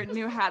 with her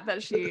new hat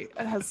that she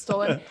has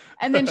stolen.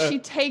 And then she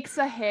takes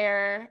a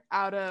hair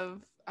out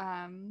of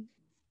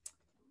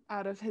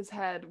his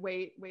head.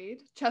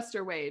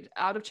 Chester Wade,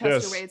 out of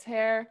Chester Wade's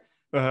hair,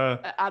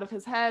 out of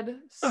his head,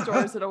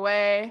 stores it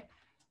away,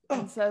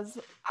 and says,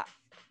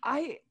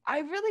 I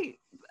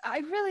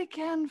really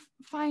can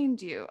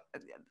find you.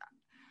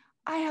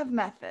 I have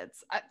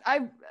methods.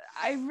 I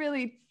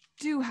really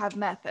do have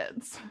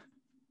methods.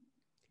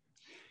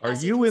 Are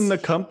you in the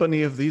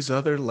company of these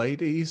other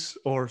ladies,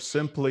 or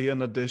simply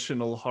an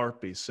additional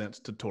harpy sent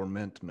to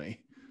torment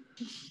me?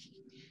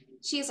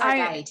 She's our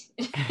guide.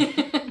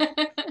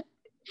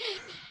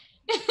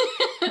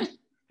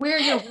 We're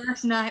your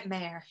worst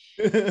nightmare.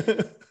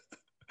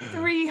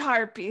 3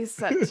 harpies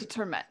sent to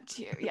torment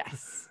you,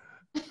 yes.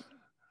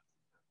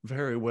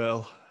 Very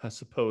well. I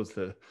suppose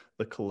the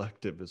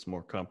collective is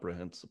more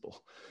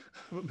comprehensible.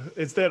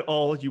 Is that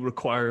all you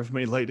require of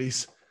me,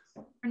 ladies?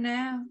 For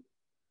now.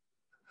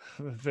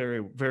 Very,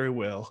 very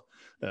well.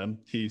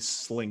 He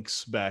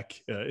slinks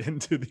back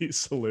into the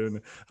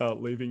saloon,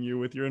 leaving you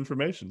with your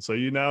information. So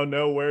you now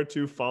know where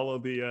to follow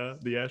the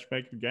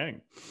Ashmaker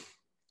gang.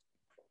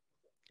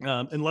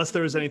 Unless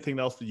there is anything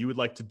else that you would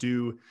like to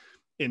do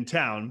in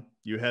town,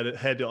 you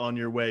head on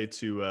your way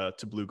to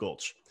Blue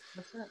Gulch.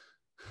 What's that?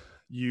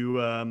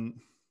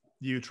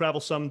 You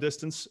travel some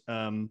distance,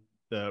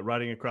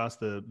 riding across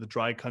the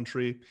dry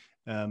country,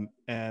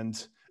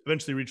 and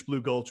eventually reach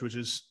Blue Gulch, which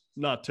is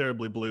not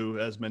terribly blue,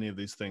 as many of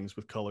these things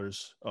with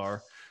colors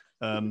are.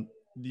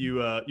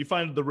 You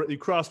find you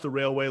cross the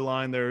railway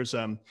line. There's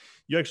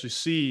you actually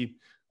see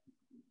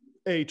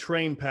a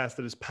train path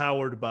that is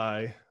powered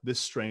by this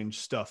strange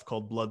stuff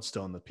called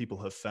Bloodstone that people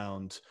have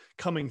found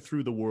coming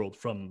through the world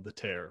from the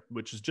tear,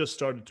 which has just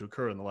started to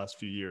occur in the last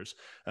few years.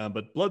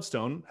 But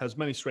Bloodstone has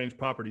many strange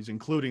properties,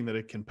 including that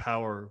it can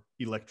power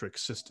electric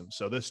systems.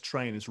 So this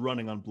train is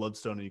running on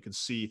Bloodstone, and you can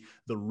see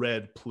the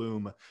red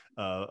plume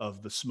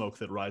of the smoke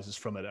that rises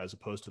from it, as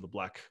opposed to the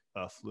black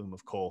flume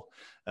of coal.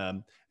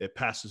 It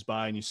passes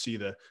by, and you see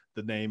the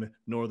name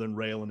Northern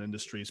Rail and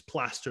Industries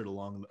plastered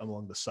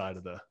along the side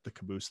of the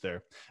caboose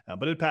there.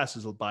 But it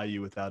passes by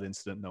you without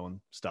incident. No one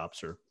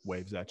stops or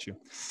waves at you.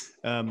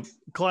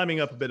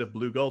 Climbing up a bit of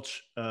Blue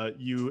Gulch,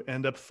 you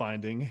end up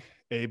finding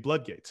a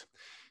blood gate.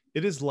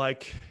 It is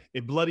like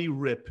a bloody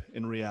rip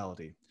in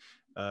reality.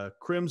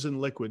 Crimson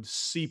liquid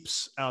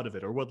seeps out of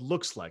it, or what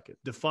looks like it,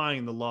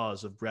 defying the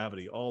laws of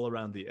gravity all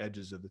around the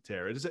edges of the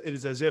tear. It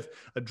is as if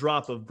a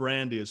drop of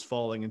brandy is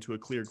falling into a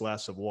clear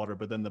glass of water,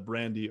 but then the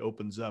brandy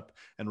opens up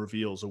and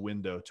reveals a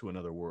window to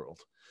another world.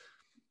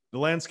 The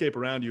landscape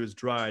around you is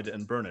dried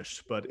and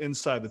burnished, but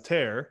inside the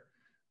tear,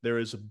 there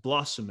is a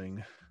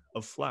blossoming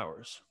of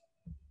flowers.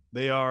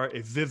 They are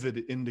a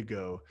vivid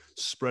indigo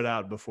spread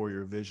out before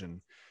your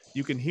vision.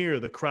 You can hear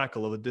the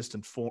crackle of a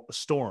distant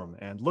storm,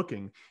 and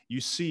looking,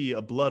 you see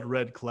a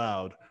blood-red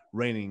cloud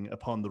raining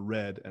upon the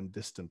red and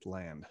distant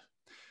land.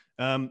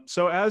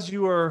 So as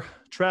you are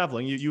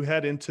traveling, you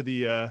head into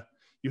the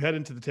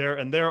tear,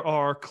 and there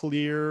are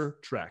clear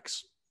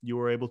tracks you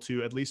were able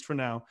to, at least for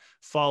now,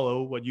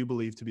 follow what you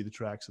believe to be the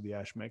tracks of the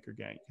Ashmaker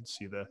gang. You can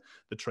see the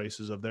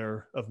traces of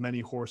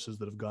many horses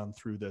that have gone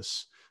through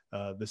this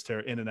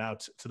tear in and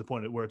out to the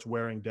point where it's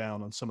wearing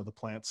down on some of the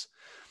plants.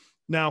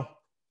 Now,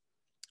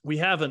 we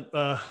haven't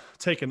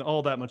taken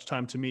all that much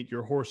time to meet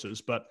your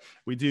horses, but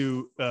we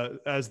do,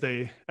 as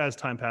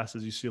time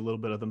passes, you see a little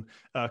bit of them.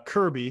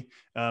 Kirby,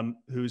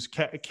 who's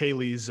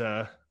Kayleigh's,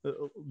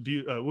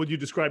 would you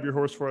describe your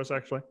horse for us,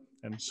 actually,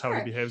 and how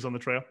he behaves on the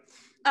trail?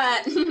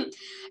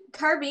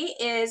 Kirby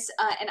is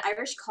an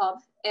Irish cob,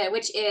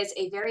 which is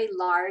a very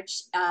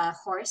large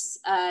horse.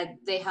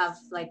 They have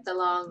like the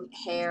long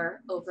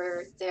hair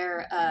over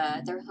their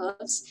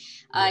hooves.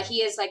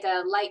 He is like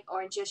a light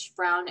orangish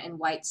brown and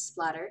white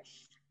splatter.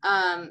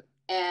 And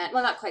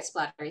well, not quite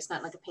splatter. He's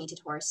not like a painted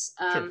horse.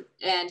 Sure.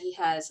 And he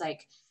has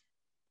like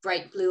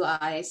bright blue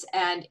eyes,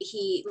 and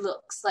he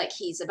looks like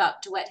he's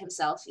about to wet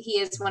himself. He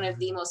is one of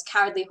the most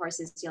cowardly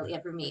horses you'll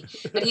ever meet,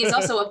 but he is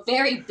also a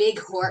very big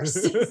horse.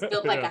 He's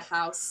built like a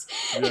house.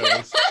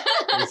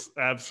 This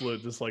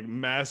absolute, just like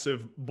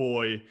massive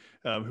boy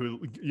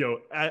who,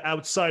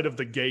 outside of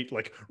the gate,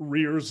 like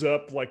rears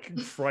up like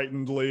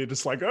frightenedly,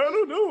 just like, I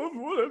don't know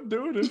what I'm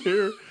doing in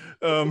here.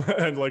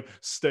 And like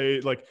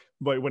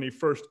but when he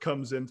first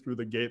comes in through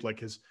the gate, like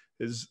his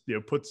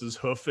puts his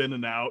hoof in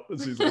and out.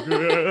 So he's like,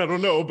 I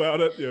don't know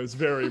about it. It's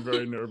very,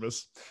 very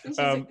nervous. He's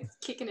like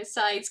kicking his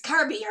sides.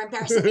 Kirby, you're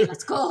embarrassing me.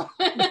 Let's go.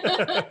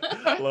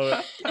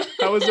 Love it.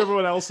 How is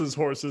everyone else's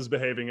horses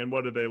behaving, and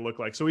what do they look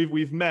like? So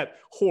we've met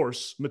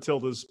Horse,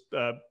 Mathilde's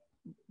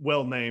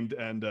well named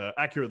and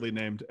accurately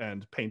named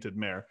and painted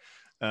mare.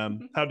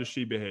 How does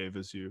she behave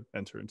as you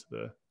enter into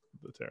the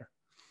tear?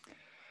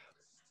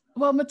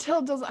 Well,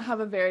 Mathilde doesn't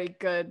have a very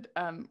good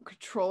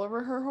control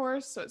over her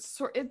horse,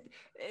 so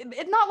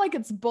it's not like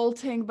it's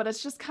bolting, but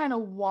it's just kind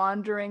of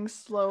wandering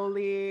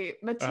slowly.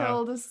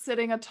 Mathilde is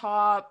sitting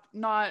atop,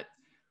 not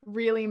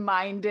really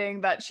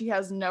minding that she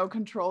has no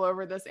control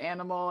over this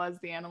animal, as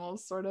the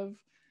animal's sort of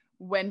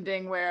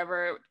wending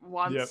wherever it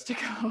wants to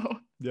go.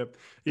 Yep.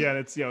 Yeah, and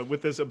it's,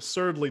 with this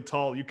absurdly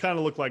tall, you kind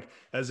of look like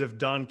as if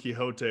Don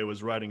Quixote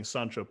was riding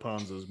Sancho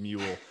Panza's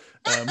mule.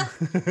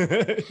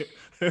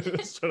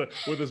 Sort of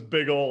with this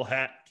big old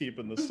hat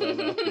keeping the sun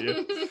off of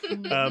you.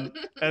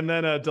 And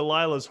then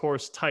Delilah's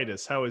horse,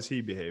 Titus, how is he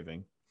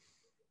behaving?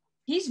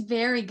 He's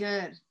very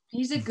good.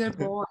 He's a good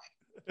boy.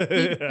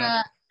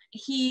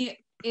 He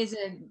is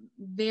a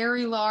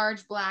very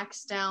large black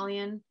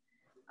stallion.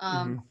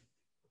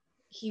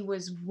 He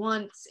was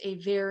once a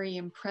very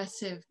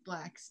impressive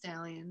black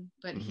stallion,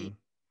 but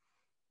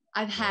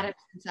I've had him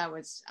since I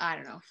was,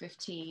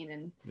 15,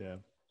 and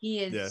he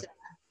is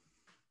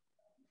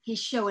he's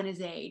showing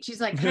his age.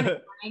 He's like kind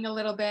of crying a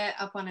little bit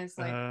up on his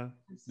on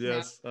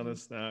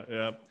his snout.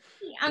 Yeah.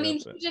 I mean,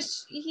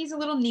 he's a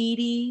little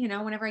needy,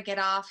 whenever I get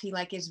off, he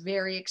like is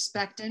very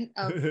expectant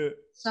of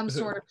some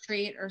sort of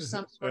treat or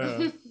some sort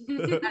of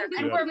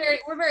and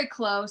we're very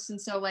close,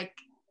 and so like,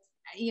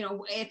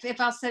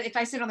 if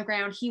I sit on the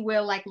ground, he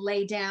will like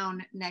lay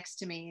down next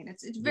to me, and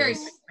it's a very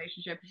nice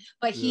relationship,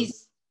 but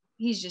he's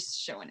just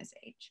showing his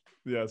age.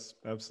 Yes,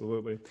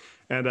 absolutely.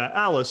 And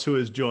Alice, who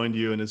has joined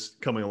you and is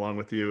coming along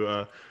with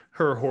you,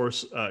 her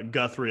horse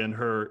Guthrie and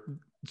her,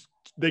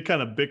 they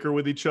kind of bicker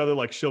with each other.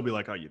 Like she'll be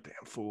like, "Oh, you damn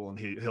fool," and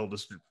he'll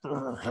just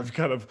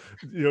kind of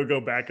go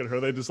back at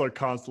her. They just like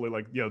constantly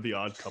like the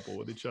odd couple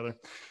with each other.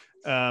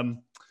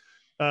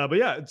 But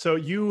yeah, so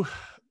you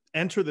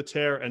enter the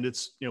tear, and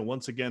it's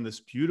once again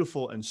this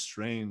beautiful and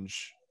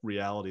strange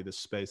reality, this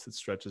space that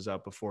stretches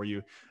out before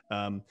you,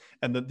 and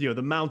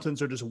the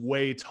mountains are just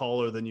way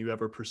taller than you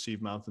ever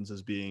perceive mountains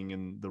as being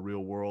in the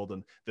real world,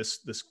 and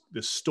this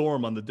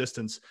storm on the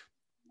distance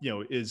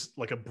is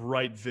like a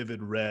bright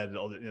vivid red,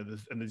 and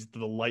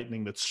the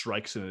lightning that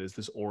strikes in it is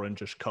this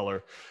orangish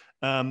color,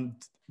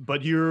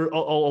 but you're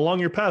along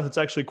your path, it's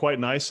actually quite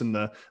nice, and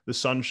the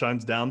sun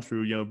shines down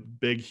through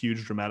big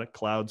huge dramatic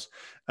clouds.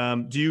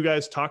 Do you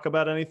guys talk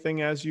about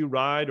anything as you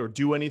ride, or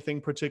do anything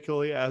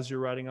particularly as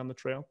you're riding on the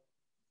trail?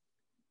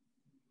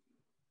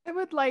 I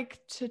would like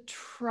to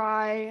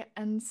try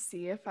and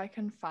see if I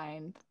can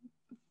find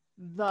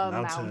the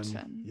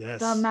mountain. Yes.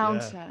 The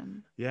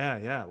mountain.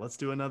 Yeah. Let's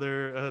do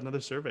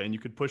another survey, and you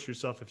could push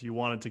yourself if you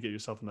wanted to get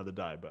yourself another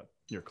die, but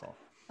your call.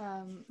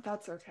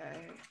 That's okay.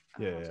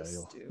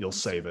 You'll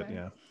save it.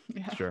 Yeah.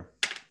 Sure.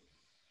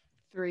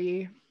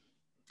 3.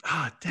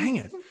 Dang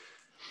it.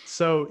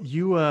 So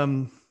you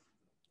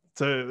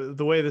So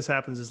the way this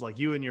happens is like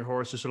you and your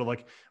horse are sort of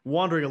like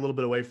wandering a little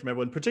bit away from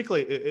everyone.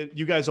 Particularly,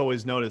 you guys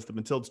always notice that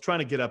Mathilde's trying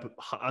to get up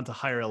onto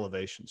higher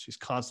elevations. She's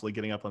constantly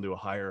getting up onto a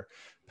higher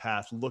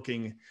path,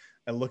 looking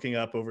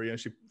up over.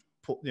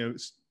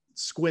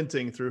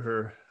 Squinting through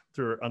her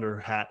under her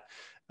hat,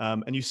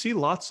 and you see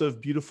lots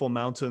of beautiful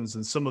mountains,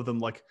 and some of them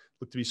look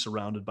to be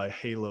surrounded by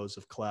halos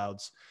of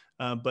clouds,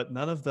 but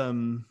none of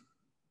them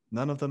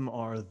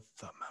are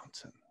the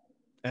mountain.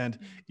 And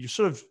you're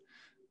sort of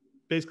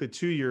basically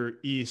to your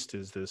east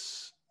is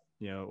this,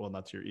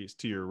 not to your east,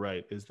 to your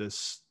right is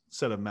this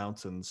set of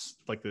mountains,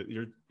 like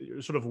you're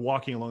sort of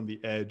walking along the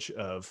edge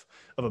of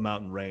a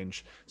mountain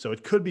range. So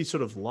it could be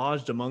sort of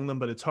lodged among them,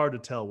 but it's hard to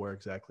tell where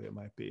exactly it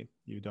might be.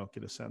 You don't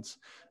get a sense,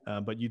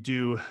 but you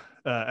do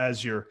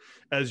as you're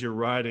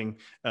riding.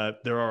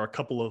 There are a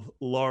couple of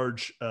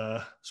large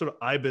sort of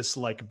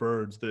ibis-like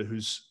birds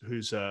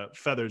whose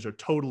feathers are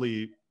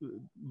totally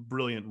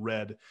brilliant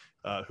red,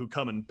 who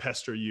come and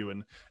pester you,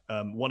 and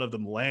one of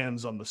them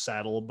lands on the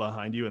saddle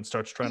behind you and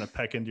starts trying to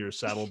peck into your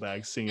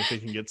saddlebag, seeing if he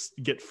can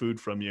get food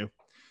from you.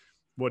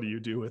 What do you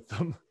do with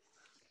them?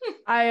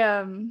 I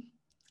am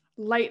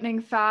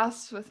lightning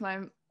fast with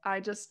I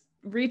just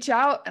reach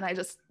out and I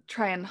just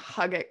try and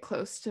hug it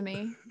close to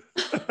me.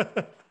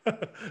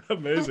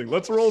 Amazing.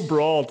 Let's roll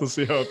brawl to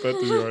see how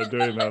effective you are at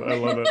doing that. I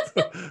love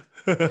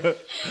it.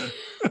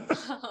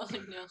 Oh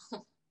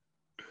no.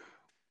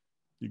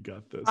 You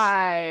got this.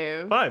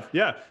 5.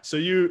 Yeah. So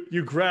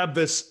you grab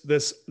this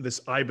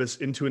ibis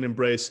into an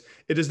embrace.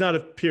 It does not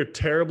appear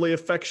terribly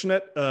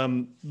affectionate,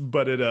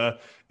 but it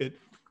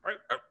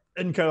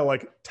and kind of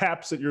like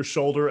taps at your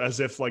shoulder as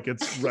if like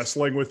it's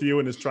wrestling with you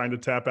and is trying to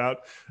tap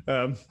out.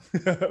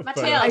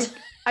 Mathilde.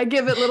 I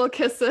give it little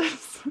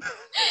kisses.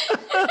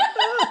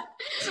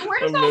 So we're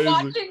just all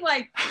watching,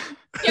 like,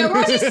 Yeah,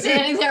 we're just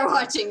standing there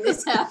watching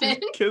this happen.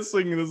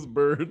 Kissing this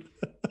bird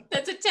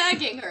That's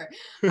attacking her.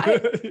 Yeah.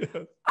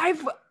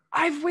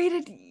 I've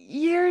waited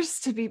years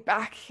to be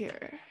back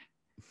here.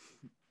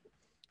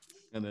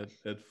 And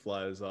it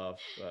flies off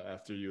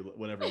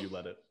whenever you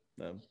let it.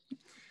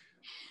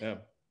 Yeah.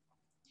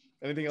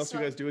 Anything else you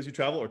guys do as you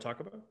travel or talk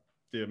about?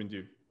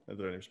 Is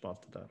there any response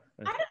to that?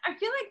 I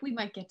feel like we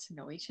might get to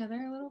know each other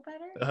a little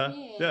better.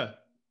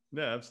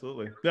 Yeah,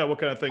 absolutely. Yeah, what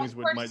kind of things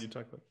might you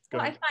talk about? Go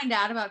ahead. I find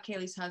out about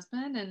Kayleigh's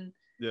husband, and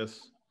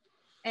Yes.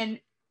 and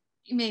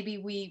maybe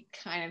we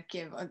kind of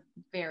give a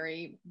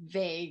very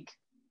vague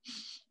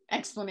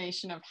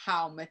explanation of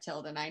how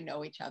Mathilde and I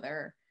know each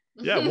other.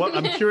 Yeah,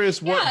 I'm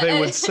curious what they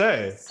would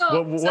say.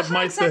 So What how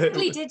might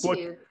exactly did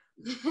you?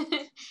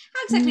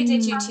 How exactly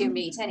did you two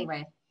meet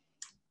anyway?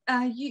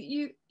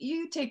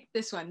 You take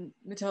this one,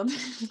 Mathilde.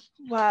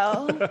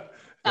 Well,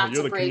 That's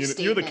a brave you're the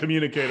statement.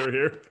 communicator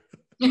here.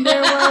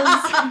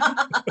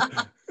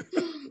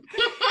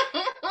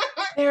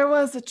 there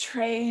was a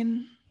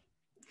train.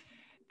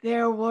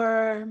 There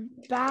were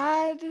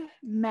bad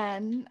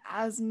men,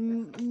 as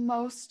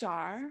most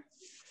are.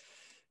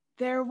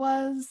 There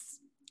was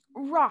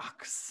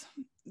rocks.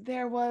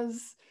 There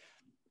was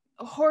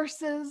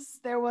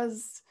horses. There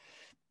was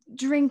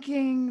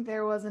drinking.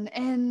 There was an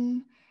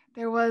inn.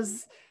 There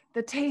was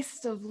the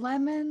taste of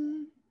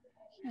lemon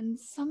and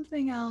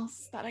something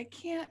else that I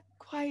can't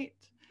quite.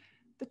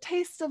 The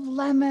taste of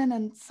lemon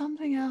and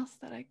something else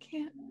that I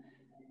can't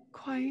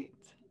quite.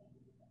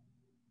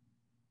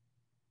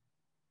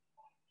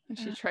 And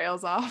she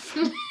trails off.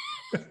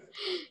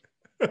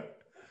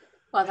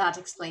 Well, that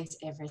explains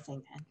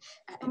everything then.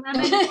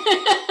 I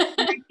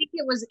think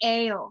it was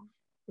ale.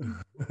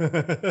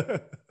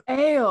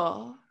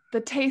 Ale.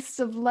 The taste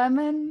of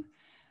lemon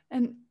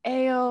and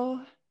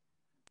ale.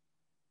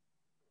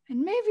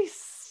 And maybe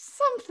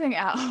something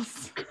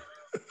else.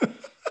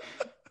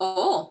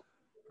 Oh.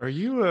 Are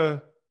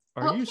you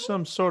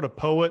some sort of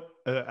poet?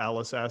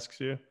 Alice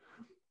asks you.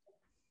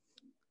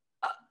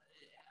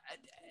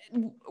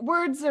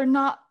 Words are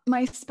not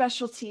my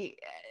specialty.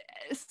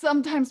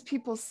 Sometimes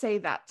people say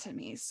that to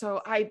me,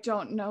 so I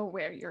don't know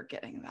where you're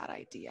getting that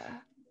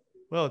idea.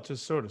 Well, it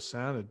just sort of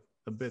sounded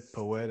a bit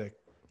poetic,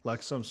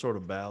 like some sort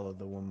of ballad,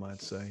 the one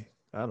might say.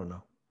 I don't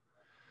know.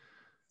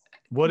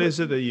 What is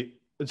it that you...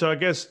 So I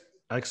guess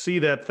I see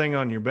that thing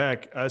on your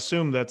back. I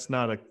assume that's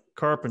not a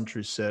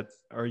carpentry set.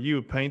 Are you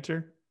a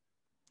painter?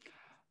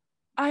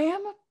 I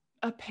am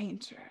a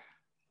painter.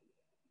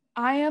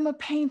 I am a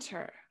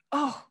painter.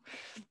 Oh,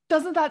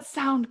 doesn't that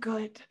sound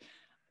good?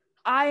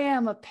 I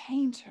am a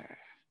painter.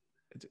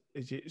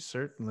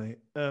 Certainly.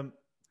 Do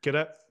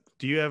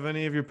you have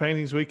any of your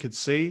paintings we could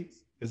see?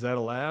 Is that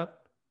allowed?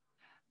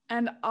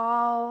 And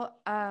I'll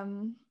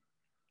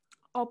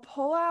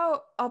pull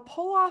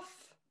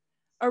off.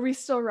 Are we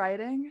still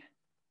writing?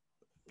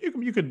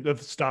 You could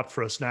have stopped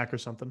for a snack or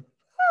something.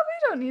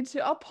 We don't need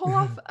to. I'll pull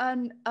off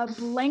a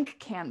blank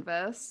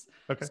canvas,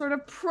 Okay. sort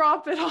of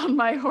prop it on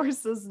my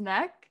horse's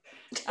neck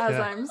as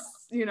I'm,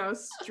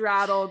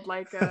 straddled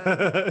like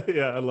a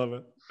yeah, I love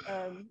it.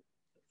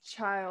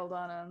 Child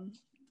on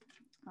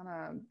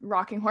a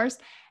rocking horse,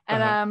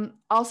 and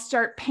I'll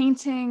start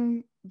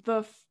painting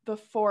the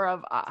four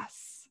of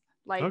us,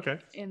 like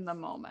in the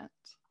moment.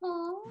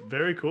 Aww.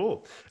 Very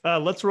cool.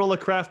 Let's roll a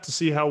craft to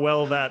see how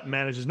well that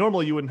manages.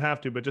 Normally you wouldn't have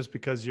to, but just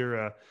because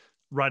you're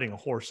riding a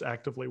horse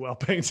actively while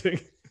painting.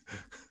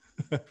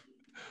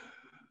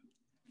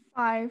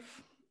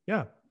 5.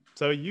 Yeah.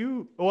 So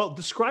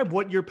describe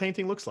what your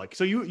painting looks like.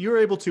 So you're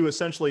able to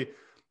essentially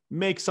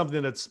make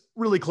something that's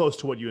really close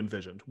to what you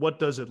envisioned. What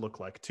does it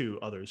look like to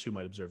others who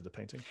might observe the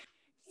painting?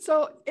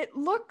 So it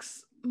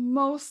looks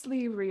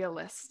mostly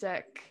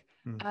realistic.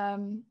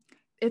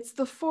 It's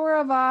the four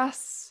of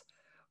us.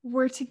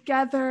 We're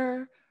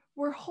together.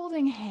 We're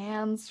holding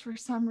hands for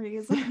some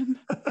reason.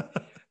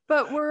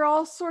 but we're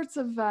all sorts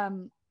of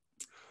the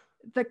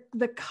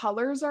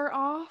colors are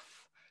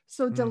off.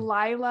 So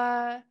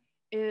Delilah,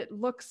 it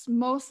looks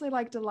mostly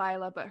like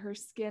Delilah, but her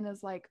skin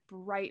is like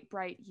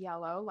bright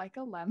yellow, like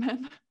a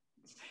lemon.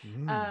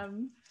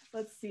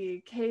 Let's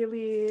see,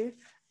 Kayleigh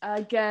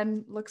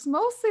again looks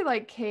mostly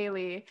like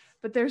Kayleigh,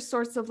 but there's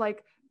sorts of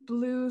like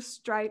blue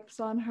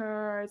stripes on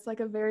her. It's like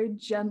a very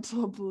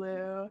gentle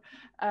blue.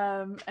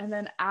 And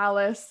then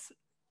Alice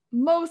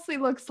mostly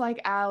looks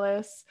like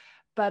Alice,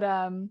 but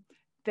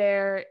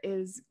there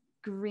is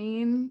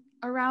green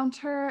around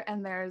her,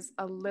 and there's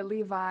a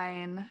lily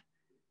vine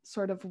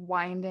sort of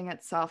winding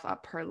itself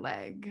up her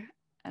leg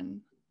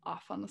and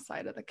off on the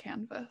side of the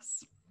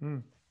canvas.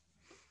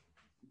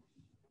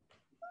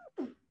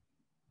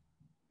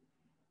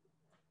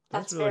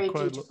 That's really very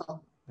quite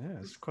beautiful. Yeah,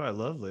 it's quite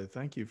lovely.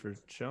 Thank you for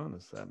showing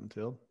us that,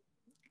 Mathilde.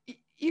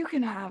 You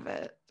can have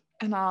it,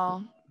 and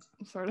I'll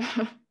sort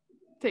of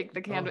take the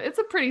canvas. It's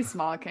a pretty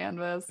small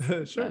canvas.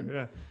 Sure,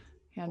 yeah.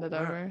 Hand it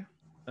over.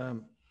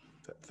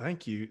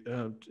 Thank you.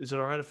 Is it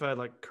all right if I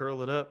like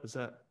curl it up? Is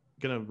that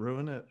gonna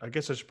ruin it? I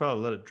guess I should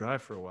probably let it dry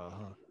for a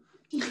while,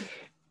 huh?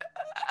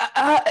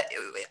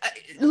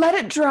 Let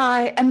it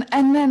dry, and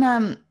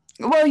then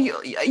well,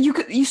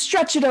 you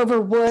stretch it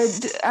over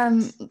wood.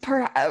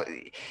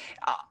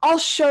 I'll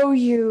show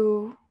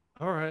you.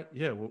 All right.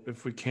 Yeah. Well,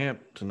 if we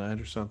camp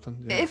tonight or something.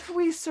 Yeah. If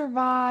we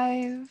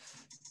survive.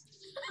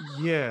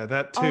 Yeah,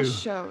 that too. I'll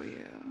show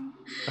you.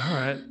 All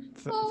right.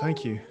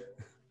 Thank you.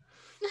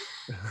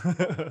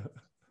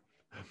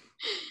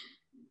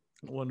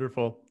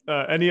 Wonderful.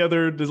 Any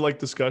other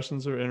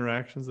discussions or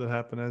interactions that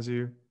happen as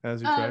you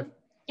drive?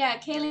 Yeah,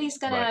 Kayleigh's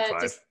gonna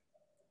just.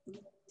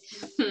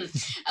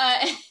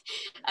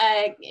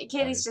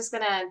 Kayleigh's just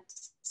gonna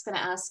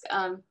ask.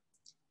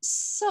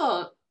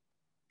 So,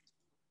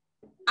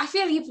 I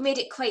feel you've made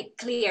it quite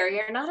clear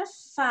you're not a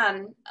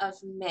fan of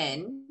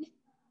men,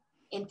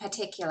 in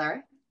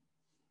particular.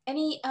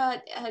 Any?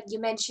 You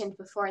mentioned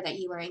before that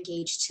you were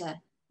engaged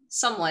to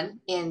someone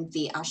in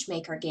the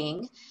Ashmaker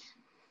gang.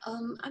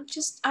 I'm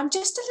just a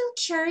little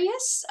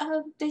curious.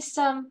 This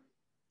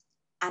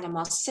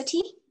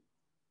animosity.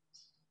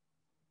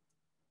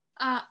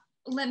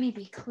 Let me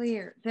be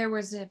clear. There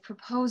was a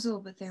proposal,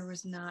 but there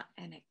was not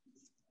an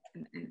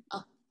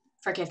Oh,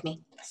 forgive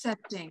me.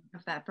 Accepting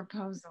of that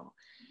proposal.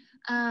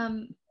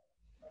 I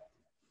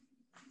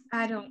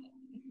don't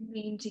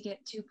mean to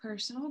get too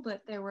personal,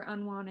 but there were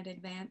unwanted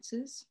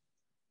advances,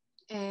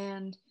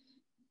 and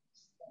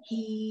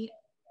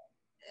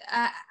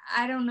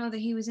I don't know that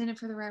he was in it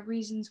for the right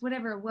reasons.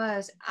 Whatever it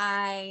was,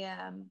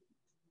 I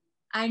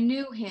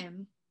knew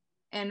him,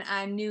 and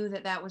I knew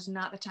that was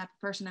not the type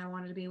of person I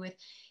wanted to be with.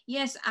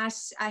 Yes, I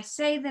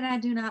say that I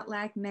do not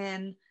like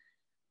men.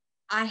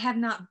 I have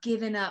not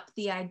given up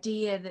the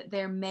idea that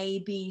there may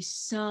be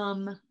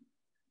some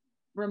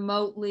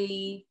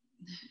remotely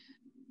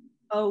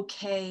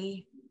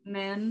okay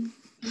men.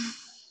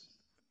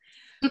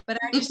 But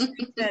I just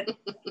think that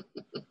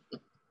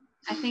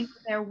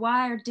they're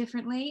wired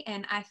differently,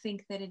 and I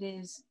think that it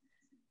is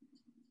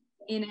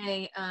in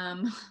a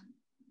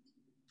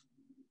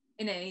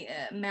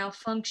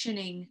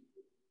malfunctioning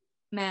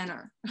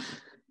manner.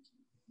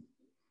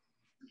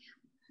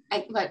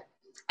 But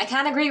I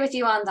can't agree with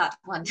you on that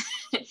one.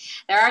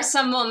 There are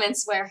some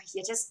moments where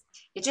you just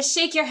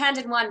shake your hand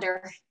and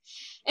wonder.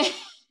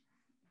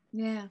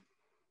 Yeah.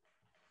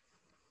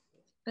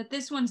 But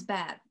this one's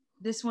bad.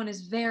 This one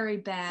is very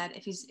bad.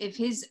 If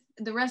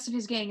the rest of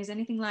his gang is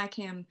anything like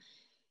him,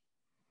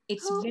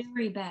 it's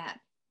very bad.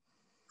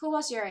 Who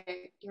was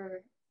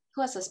who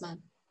was this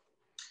man?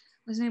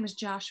 His name was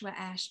Joshua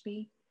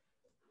Ashby.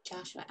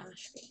 Joshua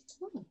Ashby.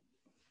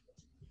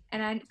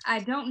 And I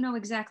don't know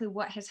exactly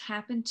what has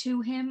happened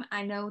to him.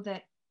 I know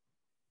that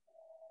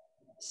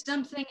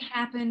something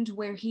happened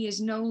where he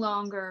is no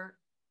longer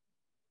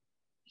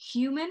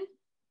human.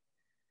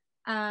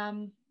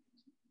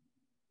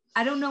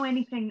 I don't know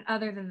anything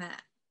other than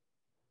that.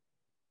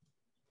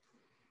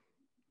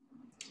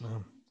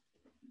 No,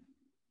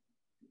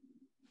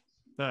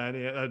 I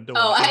don't.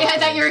 I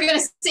thought you were going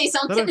to say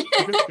something.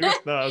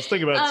 No, I was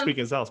thinking about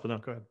speaking as else, but no,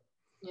 go ahead.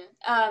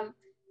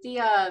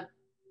 Yeah.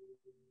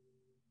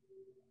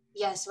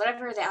 Yes,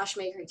 whatever the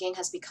Ashmaker gang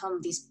has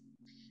become, this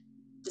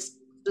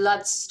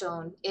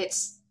Bloodstone,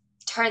 it's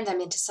turned them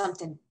into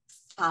something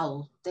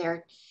foul.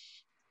 They're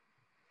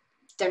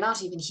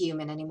not even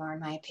human anymore, in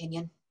my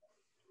opinion.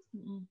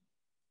 Mm-mm.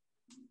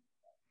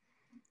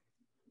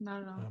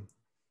 Not at all.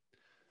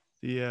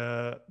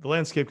 The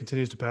landscape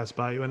continues to pass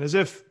by you, and as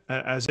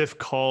if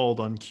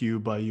called on cue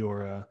by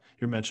your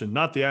mention,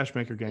 not the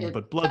Ashmaker gang,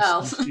 but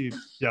Bloodstone.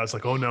 Yeah, it's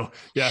like, oh no,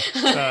 yeah.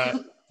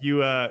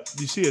 You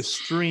see a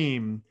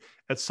stream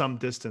at some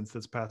distance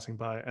that's passing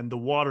by, and the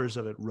waters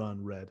of it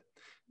run red.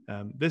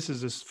 This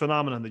is this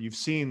phenomenon that you've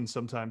seen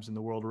sometimes in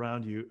the world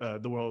around you,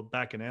 the world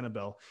back in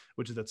Annabelle,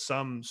 which is that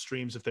some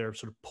streams, if they're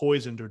sort of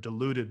poisoned or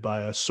diluted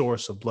by a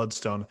source of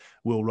bloodstone,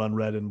 will run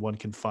red, and one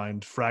can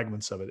find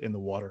fragments of it in the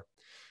water.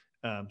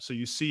 So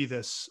you see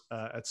this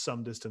at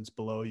some distance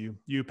below you.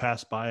 You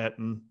pass by it,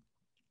 and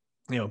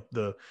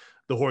the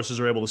horses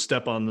are able to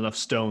step on enough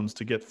stones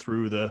to get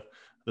through the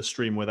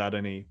stream without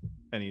any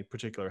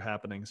particular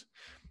happenings.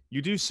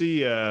 You do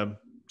see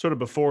sort of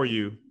before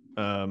you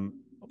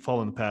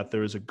follow the path,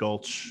 there is a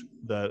gulch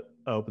that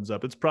opens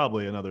up. It's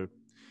probably another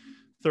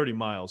 30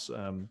 miles,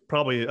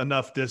 probably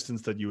enough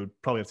distance that you would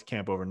probably have to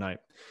camp overnight.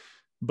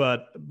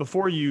 But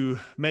before you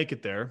make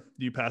it there,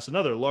 you pass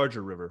another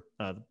larger river.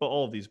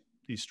 All of these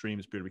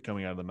streams appear to be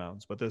coming out of the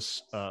mountains, but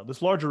this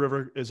larger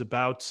river is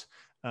about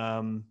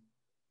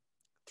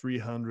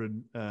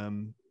 300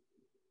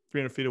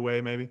 feet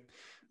away, maybe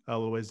a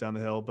little ways down the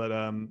hill.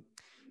 But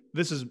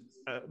this is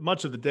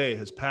much of the day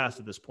has passed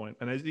at this point,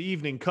 and as the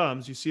evening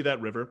comes, you see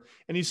that river,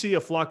 and you see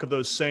a flock of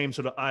those same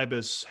sort of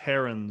ibis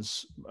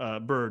herons,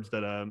 birds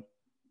that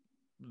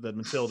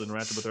Mathilde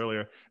interacted with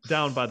earlier,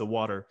 down by the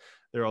water.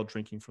 They're all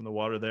drinking from the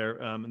water there,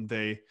 and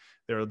they're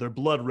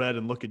blood red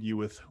and look at you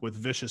with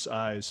vicious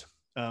eyes.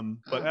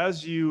 But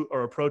as you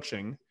are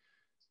approaching,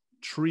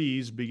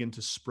 trees begin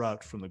to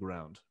sprout from the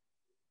ground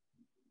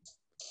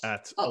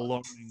at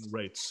alarming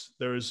rates.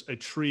 There is a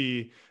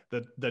tree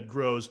that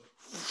grows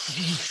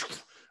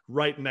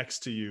right next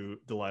to you,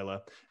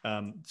 Delilah,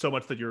 so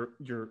much that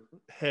your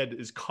head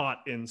is caught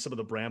in some of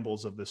the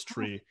brambles of this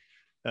tree.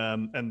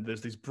 And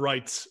there's these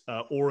bright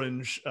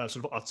orange sort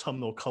of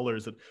autumnal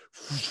colors that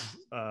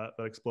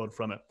explode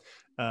from it.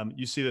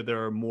 You see that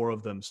there are more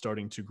of them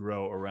starting to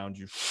grow around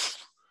you.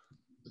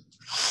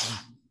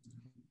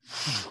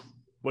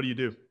 What do you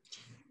do?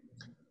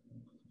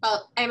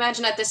 Well, I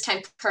imagine at this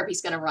time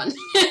Kirby's gonna run.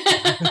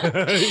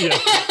 Yeah,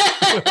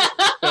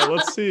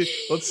 let's see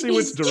which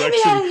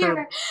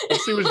direction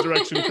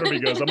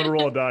Kirby goes. I'm gonna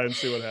roll a die and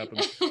see what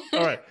happens.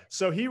 All right,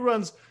 so he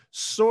runs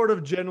sort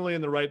of generally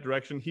in the right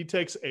direction. He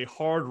takes a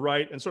hard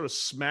right and sort of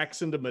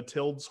smacks into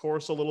Mathilde's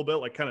horse a little bit,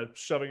 like kind of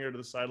shoving her to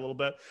the side a little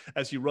bit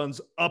as he runs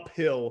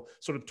uphill,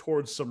 sort of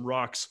towards some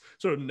rocks,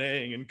 sort of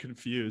neighing and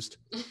confused.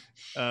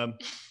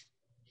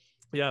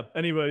 Yeah.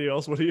 Anybody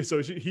else?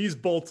 So he's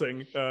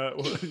bolting.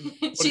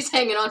 She's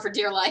hanging on for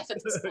dear life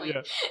at this point.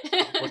 Yeah.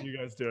 What are you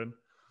guys doing?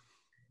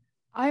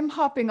 I'm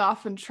hopping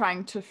off and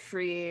trying to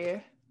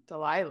free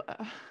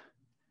Delilah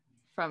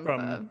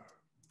from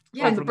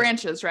the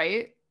branches,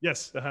 right?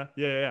 Yes.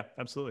 Yeah.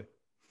 Absolutely.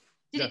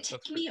 Did it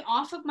take me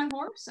off of my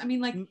horse? I mean,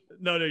 like.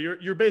 No.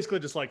 You're basically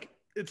just like,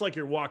 it's like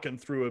you're walking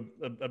through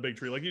a big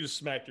tree. Like you just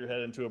smacked your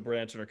head into a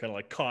branch and are kind of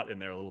like caught in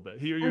there a little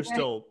bit. You're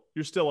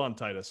still on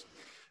Titus.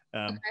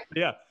 Okay.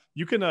 Yeah.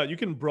 You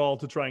can brawl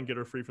to try and get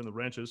her free from the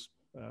branches,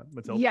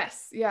 Mathilde.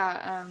 Yes,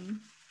 yeah.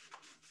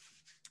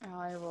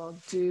 I will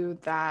do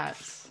that.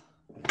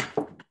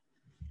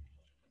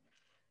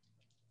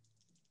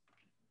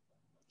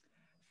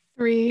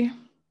 Three.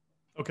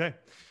 Okay.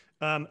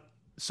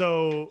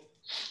 So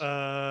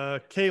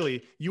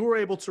Kayleigh, you were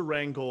able to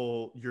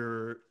wrangle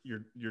your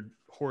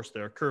horse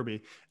there,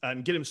 Kirby,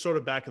 and get him sort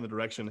of back in the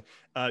direction.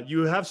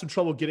 You have some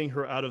trouble getting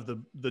her out of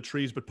the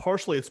trees, but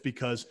partially it's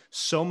because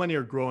so many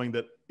are growing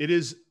that it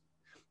is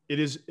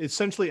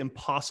essentially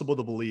impossible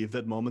to believe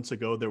that moments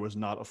ago there was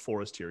not a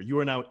forest here. You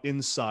are now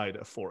inside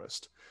a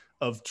forest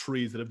of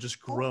trees that have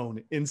just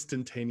grown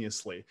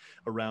instantaneously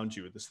around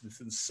you. This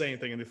insane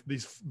thing, and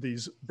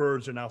these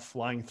birds are now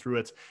flying through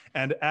it.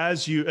 And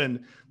as you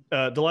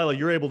Delilah,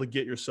 you're able to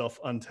get yourself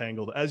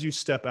untangled. As you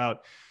step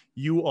out,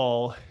 you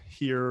all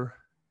hear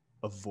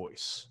a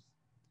voice.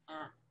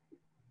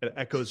 It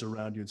echoes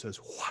around you and says,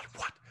 "What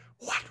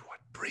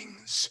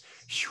brings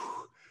you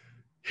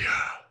here?"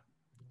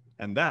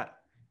 And that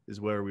is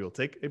where we will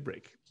take a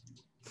break.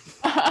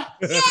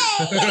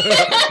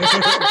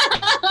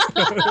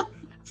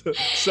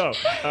 So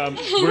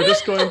we're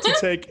just going to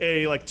take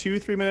a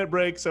 2-3 minute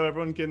break so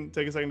everyone can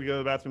take a second to go to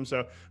the bathroom.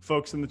 So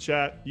folks in the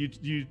chat,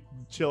 you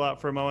chill out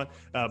for a moment,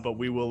 but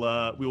we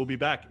will be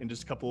back in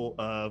just a couple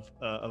of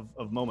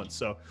moments.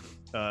 So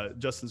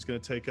Justin's going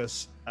to take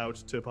us out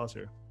to pause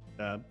here.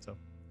 So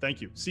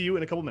thank you. See you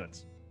in a couple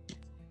minutes.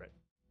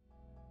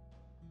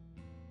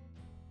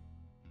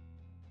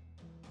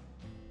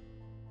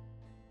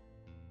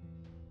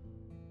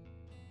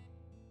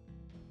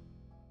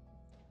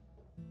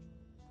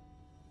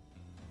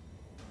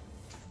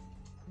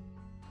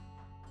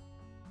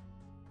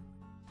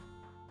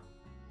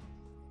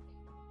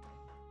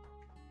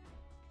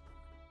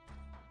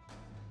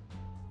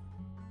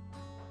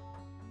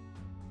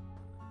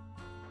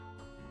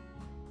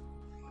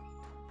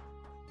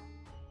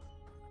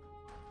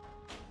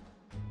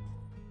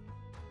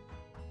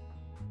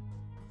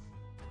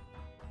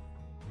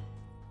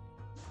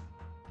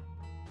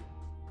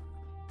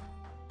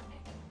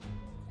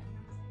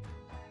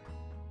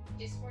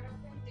 Discord open?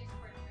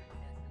 Discord open.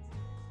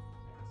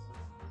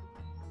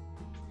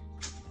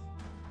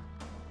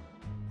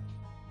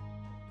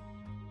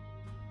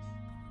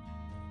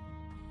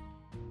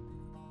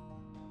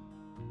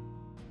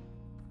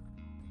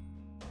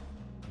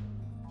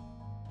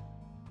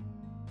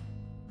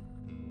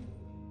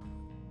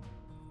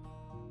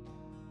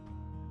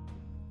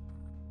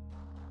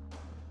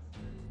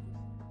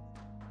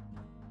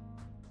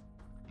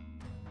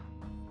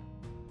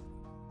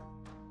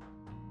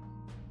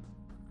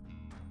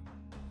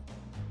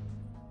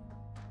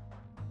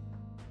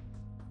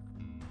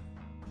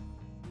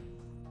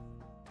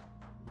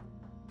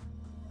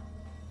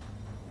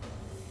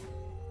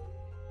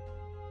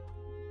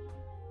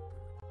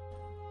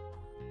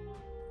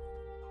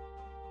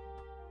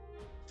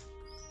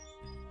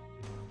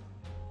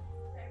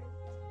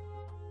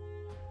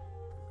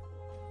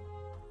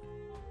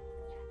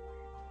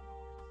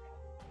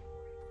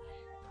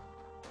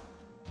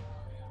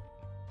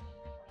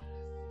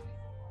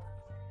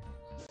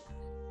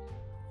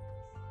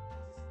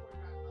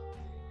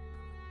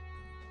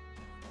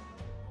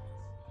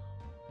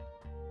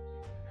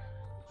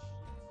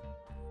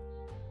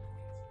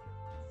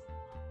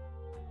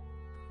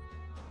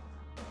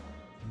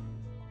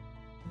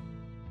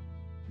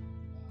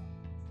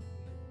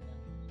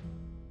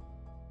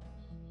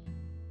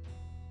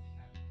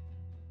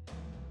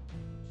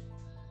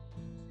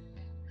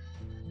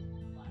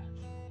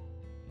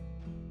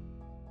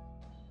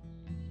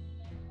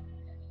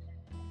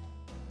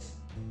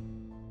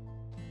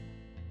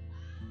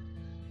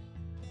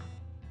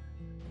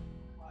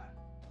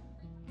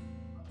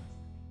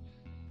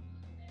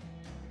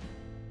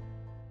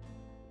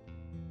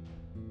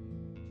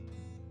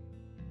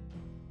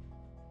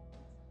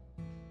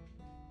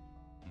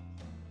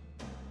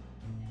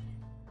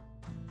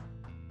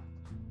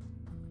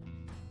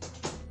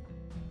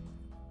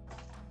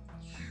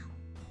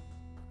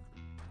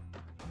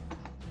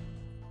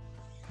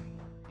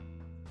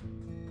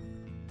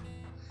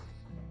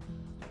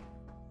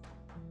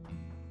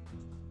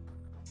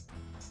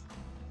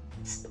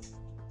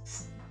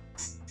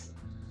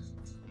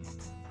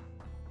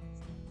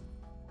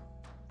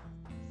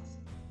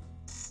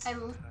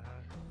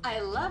 I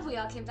love we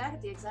all came back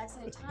at the exact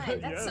same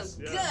time. That's Yes,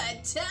 some yeah.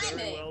 good timing.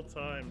 Very well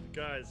timed,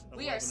 guys.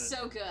 We are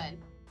so good.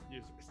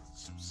 You're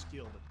so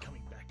skilled at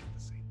coming back at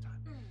the same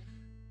time.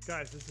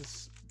 Guys, this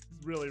is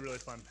really, really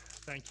fun.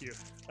 Thank you.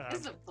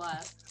 This is a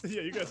blast.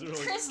 Yeah, you guys are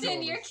really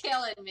Kristin, you're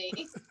killing me.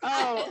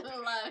 Oh. I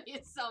love you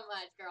so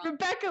much, girl.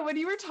 Rebecca, when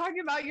you were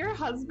talking about your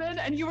husband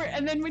and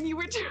then when you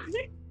were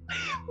doing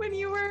when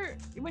you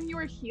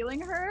were healing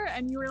her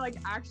and you were like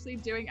actually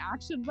doing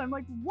actions, I'm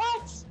like,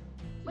 what?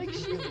 Like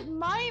she's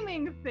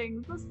miming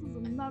things. This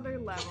is another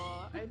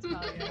level, I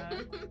tell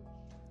you.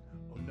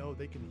 Oh no,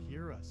 they can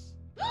hear us.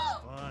 That's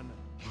fun.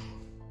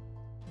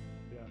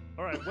 Yeah.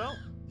 All right. Well,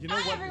 you know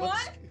Hi, what? everyone.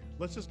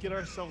 Let's just get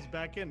ourselves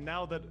back in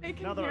now that They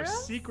can our hear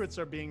us? secrets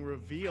are being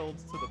revealed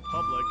to the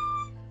public.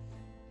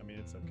 I mean,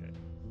 it's okay.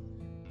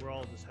 We're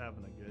all just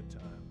having a good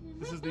time.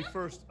 This is the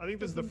first. I think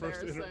this is the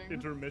first Embarrassing.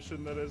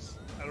 intermission that is.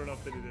 I don't know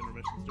if they did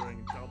intermissions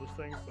during childish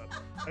things, but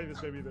I think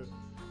this may be the.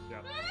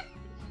 Yeah.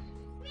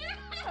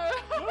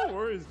 No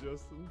worries,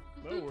 Justin.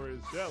 No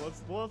worries. Yeah,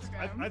 let's.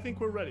 I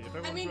think we're ready. If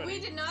everyone's I mean, ready. we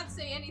did not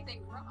say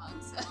anything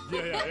wrong. So.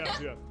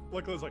 Yeah.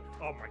 Luckily, it's like,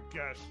 oh my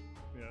gosh.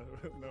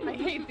 Yeah. No. I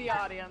hate the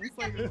audience.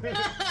 Like,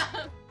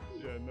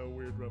 Yeah. No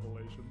weird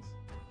revelations.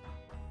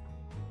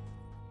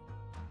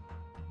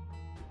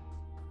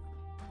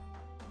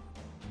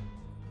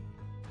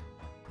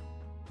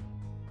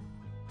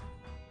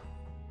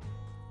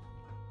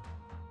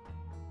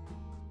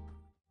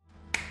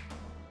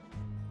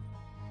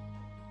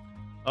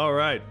 All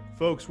right,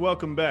 folks,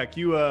 welcome back.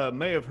 You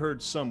may have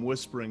heard some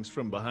whisperings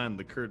from behind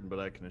the curtain, but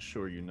I can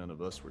assure you none of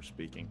us were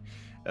speaking.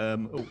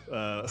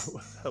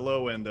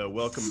 Hello and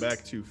welcome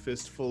back to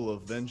Fistful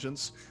of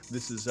Vengeance.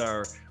 This is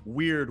our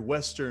weird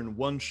Western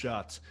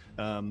one-shot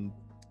in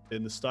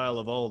the style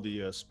of all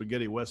the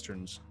spaghetti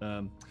Westerns.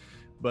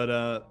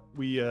 But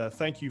we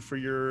thank you for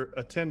your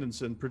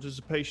attendance and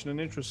participation and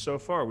interest so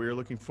far. We are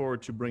looking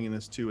forward to bringing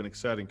this to an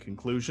exciting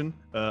conclusion.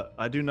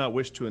 I do not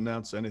wish to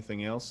announce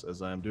anything else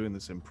as I am doing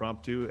this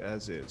impromptu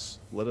as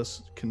is. Let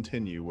us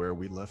continue where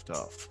we left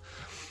off.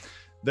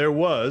 There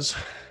was,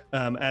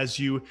 as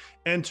you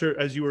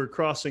were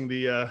crossing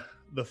the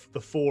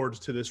ford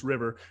to this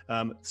river,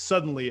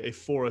 suddenly a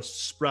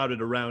forest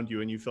sprouted around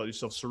you and you felt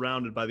yourself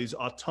surrounded by these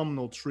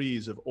autumnal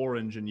trees of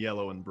orange and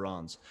yellow and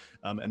bronze.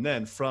 And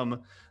then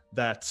from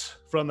that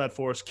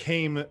forest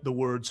came the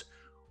words,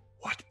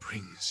 "What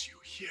brings you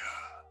here?"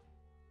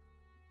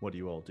 What do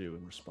you all do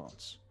in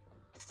response?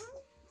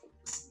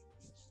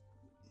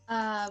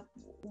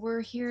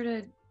 We're here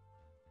to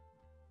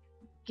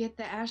get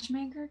the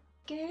Ashmaker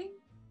gang.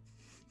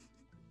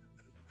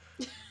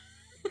 You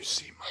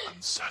seem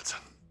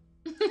uncertain.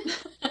 Who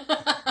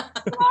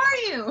are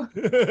you?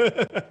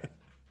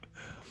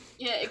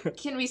 Yeah,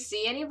 can we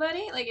see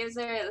anybody? Like, is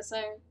there it's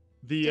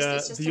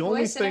just The a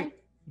only voice thing, there?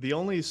 the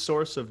only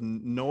source of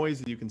noise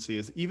that you can see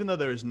is, even though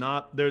there's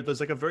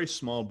like a very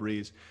small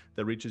breeze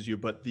that reaches you,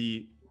 but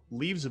the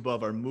leaves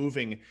above are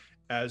moving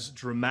as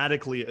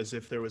dramatically as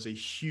if there was a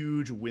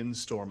huge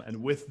windstorm,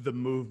 and with the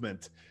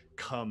movement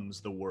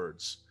comes the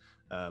words.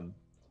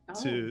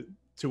 To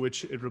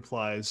which it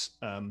replies,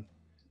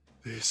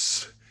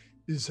 "This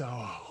is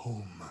our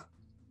home.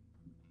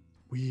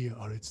 We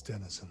are its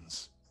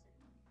denizens.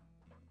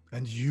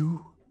 And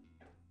you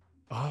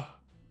are?"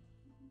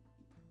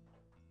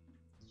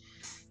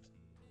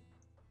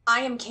 I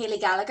am Kayleigh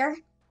Gallagher.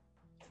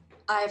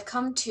 I have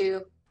come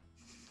to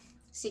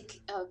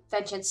seek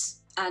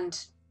vengeance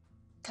and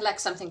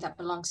collect something that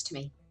belongs to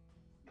me.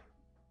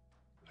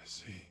 I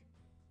see.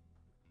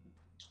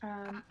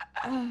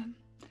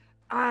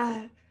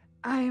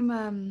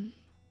 I'm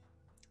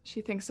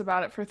she thinks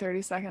about it for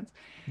 30 seconds.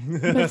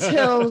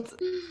 Mathilde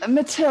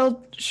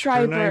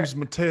Schrieber. Her name's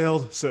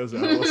Mathilde, says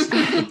Alice.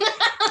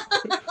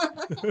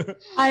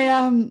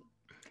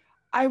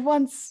 I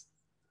once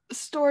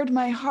stored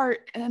my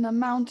heart in a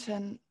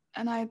mountain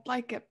and I'd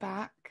like it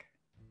back.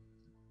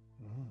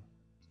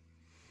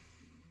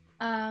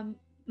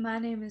 My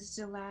name is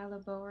Delilah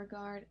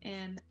Beauregard,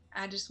 and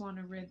I just want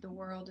to rid the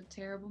world of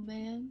terrible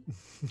man.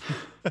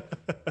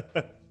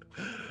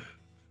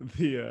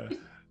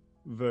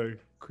 The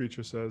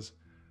creature says,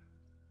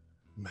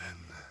 "Men,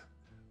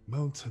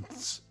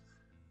 mountains,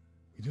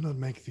 we do not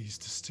make these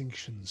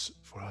distinctions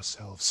for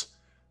ourselves,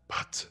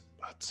 but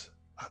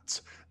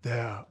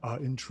there are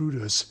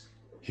intruders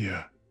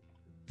here.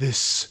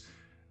 This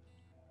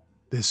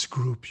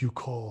group you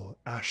call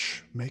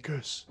Ash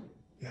Makers,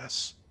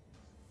 yes?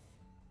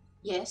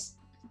 Yes.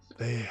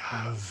 They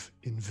have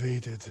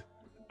invaded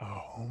our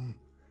home."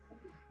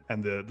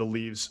 And the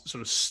leaves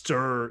sort of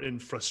stir in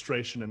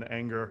frustration and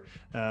anger.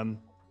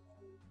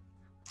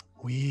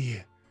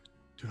 We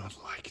do not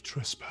like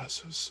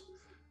trespassers,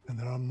 and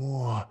there are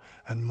more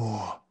and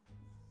more.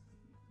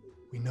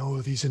 We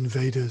know these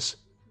invaders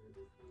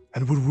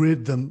and would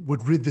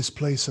rid this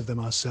place of them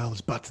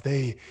ourselves, but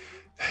they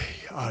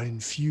are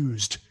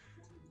infused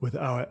with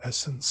our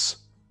essence.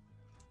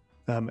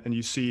 And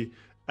you see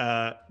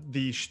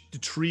the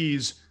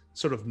trees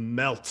sort of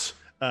melt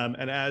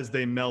And as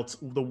they melt,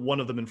 the one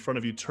of them in front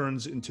of you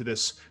turns into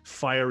this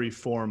fiery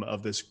form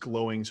of this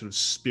glowing sort of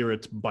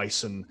spirit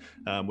bison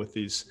with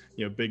these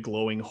big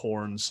glowing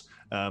horns,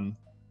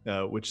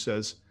 which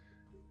says,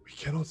 "We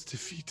cannot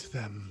defeat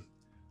them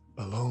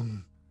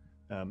alone."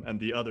 And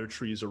the other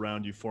trees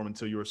around you form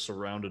until you are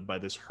surrounded by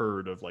this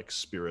herd of like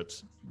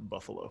spirit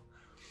buffalo.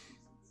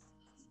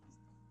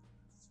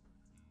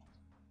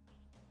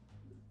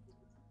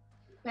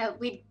 Well,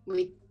 we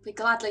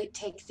gladly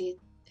take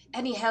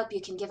any help you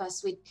can give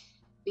us. We'd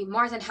be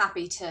more than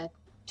happy to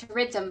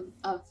rid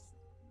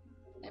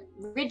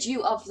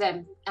you of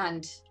them.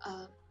 And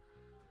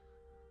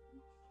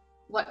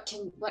what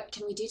can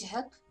we do to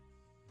help?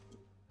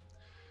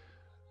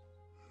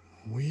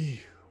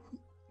 We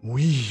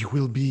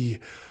will be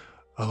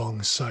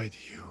alongside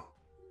you.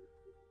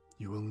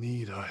 You will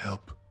need our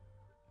help.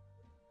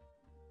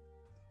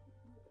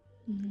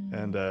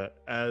 And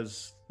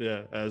as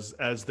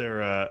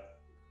they're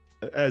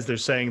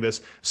saying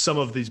this, some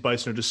of these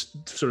bison are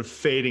just sort of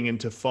fading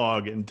into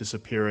fog and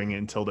disappearing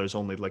until there's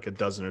only like a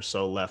dozen or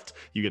so left.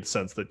 You get the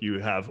sense that you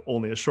have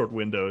only a short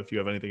window if you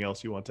have anything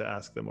else you want to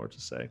ask them or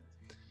to say.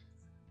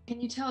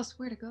 Can you tell us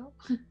where to go?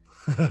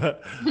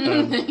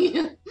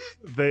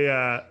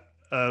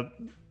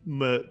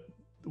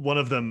 One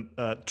of them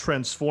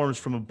transforms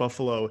from a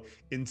buffalo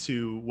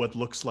into what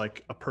looks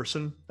like a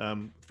person,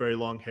 very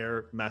long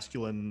hair,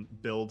 masculine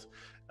build,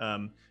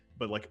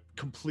 but like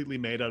completely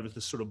made out of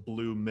this sort of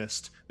blue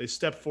mist. They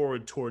step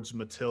forward towards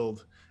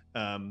Mathilde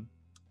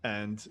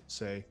and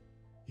say,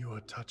 "You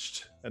are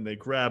touched." And they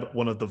grab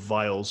one of the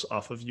vials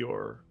off of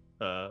your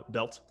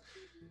belt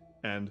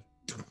and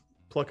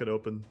pluck it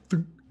open.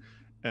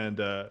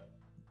 And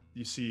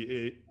you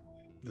see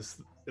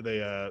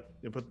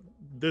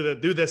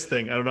do this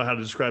thing. I don't know how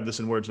to describe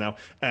this in words now.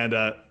 And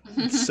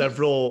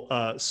several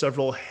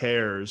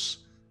hairs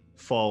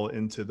fall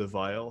into the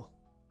vial.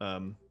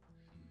 And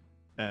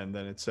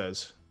then it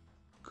says,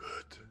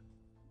 "Good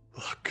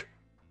luck."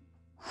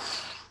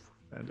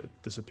 And it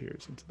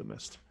disappears into the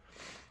mist.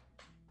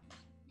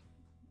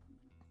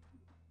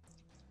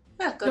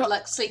 Well, good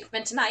luck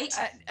sleeping tonight.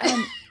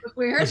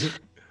 Weird.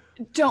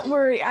 Don't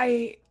worry,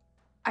 I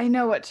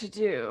know what to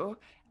do.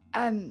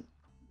 I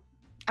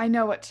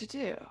know what to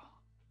do.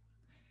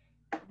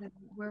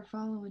 We're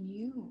following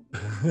you.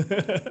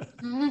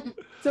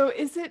 So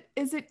is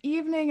it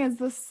evening? Is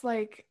this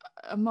like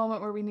a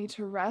moment where we need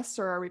to rest,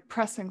 or are we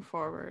pressing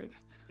forward?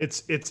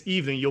 It's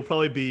evening. You'll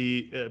probably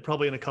be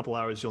probably in a couple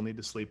hours. You'll need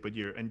to sleep, but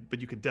you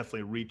could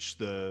definitely reach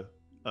the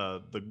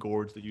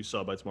gorge that you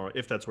saw by tomorrow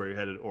if that's where you're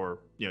headed, or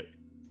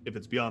if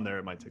it's beyond there,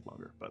 it might take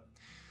longer. But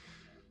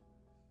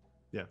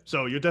yeah,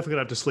 so you're definitely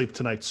gonna have to sleep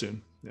tonight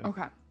soon. Yeah.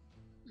 Okay.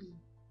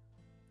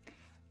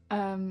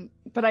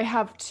 But I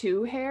have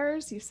 2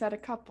 hairs. You said a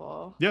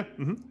couple. Yeah.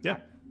 Mm-hmm. Yeah.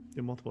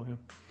 Multiple. Yeah.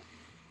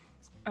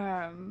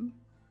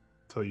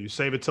 So you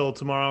save it till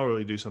tomorrow, or will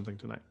you do something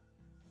tonight?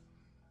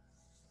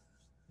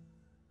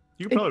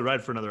 You can probably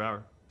ride for another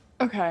hour.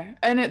 Okay,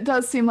 and it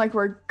does seem like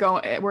we're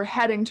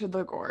heading to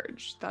the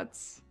gorge.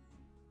 That's.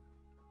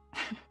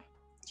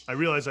 I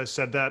realize I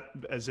said that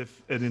as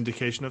if an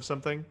indication of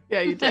something.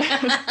 Yeah, you did.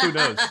 Who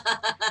knows?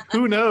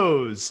 Who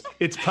knows?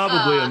 It's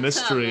probably a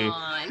mystery. Come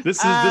on.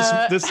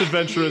 This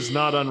adventure is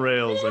not on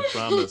rails, I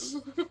promise.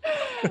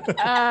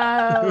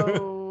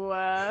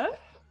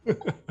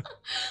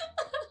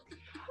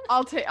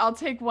 I'll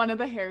take one of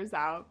the hairs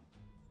out.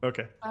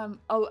 Okay.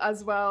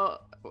 As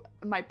well,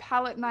 my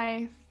palette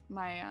knife,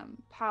 my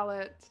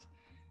palette,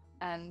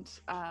 and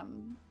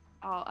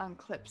I'll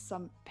unclip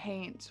some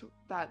paint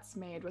that's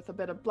made with a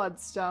bit of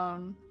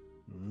bloodstone.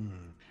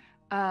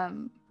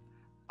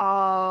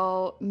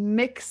 I'll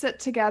mix it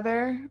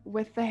together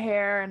with the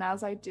hair, and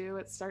as I do,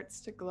 it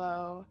starts to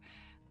glow.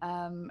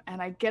 And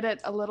I get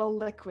it a little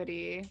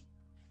liquidy.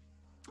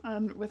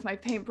 With my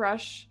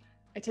paintbrush,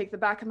 I take the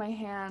back of my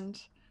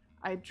hand,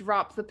 I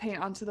drop the paint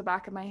onto the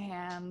back of my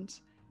hand,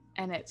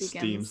 and it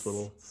begins... Steams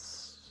little...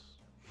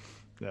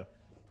 Yeah.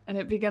 And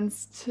it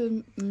begins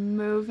to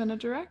move in a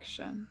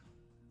direction.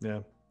 Yeah.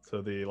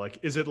 So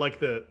is it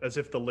like as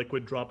if the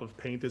liquid drop of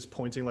paint is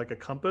pointing like a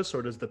compass,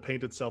 or does the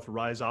paint itself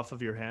rise off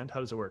of your hand? How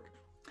does it work?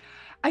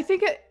 I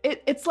think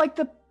it's like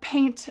the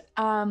paint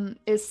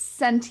is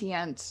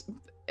sentient.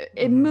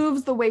 It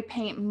moves the way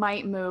paint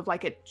might move,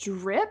 like it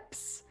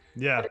drips.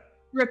 Yeah.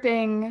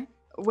 Dripping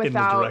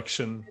without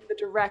in the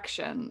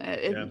direction.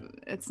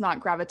 It's not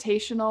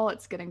gravitational.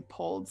 It's getting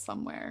pulled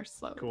somewhere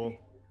slowly. Cool.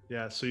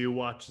 Yeah. So you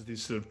watch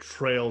these sort of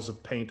trails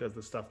of paint as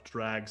the stuff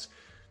drags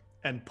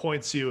and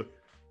points you.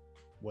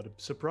 What a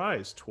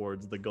surprise,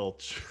 towards the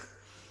gulch,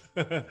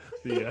 the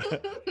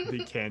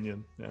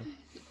canyon. Yeah.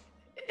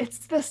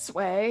 It's this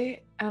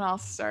way, and I'll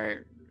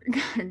start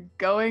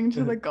going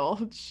to the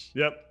gulch.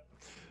 Yep.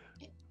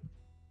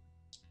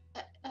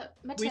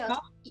 Mathilde,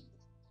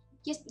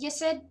 you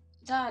said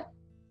that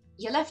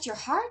you left your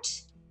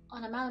heart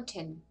on a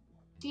mountain.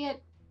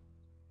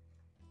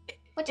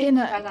 What do you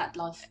mean by that,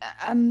 love?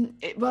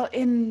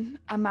 In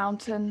a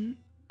mountain,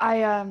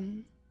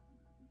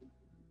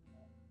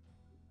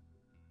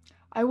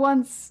 I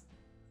once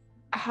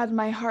had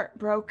my heart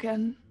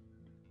broken,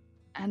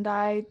 and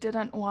I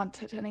didn't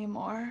want it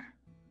anymore.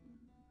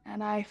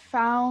 And I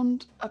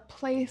found a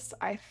place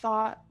I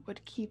thought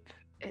would keep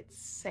it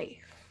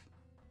safe.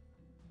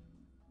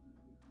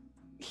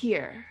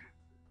 Here,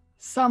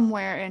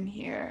 somewhere in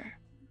here,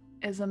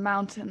 is a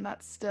mountain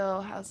that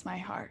still has my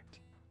heart.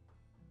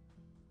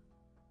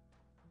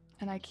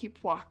 And I keep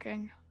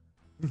walking.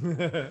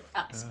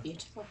 That's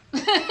beautiful.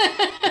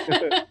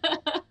 I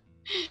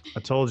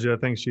told you, I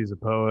think she's a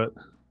poet.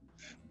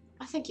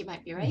 I think you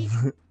might be right.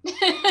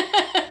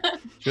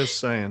 Just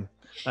saying.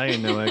 I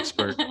ain't no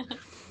expert.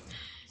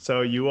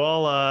 So you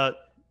all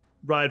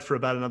ride for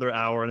about another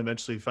hour and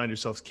eventually find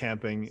yourselves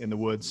camping in the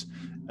woods.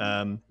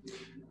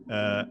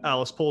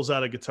 Alice pulls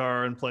out a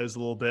guitar and plays a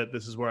little bit.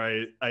 This is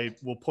where I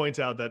will point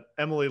out that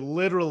Emily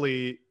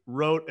literally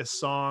wrote a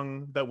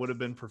song that would have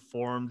been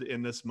performed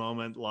in this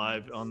moment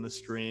live on the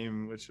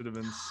stream, which would have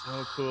been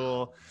so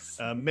cool.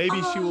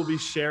 Maybe she will be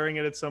sharing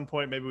it at some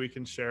point. Maybe we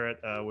can share it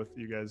with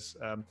you guys.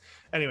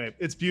 Anyway,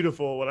 it's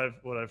beautiful what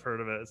I've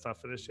heard of it. It's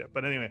not finished yet,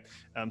 but anyway,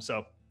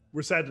 so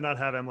we're sad to not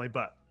have Emily,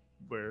 but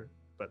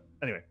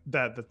anyway,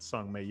 that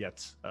song may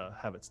yet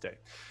have its day.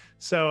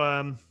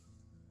 So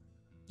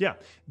yeah,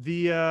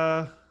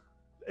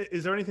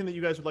 is there anything that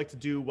you guys would like to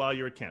do while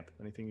you're at camp?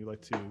 Anything you'd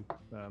like to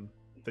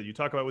that you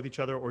talk about with each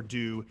other or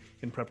do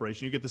in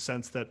preparation? You get the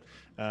sense that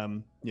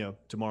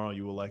tomorrow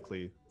you will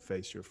likely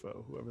face your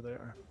foe, whoever they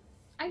are.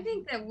 I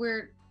think that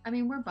we're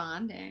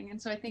bonding, and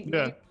so I think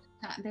Yeah.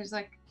 there's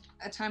like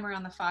a time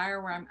around the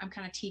fire where I'm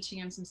kind of teaching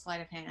him some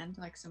sleight of hand,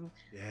 like some.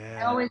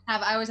 Yeah. I always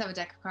have a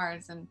deck of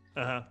cards, and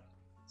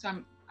so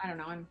I'm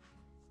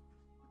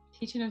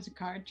teaching him some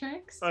card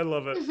tricks. I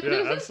love it.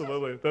 Yeah,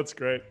 absolutely. That's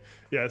great.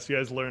 Yeah, so you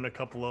guys learn a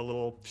couple of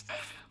little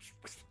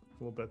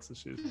bits that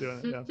she's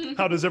doing it. Yeah.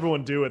 How does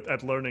everyone do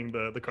at learning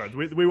the cards?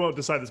 We won't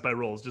decide this by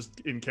rolls,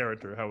 just in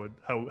character.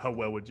 How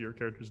well would your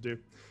characters do?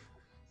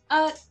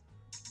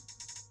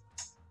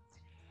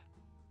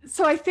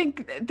 So I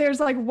think there's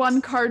like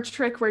one card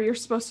trick where you're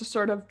supposed to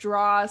sort of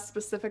draw a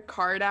specific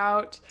card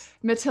out.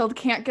 Mathilde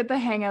can't get the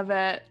hang of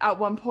it. At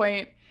one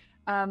point,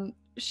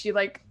 she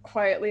like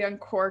quietly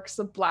uncorks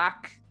a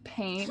black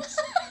paint,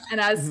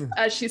 and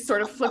as she's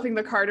sort of flipping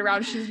the card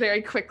around, she's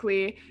very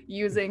quickly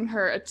using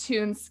her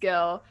attune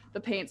skill.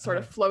 The paint sort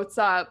of floats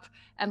up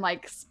and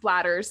like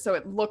splatters, so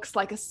it looks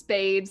like a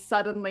spade.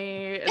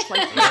 Suddenly, it's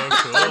like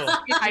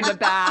kind of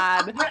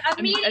bad. But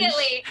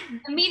immediately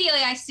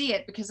I see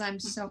it because I'm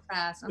so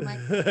fast. I'm like,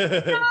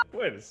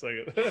 wait a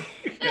second.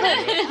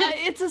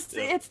 it's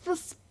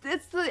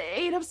the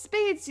 8 of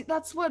spades.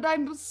 That's what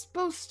I'm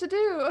supposed to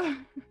do.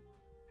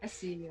 I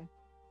see you.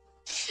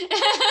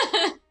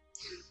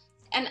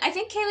 And I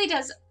think Kayleigh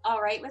does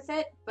all right with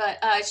it, but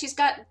she's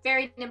got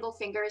very nimble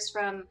fingers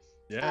from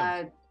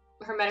her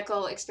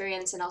medical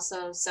experience and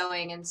also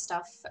sewing and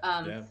stuff.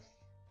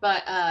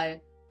 But I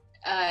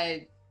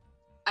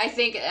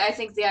think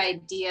the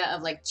idea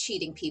of like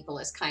cheating people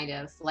is kind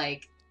of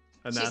like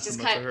she's just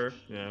kind of her.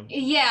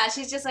 Yeah,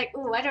 she's just like,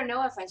 ooh, I don't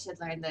know if I should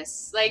learn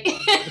this. Like,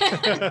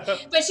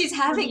 but she's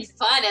having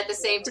fun at the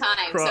same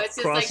time. So it's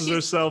just crosses like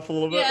herself a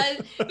little bit.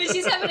 Yeah, but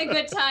she's having a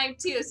good time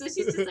too. So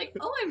she's just like,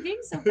 oh, I'm being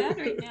so bad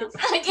right now.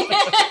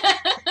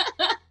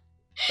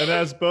 And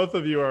as both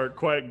of you are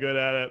quite good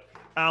at it,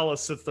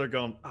 Alice sits there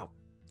going, oh,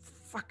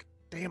 fuck,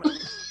 damn it.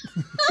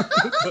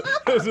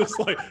 It's just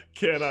like,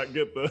 cannot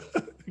get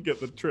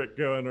the trick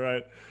going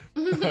right.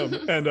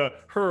 And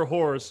her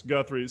horse,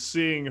 Guthrie,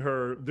 seeing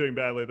her doing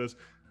badly at this,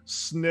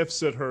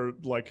 sniffs at her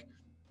like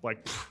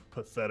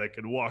pathetic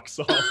and walks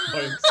off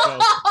by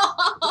himself.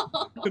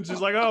 And she's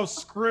like, oh,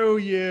 screw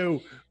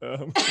you. I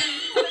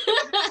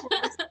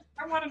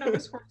want to know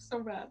this horse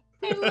so bad.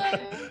 I love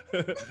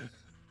it.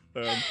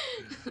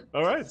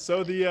 All right,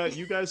 so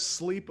you guys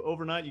sleep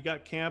overnight. You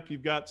got camp.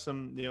 You've got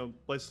some,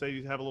 let's say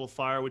you have a little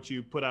fire, which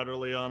you put out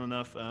early on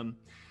enough, and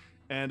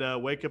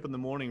wake up in the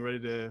morning ready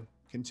to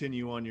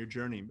continue on your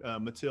journey.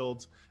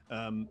 Mathilde,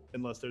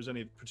 unless there's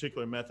any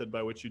particular method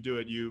by which you do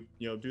it, you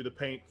do the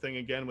paint thing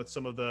again with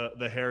some of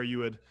the hair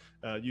you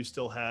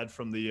still had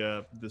from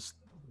the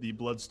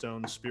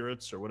Bloodstone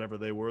spirits or whatever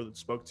they were that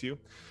spoke to you.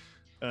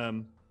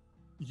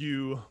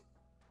 You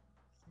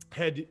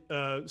head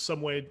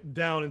some way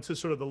down into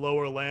sort of the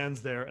lower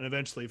lands there, and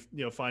eventually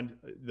find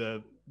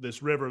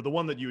this river, the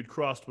one that you had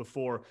crossed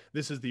before.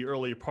 This is the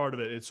earlier part of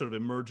it. It sort of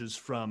emerges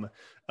from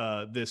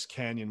this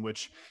canyon,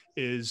 which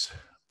is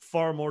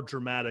far more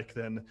dramatic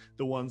than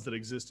the ones that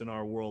exist in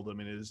our world. I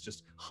mean, it is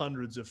just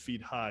hundreds of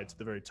feet high to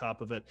the very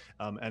top of it,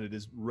 and it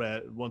is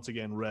red, once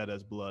again, red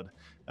as blood.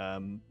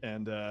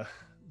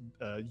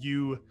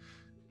 You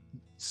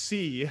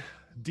see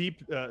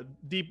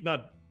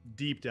not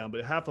deep down,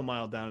 but half a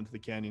mile down into the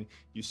canyon,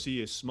 you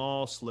see a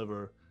small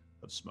sliver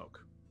of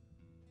smoke.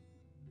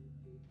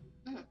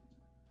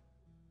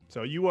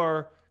 So you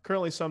are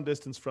currently some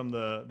distance from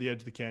the edge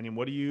of the canyon.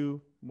 What do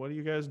you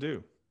guys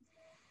do?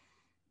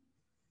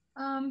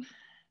 I'm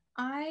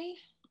trying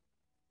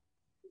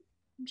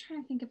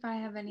to think if I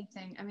have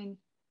anything. I mean,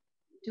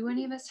 do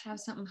any of us have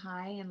something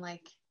high and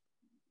like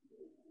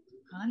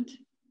hunt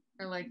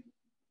or like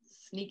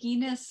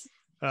Sneakiness.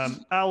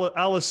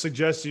 Alice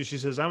suggests you. She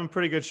says, "I'm a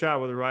pretty good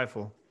shot with a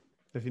rifle.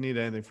 If you need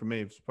anything from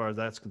me, as far as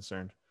that's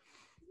concerned."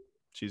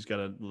 She's got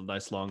a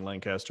nice long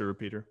Lancaster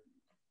repeater.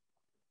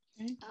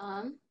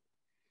 No.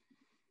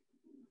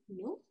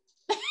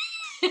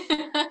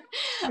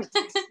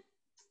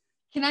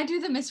 Can I do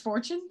the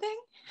misfortune thing?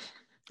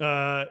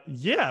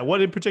 Yeah.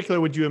 What in particular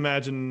would you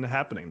imagine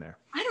happening there?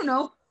 I don't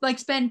know. Like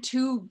spend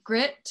 2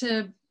 grit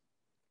to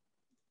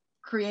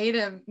create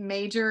a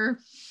major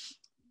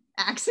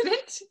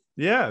accident?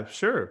 Yeah,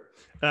 sure.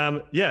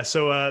 Yeah,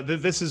 so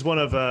this is one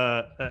of,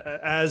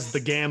 as the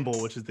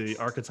gamble, which is the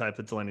archetype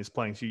that DeLaney's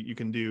playing, so you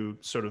can do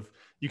sort of,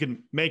 you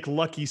can make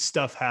lucky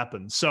stuff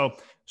happen. So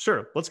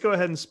sure, let's go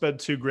ahead and spend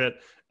 2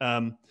 grit.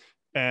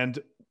 And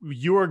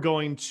you are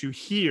going to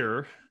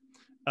hear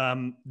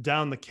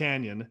down the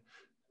canyon,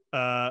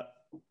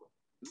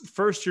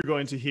 first you're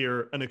going to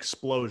hear an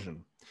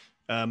explosion.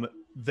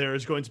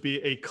 There's going to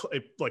be a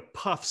like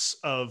puffs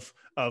of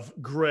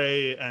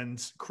gray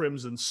and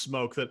crimson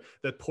smoke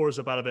that pours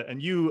up out of it,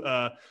 and you,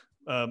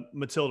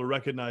 Mathilde,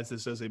 recognize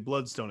this as a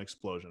bloodstone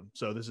explosion.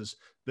 So this is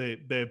they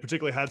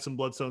particularly had some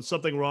bloodstone.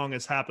 Something wrong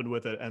has happened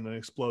with it, and an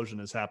explosion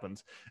has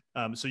happened.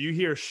 So you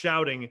hear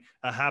shouting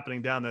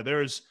happening down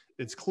there.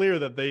 It's clear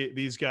that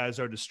these guys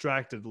are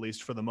distracted, at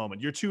least for the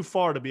moment. You're too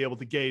far to be able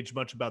to gauge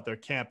much about their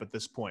camp at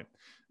this point.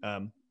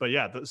 But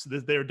yeah,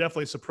 they're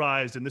definitely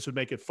surprised, and this would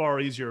make it far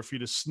easier for you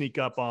to sneak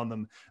up on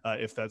them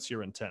if that's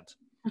your intent.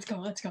 Let's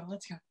go.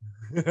 Okay.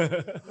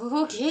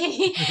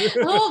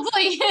 Oh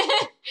boy.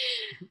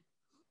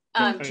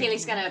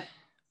 Kayleigh's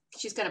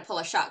she's gonna pull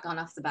a shotgun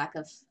off the back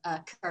of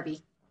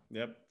Kirby.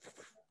 Yep.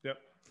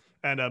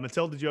 And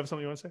Mathilde, did you have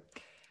something you want to say?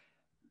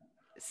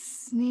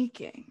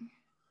 Sneaking.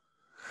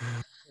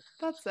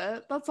 That's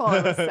it. That's all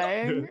I was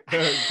saying.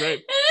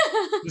 Great.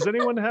 Does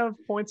anyone have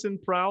points in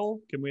prowl?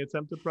 Can we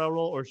attempt a prowl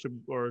roll, or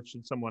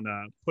should someone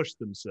push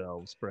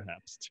themselves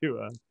perhaps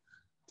to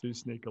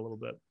sneak a little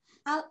bit?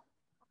 I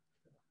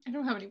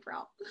don't have any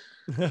prowl.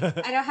 I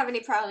don't have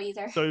any prowl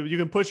either. So you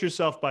can push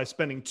yourself by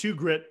spending 2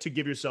 grit to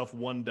give yourself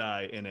 1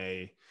 die in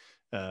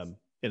an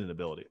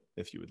ability,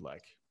 if you would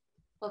like.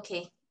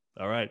 Okay.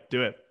 All right,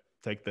 do it.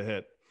 Take the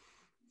hit.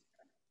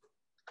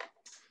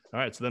 All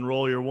right, so then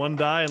roll your 1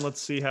 die, and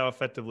let's see how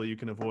effectively you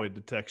can avoid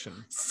detection.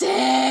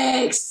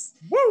 6!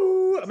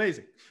 Woo!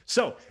 Amazing.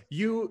 So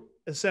you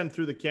ascend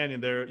through the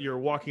canyon there. You're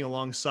walking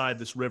alongside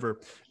this river,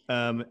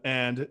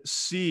 and you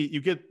see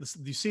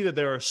that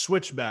there are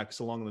switchbacks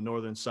along the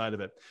northern side of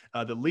it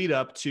that lead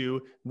up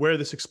to where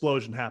this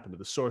explosion happened, to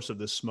the source of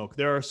this smoke.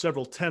 There are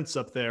several tents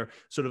up there,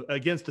 sort of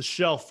against the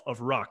shelf of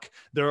rock.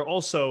 There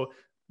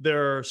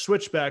are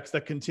switchbacks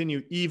that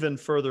continue even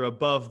further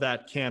above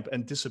that camp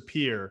and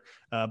disappear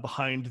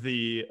behind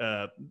the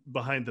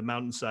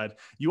mountainside.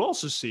 You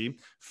also see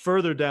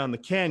further down the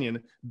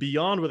canyon,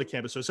 beyond where the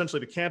camp is. So essentially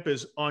the camp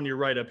is on your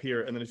right up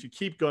here. And then if you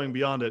keep going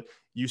beyond it,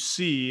 you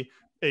see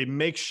a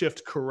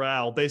makeshift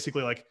corral,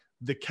 basically like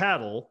the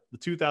cattle, the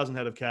 2,000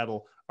 head of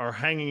cattle, are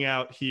hanging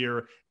out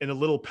here in a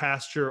little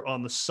pasture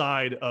on the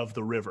side of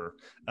the river,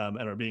 and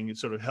are being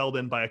sort of held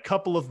in by a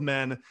couple of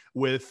men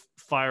with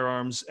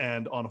firearms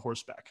and on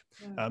horseback.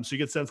 So you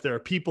get the sense there are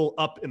people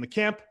up in the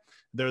camp.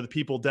 There are the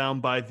people down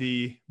by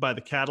the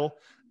cattle.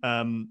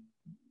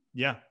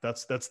 Yeah,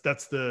 that's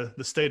the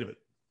state of it.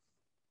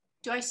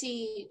 Do I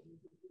see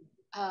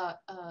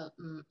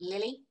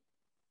Lily?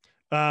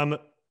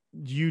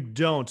 You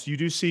don't. You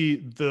do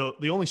see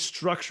the only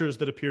structures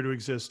that appear to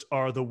exist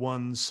are the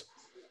ones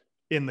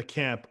in the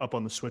camp up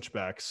on the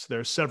switchbacks. There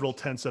are several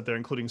tents up there,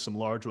 including some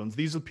large ones.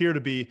 These appear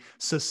to be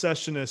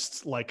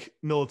secessionists, like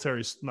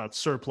military, not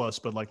surplus,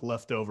 but like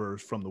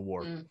leftovers from the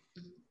war.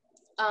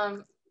 Mm-hmm.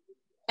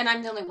 And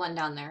I'm the only one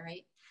down there,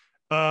 right?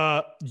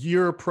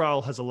 Your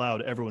prowl has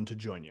allowed everyone to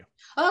join you.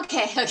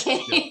 Okay.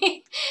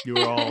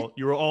 Yeah.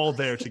 You were all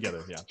there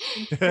together. Yeah.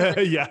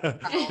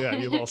 Yeah.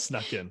 You've all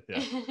snuck in.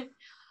 Yeah.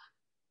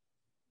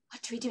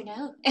 What do we do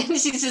now? And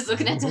she's just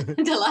looking at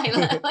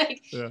Delilah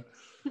like. Yeah.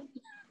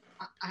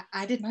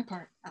 I did my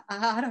part.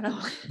 I don't know.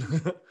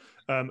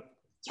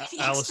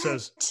 Alice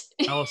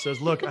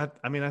says, look,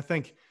 I mean, I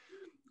think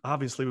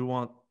obviously we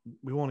want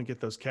to get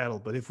those cattle,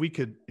 but if we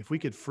could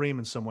free them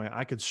in some way,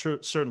 I could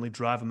certainly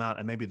drive them out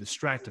and maybe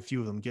distract a few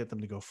of them, get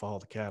them to go follow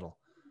the cattle.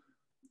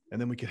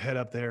 And then we could head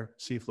up there,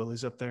 see if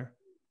Lily's up there.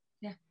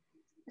 Yeah.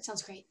 That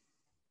sounds great.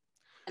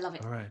 I love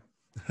it. All right.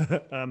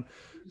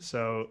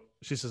 So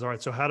she says, all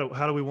right, so how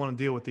do we want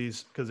to deal with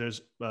these? Because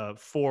there's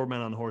 4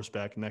 men on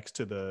horseback next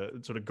to the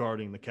sort of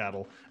guarding the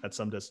cattle at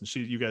some distance.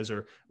 You guys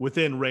are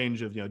within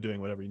range of, doing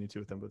whatever you need to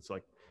with them, but it's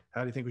like,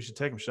 how do you think we should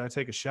take them? Should I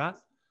take a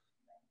shot?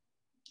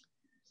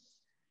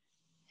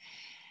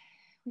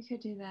 We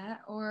could do that,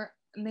 or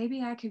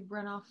maybe I could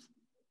run off,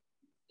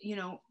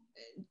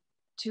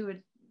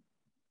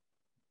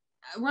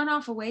 run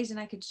off a ways, and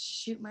I could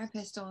shoot my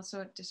pistol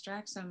so it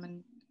distracts them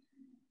and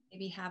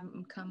maybe have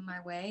them come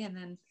my way, and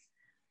then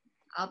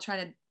I'll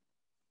try to,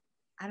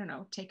 I don't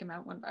know, take them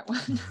out one by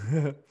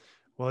one.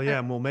 Well,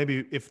 yeah. Well,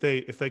 maybe if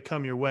they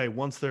come your way,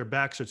 once their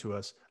backs are to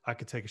us, I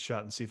could take a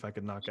shot and see if I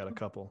could knock out a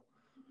couple.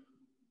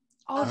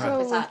 I'll help go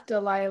with with that.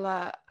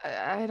 Delilah.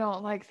 I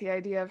don't like the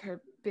idea of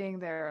her being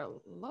there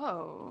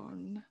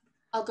alone.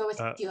 I'll go with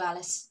you,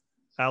 Alice.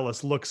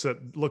 Alice looks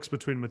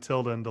between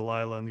Mathilde and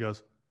Delilah and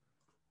goes,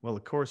 "Well,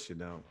 of course you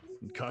don't."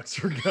 And cocks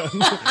her gun.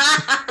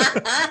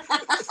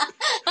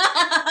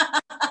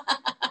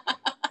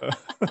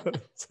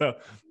 So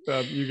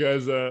you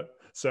guys,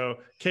 so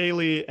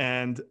Kayleigh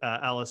and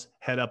Alice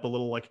head up a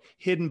little, like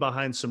hidden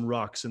behind some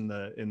rocks in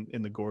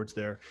the gorge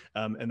there,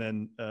 and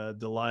then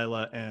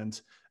Delilah and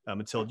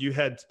Mathilde, you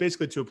head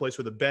basically to a place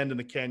where the bend in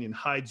the canyon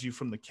hides you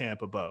from the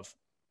camp above.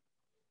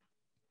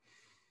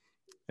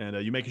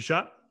 And you make a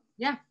shot?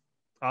 Yeah.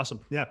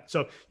 Awesome. Yeah.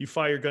 So you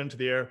fire your gun into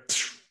the air,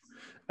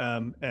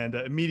 and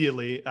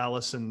immediately,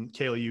 Alice and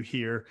Kayleigh, you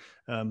hear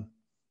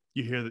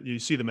that you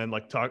see the men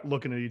like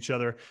looking at each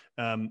other,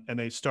 and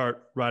they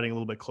start riding a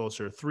little bit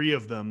closer. Three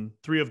of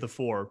the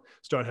four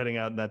start heading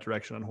out in that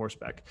direction on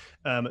horseback.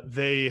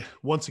 They,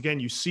 once again,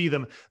 you see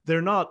them.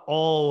 They're not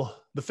all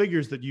the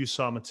figures that you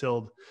saw,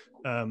 Mathilde.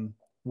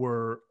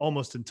 Were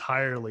almost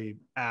entirely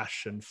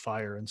ash and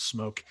fire and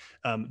smoke.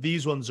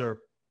 These ones are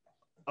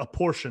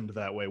apportioned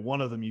that way. One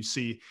of them, you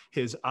see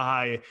his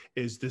eye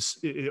is this,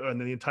 and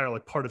the entire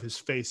like part of his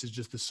face is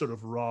just this sort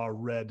of raw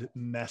red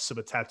mess of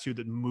a tattoo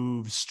that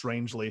moves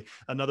strangely.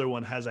 Another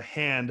one has a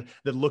hand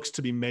that looks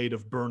to be made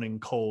of burning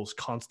coals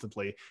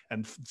constantly,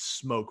 and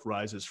smoke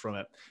rises from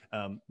it.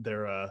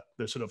 They're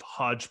sort of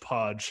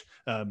hodgepodge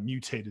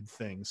mutated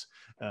things,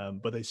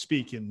 but they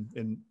speak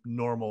in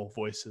normal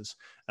voices.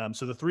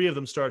 So the three of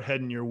them start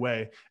heading your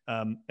way,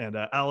 and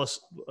Alice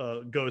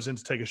goes in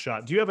to take a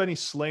shot. Do you have any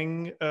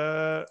sling,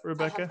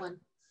 Rebecca? I have one.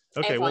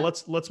 Okay, well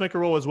let's make a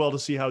roll as well to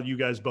see how you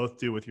guys both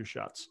do with your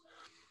shots.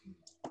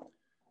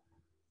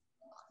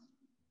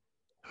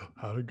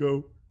 How'd it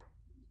go?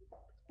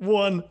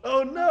 1.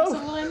 Oh no!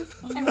 I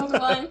rolled a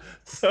 1.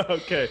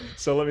 Okay,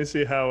 so let me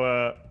see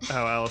how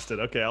Alice did.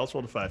 Okay, Alice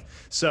rolled a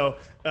 5. So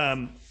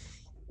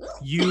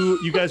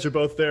you guys are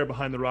both there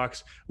behind the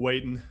rocks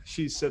waiting.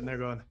 She's sitting there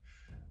going.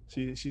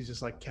 She's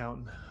just like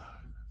counting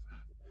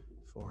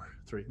 4,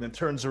 3, and then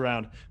turns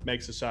around,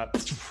 makes a shot,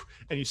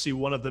 and you see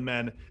one of the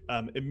men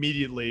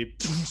immediately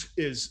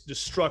is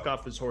just struck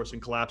off his horse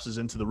and collapses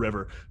into the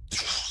river,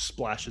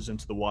 splashes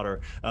into the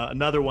water.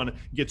 Another one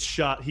gets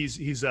shot.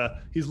 He's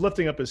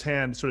lifting up his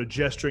hand, sort of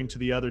gesturing to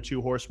the other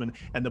 2 horsemen,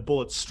 and the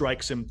bullet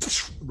strikes him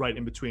right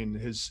in between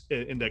his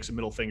index and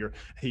middle finger.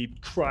 He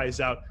cries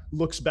out,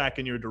 looks back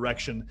in your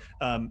direction,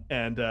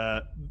 and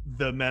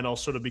the men all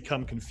sort of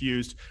become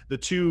confused. The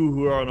 2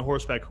 who are on a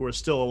horseback, who are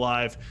still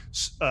alive,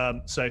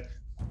 say,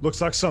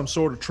 "Looks like some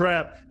sort of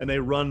trap," and they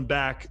run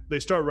back. They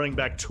start running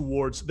back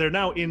towards. They're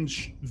now in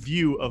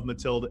view of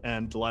Mathilde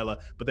and Delilah,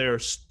 but they are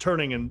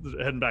turning and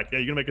heading back. Yeah,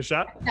 you gonna make a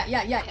shot?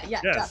 Yeah.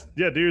 Yes.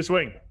 Yeah, do your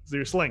swing. Do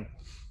your sling.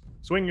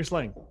 Swing your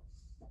sling.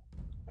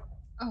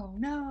 Oh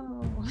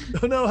no.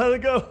 Oh no, how'd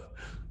it go?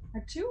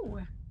 A 2.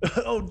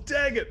 Oh,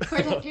 dang it.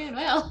 We're not doing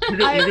well. You're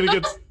gonna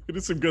get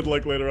some good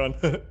luck later on.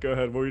 Go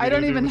ahead. What were you I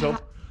don't gonna do, even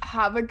Mathilde?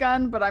 have a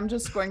gun, but I'm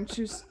just going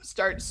to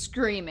start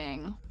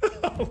screaming.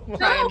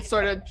 Try and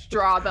sort of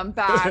draw them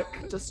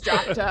back,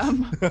 distract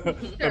them.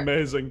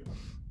 Amazing.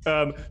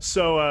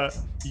 So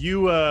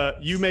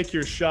you make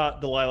your shot,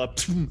 Delilah.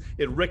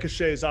 It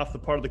ricochets off the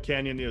part of the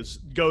canyon. It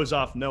goes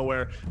off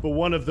nowhere. But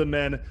one of the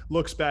men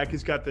looks back.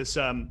 He's got this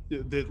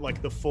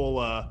the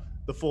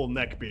full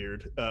neck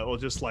beard, or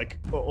just like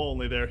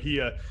only there.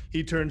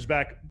 He turns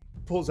back,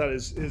 pulls out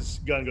his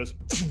gun, goes.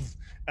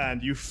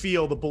 And you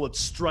feel the bullet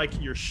strike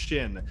your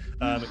shin.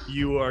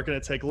 You are going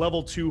to take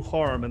level 2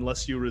 harm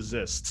unless you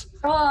resist.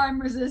 Oh,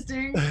 I'm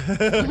resisting.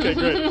 Okay,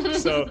 great.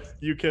 So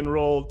you can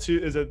roll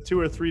 2. Is it 2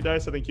 or 3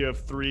 dice? I think you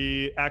have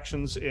 3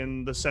 actions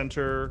in the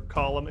center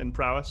column in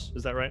prowess.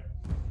 Is that right?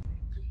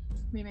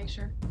 Let me make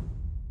sure.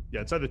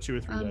 Yeah, it's either 2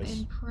 or 3 dice.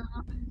 In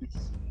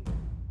prowess.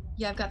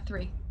 Yeah, I've got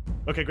 3.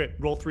 Okay, great.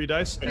 Roll 3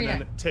 dice, and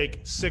then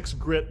take 6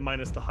 grit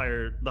minus the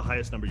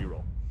highest number you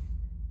roll.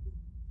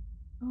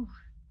 Oh,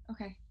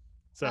 okay.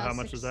 So how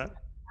much is that?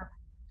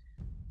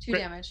 2 Great.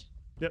 damage.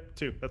 Yep,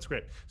 2. That's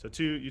great. So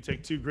 2, you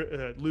take 2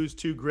 grit, lose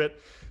 2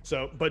 grit.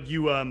 So, but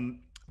you,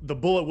 the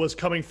bullet was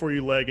coming for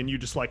your leg, and you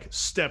just like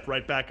step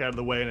right back out of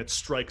the way, and it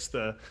strikes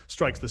the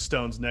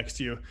stones next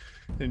to you.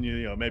 And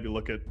you maybe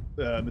look at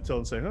Mathilde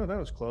and say, "Oh, that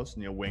was close,"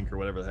 and wink or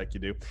whatever the heck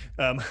you do.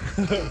 But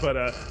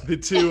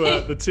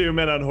the two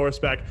men on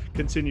horseback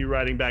continue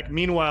riding back.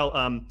 Meanwhile,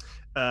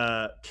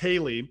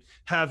 Kayleigh,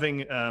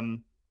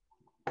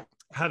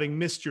 having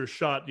missed your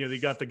shot, they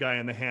got the guy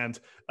in the hand.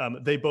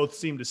 They both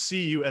seem to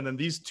see you, and then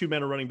these 2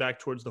 men are running back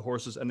towards the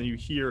horses, and then you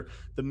hear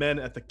the men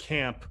at the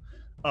camp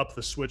up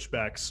the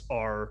switchbacks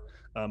are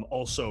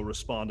also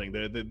responding.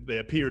 They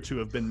appear to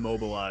have been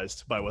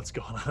mobilized by what's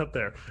going on up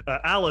there.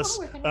 Alice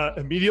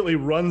immediately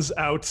runs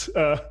out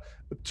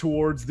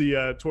towards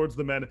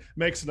the men,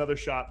 makes another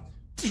shot,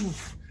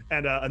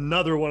 and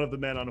another one of the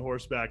men on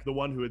horseback, the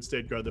one who had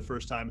stayed guard the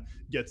first time,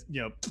 gets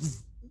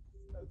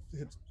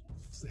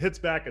hits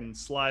back and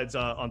slides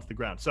onto the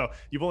ground. So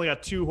you've only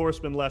got 2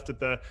 horsemen left at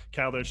the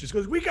cattle there. She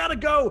goes, "We gotta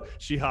go!"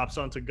 She hops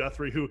onto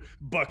Guthrie, who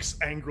bucks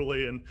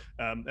angrily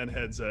and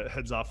heads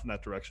off in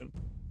that direction.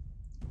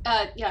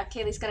 Yeah,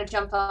 Kayleigh's gonna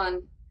jump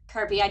on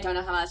Kirby. I don't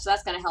know how much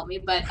that's gonna help me,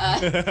 but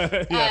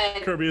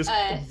Kirby is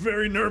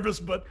very nervous,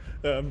 but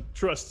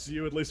trusts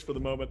you at least for the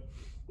moment.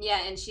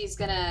 Yeah, and she's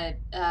gonna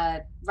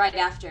right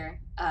after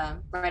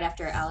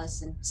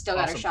Alice, and still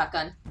got her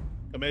shotgun.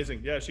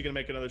 Amazing. Yeah, is she gonna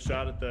make another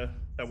shot at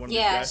one of these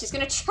Yeah, guys? she's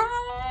gonna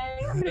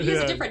try. I'm gonna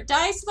use a different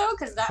dice though,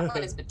 because that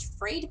one has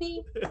betrayed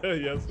me.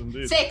 Yes,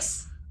 indeed.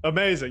 6.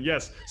 Amazing.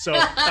 Yes. So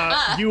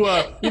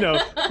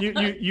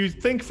you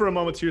think for a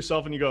moment to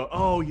yourself and you go,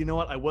 "Oh, you know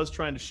what? I was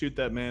trying to shoot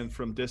that man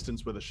from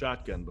distance with a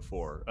shotgun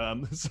before."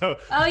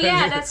 Oh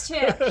yeah, that's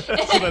true.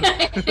 So then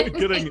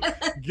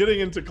getting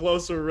into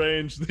closer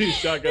range, the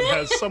shotgun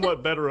has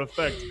somewhat better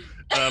effect.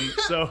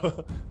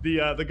 So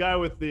the guy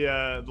with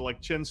the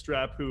like chin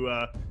strap who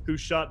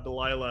shot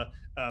Delilah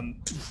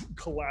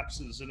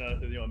collapses in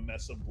a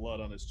mess of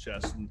blood on his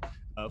chest and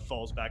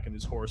falls back in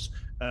his horse.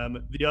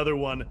 The other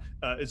one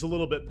is a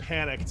little bit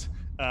panicked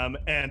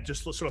and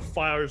just sort of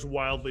fires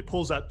wildly,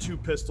 pulls out 2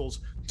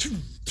 pistols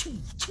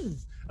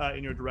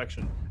in your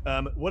direction.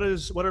 What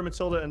are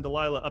Mathilde and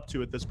Delilah up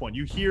to at this point?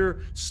 You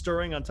hear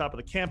stirring on top of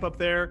the camp up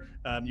there.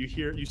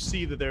 You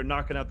see that they're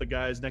knocking out the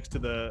guys next to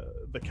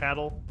the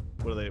cattle.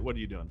 What are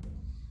you doing?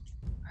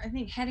 I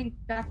think heading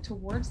back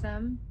towards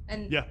them.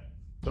 And yeah.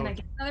 Can I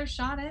get another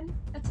shot in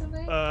at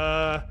somebody?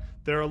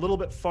 They're a little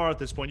bit far at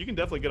this point. You can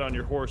definitely get on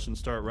your horse and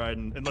start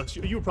riding. Unless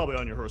you were probably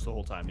on your horse the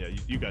whole time. Yeah,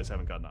 you guys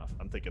haven't gotten off.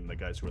 I'm thinking the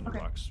guys who are in the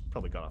rocks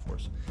probably got off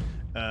horse.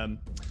 So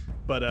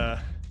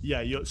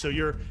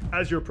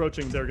as you're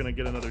approaching, they're going to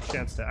get another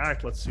chance to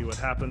act. Let's see what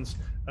happens.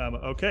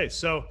 Okay,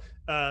 so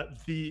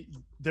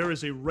there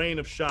is a rain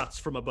of shots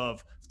from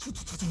above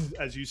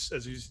as you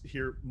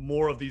hear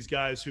more of these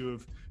guys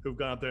who've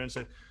gone up there and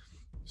say,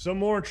 "Some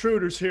more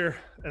intruders here,"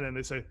 and then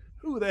they say,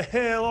 "Who the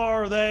hell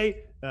are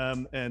they?"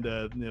 No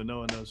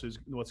one knows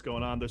what's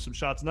going on. There's some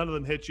shots. None of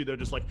them hit you. They're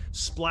just like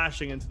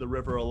splashing into the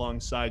river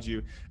alongside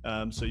you.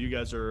 So you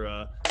guys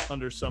are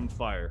under some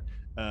fire.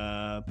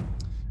 Then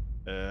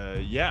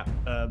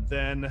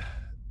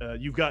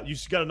you've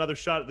got another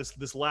shot at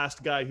this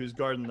last guy who's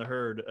guarding the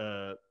herd.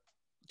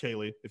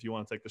 Kayleigh, if you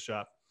want to take the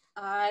shot.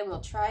 I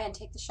will try and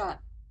take the shot.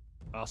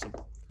 Awesome.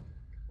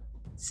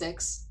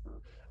 6.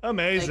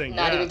 Amazing. Like,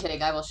 not even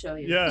kidding. I will show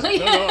you. Yeah. No,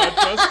 I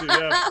trust you.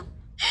 Yeah.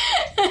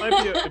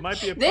 It might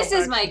be a this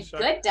is my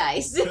shot. Good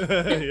dice.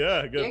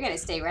 Yeah, good. You're gonna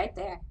stay right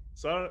there.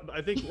 So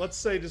I think let's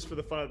say just for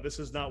the fun, this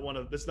is not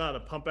a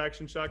pump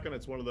action shotgun.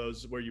 It's one of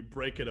those where you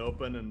break it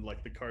open and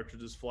like the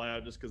cartridges fly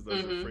out just because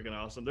those are freaking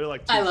awesome. They're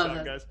like 2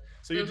 shot guys.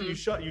 So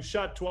you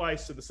shot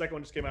twice. So the second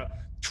one just came out.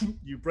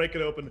 You break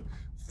it open,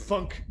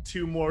 thunk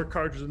 2 more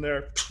cartridges in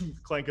there,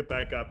 clank it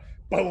back up.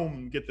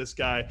 Boom! Get this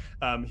guy.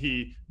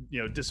 He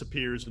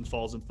disappears and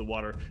falls into the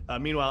water.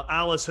 Meanwhile,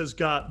 Alice has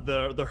got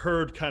the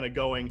herd kind of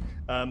going.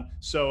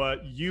 Delilah,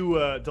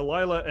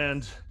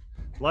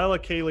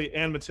 Kayleigh,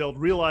 and Mathilde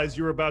realize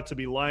you're about to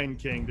be Lion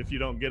Kinged if you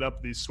don't get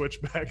up these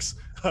switchbacks.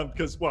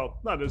 Because, well,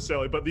 not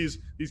necessarily, but these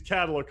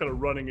cattle are kind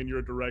of running in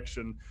your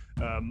direction,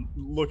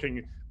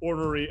 looking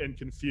ornery and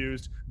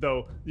confused.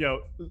 Though,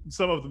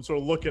 some of them sort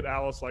of look at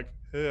Alice like,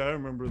 "Hey, I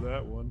remember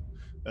that one."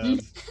 So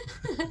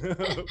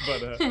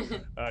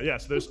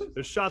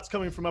there's shots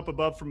coming from up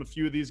above from a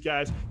few of these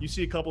guys. You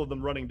see a couple of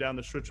them running down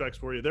the switchbacks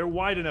for you. They're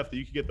wide enough that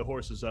you could get the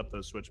horses up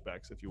those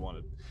switchbacks if you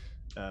wanted.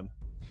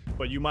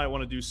 But you might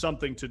want to do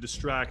something to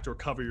distract or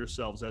cover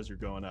yourselves as you're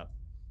going up.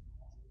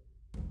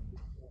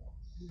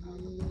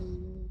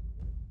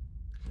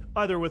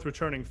 Either with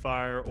returning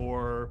fire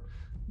or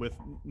with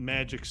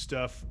magic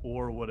stuff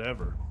or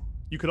whatever.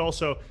 You could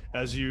also,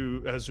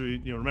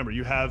 remember,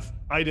 you have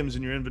items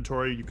in your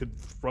inventory. You could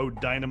throw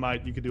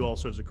dynamite. You could do all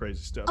sorts of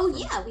crazy stuff. Oh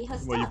yeah, we have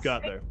stuff. What you've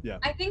got there, yeah.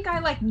 I think I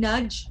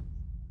nudge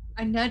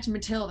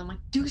Mathilde. I'm like,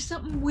 do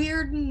something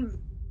weird and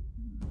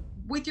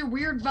with your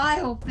weird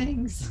vial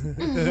things.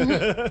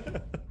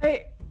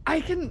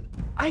 I can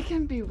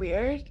be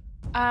weird.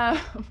 So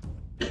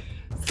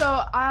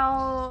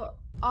I'll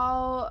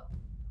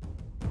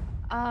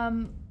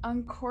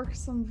uncork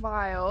some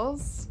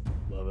vials.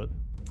 Love it.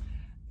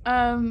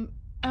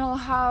 And I'll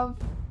have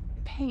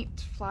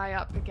paint fly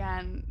up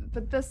again,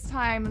 but this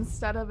time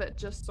instead of it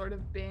just sort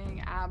of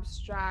being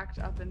abstract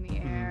up in the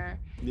air,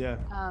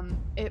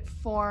 it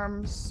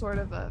forms sort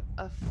of a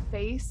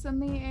face in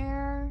the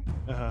air,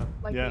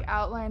 the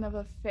outline of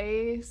a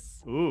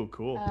face. Ooh,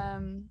 cool.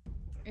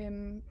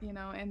 In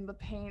the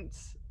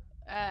paint,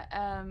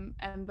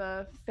 and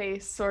the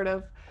face sort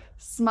of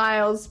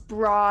smiles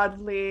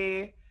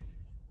broadly,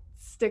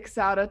 sticks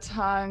out a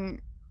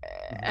tongue,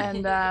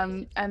 and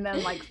then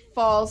like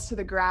falls to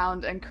the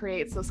ground and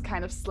creates this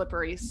kind of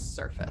slippery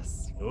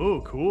surface.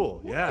 Oh,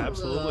 cool. Yeah,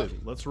 absolutely.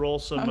 Let's roll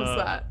some How's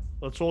that?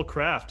 Let's roll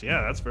craft.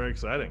 Yeah, that's very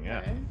exciting.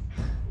 Yeah.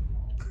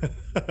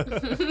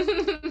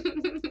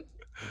 Okay.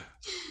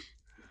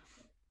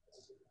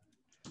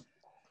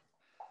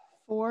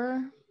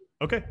 4.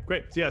 Okay,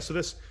 great. Yeah, so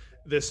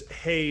this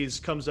haze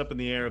comes up in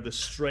the air of this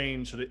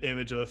strange sort of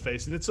image of a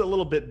face, and it's a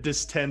little bit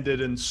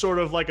distended and sort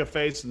of like a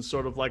face and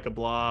sort of like a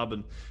blob,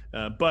 and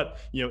but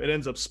it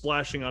ends up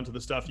splashing onto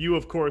the stuff. You,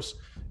 of course,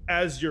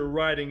 as you're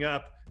riding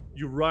up,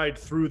 you ride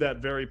through that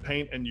very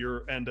paint, and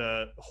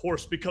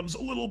horse becomes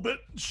a little bit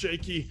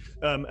shaky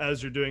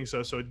as you're doing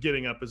so. So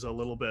getting up is a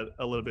little bit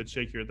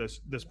shakier at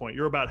this point.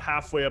 You're about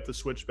halfway up the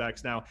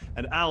switchbacks now,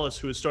 and Alice,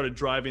 who has started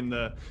driving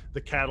the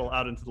cattle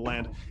out into the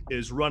land,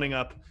 is running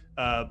up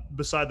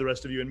beside the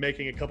rest of you and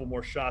making a couple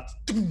more shots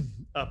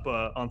up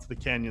onto the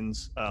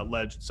canyon's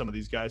ledge. Some of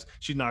these guys,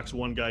 she knocks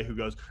one guy who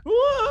goes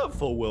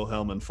full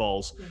Wilhelm and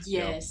falls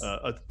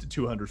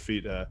 200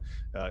 feet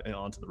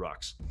onto the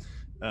rocks.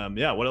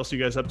 What else are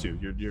you guys up to?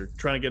 You're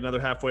trying to get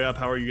another halfway up.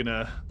 How are you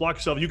gonna block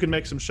yourself? You can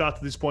make some shots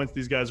at these points.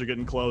 These guys are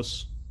getting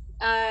close.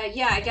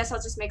 I guess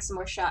I'll just make some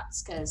more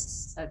shots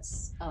because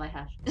that's all I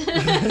have.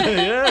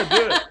 Yeah,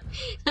 do it.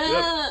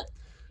 Yep.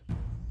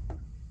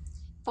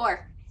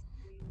 4.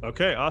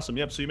 Okay, awesome.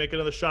 Yep. So you make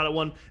another shot at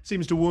one.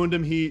 Seems to wound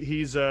him.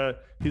 He's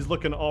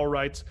looking all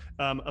right.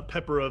 A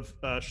pepper of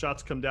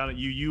shots come down at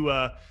you.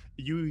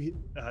 You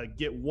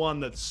get one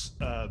that's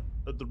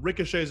the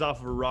ricochets off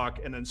of a rock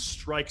and then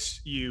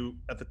strikes you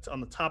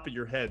on the top of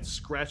your head,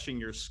 scratching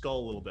your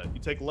skull a little bit.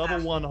 You take level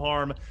 1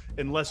 harm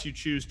unless you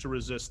choose to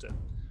resist it.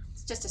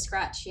 It's just a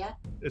scratch, yeah?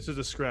 It's just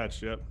a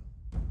scratch, yep.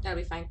 That'll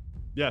be fine.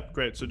 Yeah,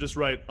 great. So just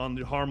write on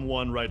the harm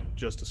 1, write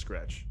just a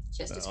scratch.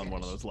 Just a scratch. On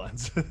one of those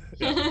lines.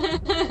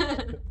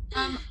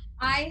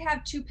 I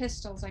have 2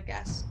 pistols, I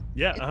guess.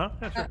 Yeah,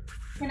 sure.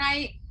 Can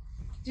I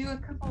do a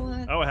couple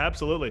of... Oh,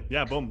 absolutely.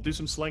 Yeah, boom. Do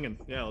some slinging.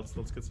 Yeah, let's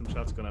get some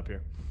shots going up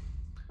here.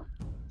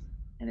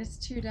 And it's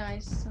 2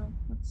 dice, so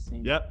let's see.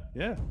 Yep,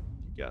 yeah.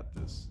 You got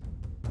this.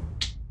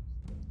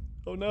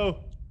 Oh,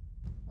 no.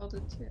 Rolled a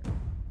 2.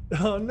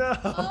 Oh, no.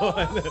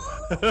 Oh.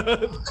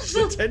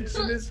 The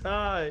tension is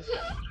high.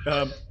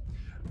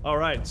 All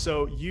right,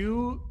 so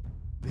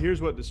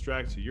here's what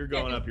distracts you. You're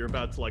going up, you're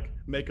about to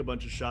make a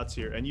bunch of shots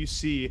here, and you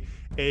see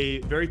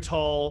a very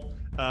tall,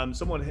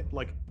 someone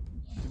like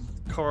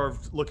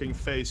carved looking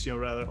face,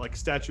 rather like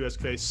statuesque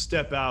face,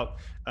 step out.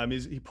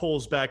 He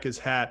pulls back his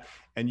hat,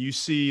 and you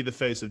see the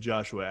face of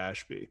Joshua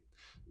Ashby.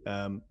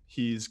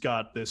 He's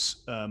got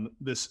this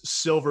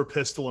silver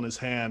pistol in his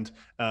hand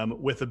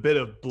with a bit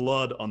of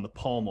blood on the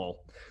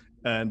pommel,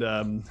 and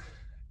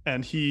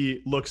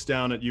he looks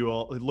down at you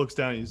all. He looks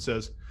down and he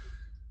says,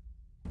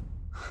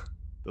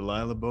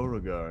 Delilah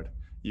Beauregard.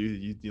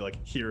 You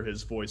hear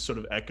his voice sort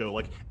of echo,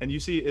 and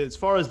you see, as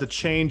far as the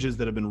changes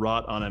that have been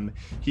wrought on him,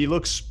 he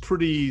looks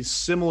pretty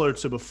similar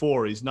to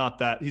before. He's not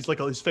that, his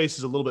face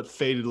is a little bit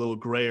faded, a little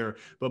grayer,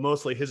 but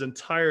mostly his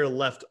entire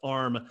left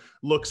arm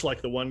looks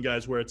like the one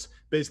guy's, where it's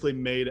basically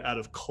made out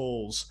of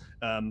coals.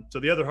 So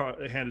the other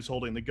hand is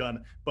holding the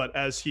gun, but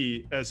as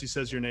he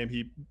says your name,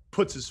 he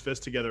puts his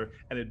fist together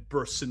and it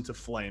bursts into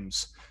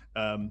flames.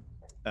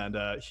 And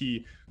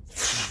he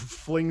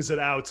flings it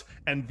out,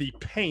 and the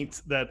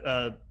paint that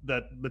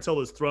Mathilde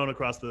has thrown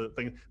across the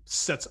thing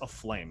sets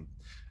aflame.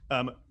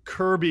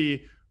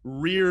 Kirby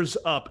rears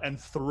up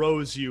and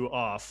throws you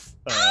off.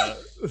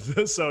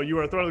 So you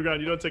are thrown to the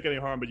ground. You don't take any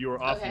harm, but you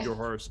are off of your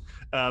horse.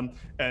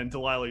 And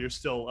Delilah, you're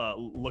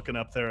still looking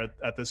up there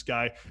at this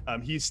guy.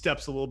 He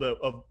steps a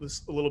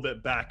little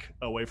bit back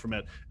away from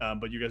it,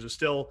 but you guys are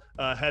still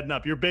heading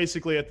up. You're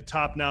basically at the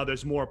top now.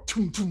 There's more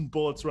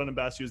bullets running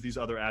past you as these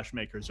other ash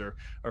makers are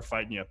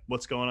fighting you.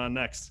 What's going on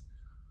next?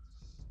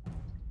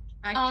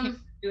 I can't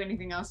do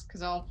anything else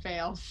because I'll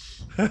fail.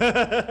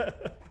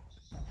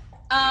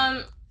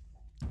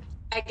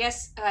 I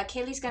guess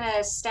Kayleigh's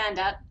gonna stand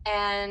up,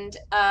 and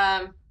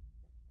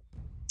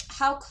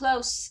how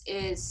close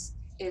is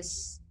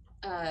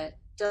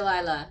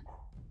Delilah?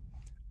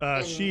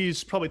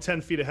 She's probably 10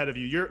 feet ahead of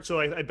you.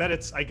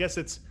 I guess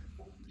it's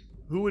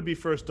who would be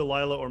first,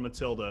 Delilah or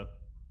Mathilde?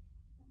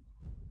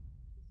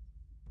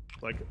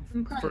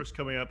 First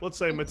coming up. Let's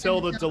say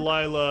Mathilde,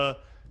 Delilah,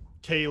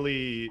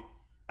 Kayleigh,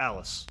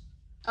 Alice.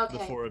 Okay.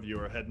 The 4 of you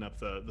are heading up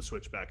the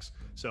switchbacks.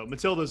 So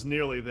Mathilde's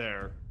nearly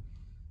there.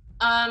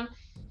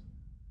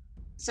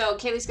 So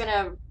Kayleigh's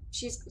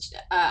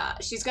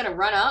she's gonna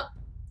run up,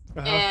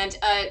 and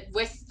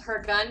with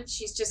her gun,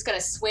 she's just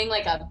gonna swing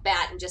like a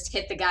bat and just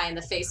hit the guy in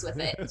the face with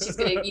it. She's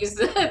gonna use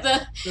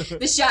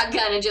the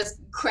shotgun and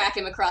just crack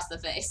him across the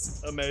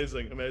face.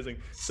 Amazing.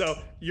 So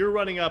you're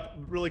running up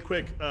really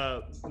quick.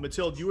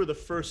 Mathilde, you were the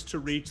first to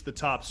reach the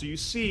top. So you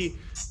see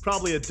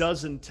probably a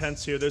dozen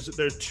tents here.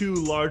 There are 2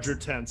 larger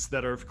tents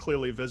that are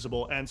clearly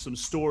visible, and some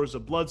stores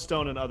of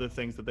bloodstone and other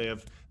things that they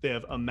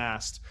have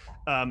amassed.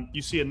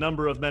 You see a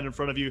number of men in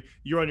front of you.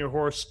 You're on your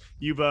horse.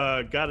 You've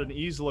got an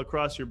easel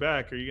across your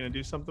back. Are you going to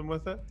do something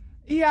with it?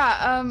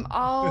 Yeah,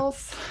 I'll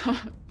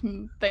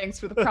thanks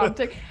for the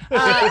prompting.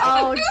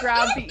 I'll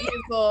grab the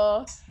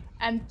easel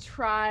and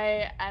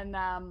try and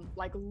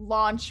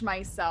launch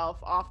myself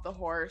off the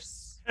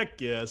horse.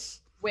 Heck yes.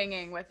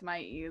 Winging with my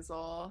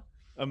easel.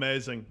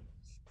 Amazing.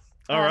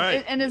 All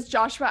right. And is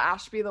Joshua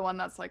Ashby the one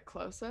that's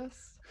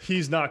closest?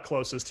 He's not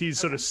closest. He's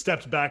sort of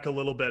stepped back a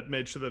little bit,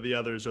 made sure that the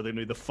others are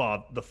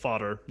the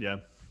fodder. Yeah.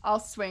 I'll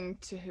swing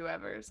to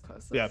whoever's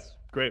closest. Yeah,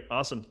 great,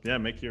 awesome. Yeah,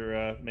 make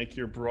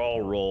your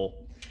brawl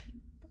roll.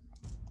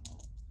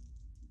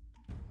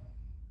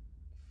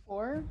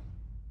 4.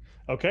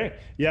 Okay,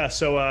 yeah.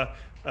 So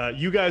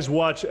you guys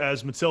watch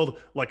as Mathilde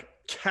like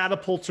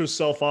catapults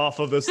herself off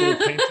of this little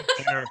painted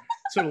bear,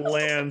 sort of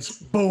lands,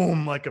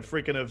 boom, like a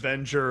freaking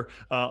Avenger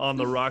on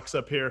the rocks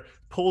up here,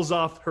 pulls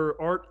off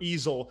her art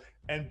easel,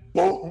 and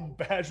boom,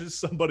 bashes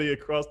somebody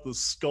across the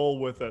skull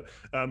with it.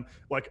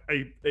 Like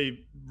a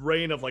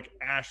rain of like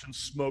ash and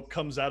smoke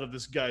comes out of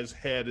this guy's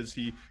head as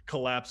he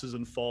collapses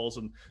and falls,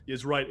 and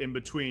is right in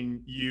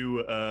between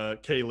you,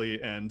 Kayleigh,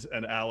 and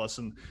Alice.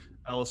 And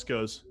Alice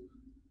goes,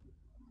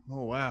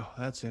 "Oh wow,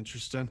 that's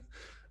interesting."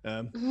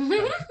 So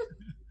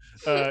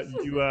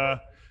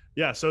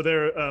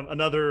there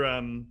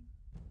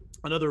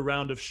another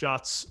round of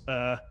shots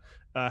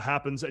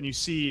happens, and you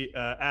see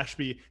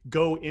Ashby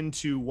go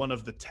into one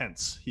of the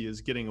tents. He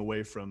is getting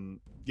away from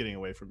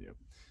you.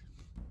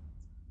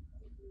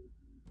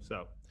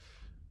 So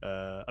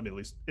at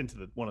least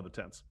into one of the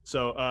tents.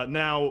 So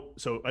now,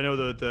 so I know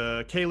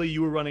the Kayleigh,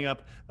 you were running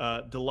up.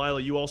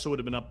 Delilah, you also would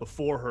have been up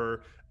before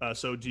her.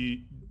 So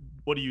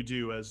what do you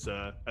do as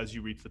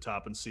you reach the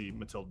top and see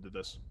Mathilde do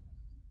this?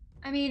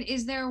 I mean,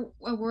 is there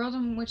a world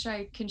in which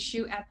I can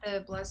shoot at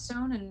the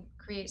Bloodstone and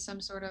create some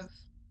sort of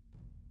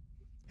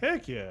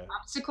Heck yeah.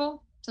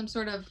 obstacle, some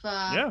sort of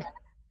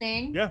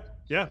thing?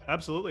 Yeah,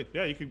 absolutely.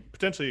 Yeah, you could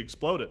potentially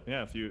explode it.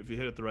 Yeah, if you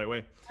hit it the right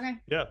way. Okay.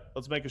 Yeah,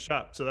 let's make a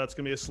shot. So that's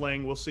gonna be a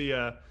sling. We'll see.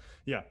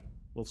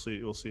 We'll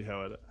see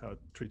how it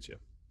treats you.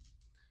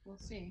 We'll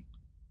see.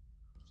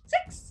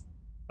 6.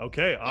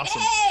 Okay,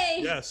 awesome.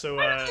 Yay! Yeah, so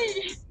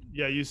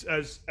yeah, you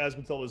as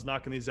Mathilde was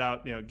knocking these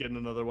out, getting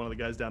another one of the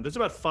guys down. There's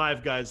about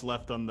 5 guys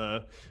left on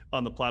the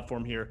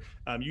platform here.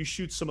 You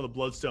shoot some of the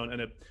Bloodstone,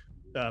 and it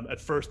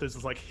at first there's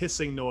this like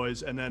hissing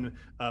noise, and then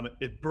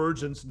it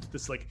burgeons into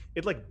this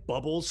it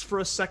bubbles for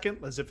a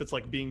second as if it's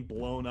like being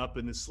blown up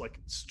in this like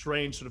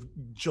strange sort of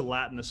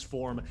gelatinous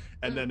form,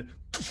 and then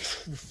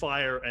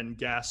fire and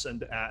gas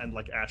and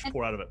like ash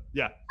pour out of it.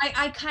 Yeah.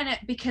 I kind of,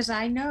 because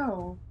I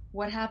know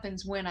what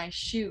happens when I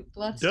shoot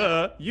Bloodstone.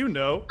 Duh, you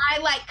know.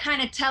 I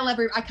kind of tell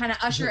I kind of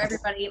usher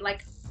everybody,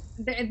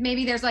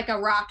 maybe there's like a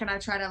rock, and I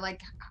try to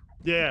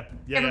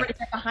everybody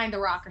get behind the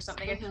rock or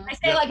something. Mm-hmm. I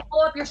say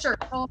pull up your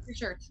shirt.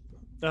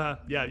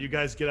 Yeah, you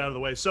guys get out of the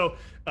way. So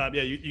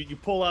you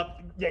pull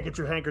up, get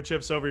your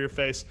handkerchiefs over your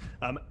face.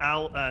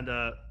 Al and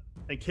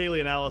Kayleigh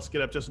and Alice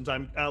get up just in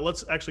time.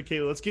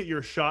 Kayleigh, let's get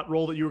your shot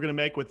roll that you were going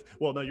to make with.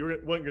 Well, no, you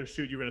weren't going to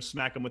shoot. You were going to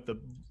smack them with the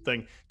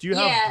thing. Do you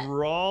have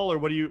brawl or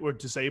or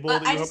disable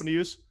that you're hoping to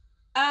use?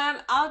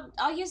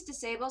 I'll use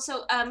disable.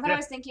 So what I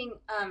was thinking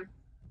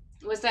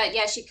was that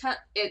she cut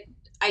it.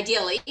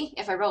 Ideally,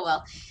 if I roll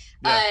well,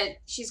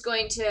 she's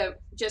going to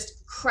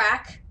just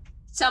crack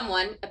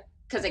someone.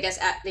 Because I guess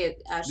Ashby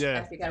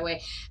got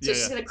away. So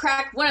she's going to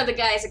crack one of the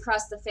guys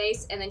across the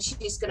face, and then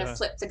she's going to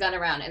flip the gun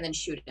around and then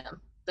shoot him.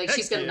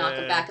 She's going to knock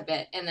him back a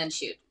bit and then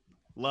shoot.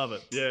 Love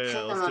it.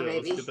 Yeah, let's do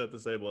it. Let's get that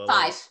disabled.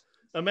 5.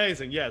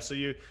 Amazing. Yeah, so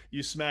you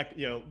smack,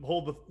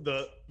 hold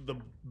the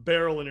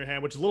barrel in your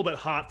hand, which is a little bit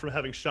hot from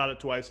having shot it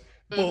twice.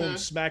 Boom,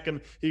 smack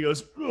him. He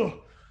goes,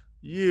 "Oh,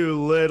 you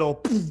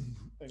little..."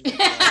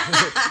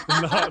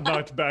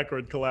 knocked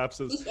backward,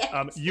 collapses.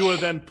 Yes. You are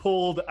then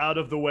pulled out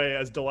of the way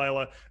as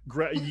Delilah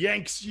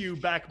yanks you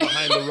back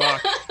behind the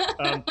rock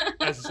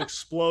as this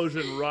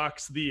explosion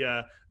rocks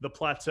the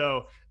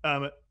plateau,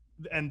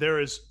 and there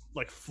is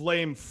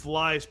flame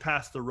flies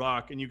past the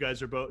rock, and you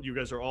guys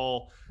are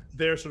all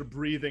there, sort of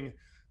breathing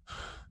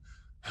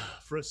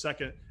for a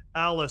second.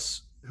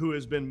 Alice, who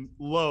has been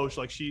low,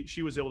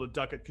 she was able to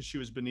duck it because she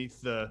was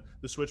beneath the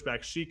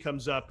switchback. She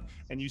comes up,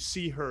 and you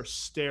see her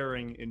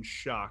staring in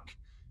shock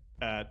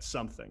at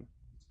something.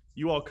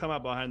 You all come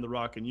out behind the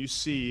rock, and you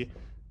see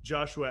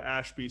Joshua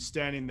Ashby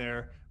standing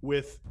there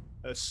with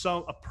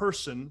a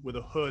person with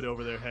a hood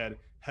over their head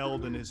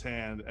held in his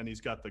hand, and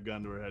he's got the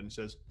gun to her head, and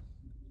says,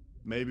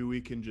 "Maybe we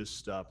can just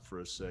stop for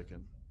a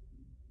second."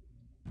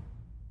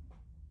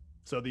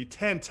 So the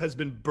tent has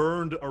been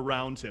burned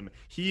around him.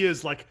 He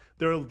is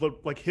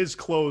his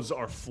clothes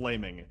are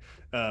flaming,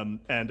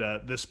 and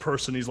this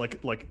person, he's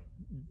like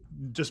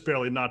just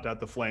barely knocked out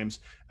the flames,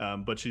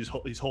 but he's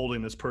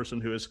holding this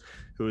person who is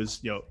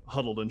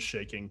huddled and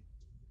shaking.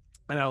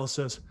 And Alice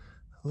says,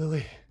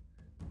 "Lily."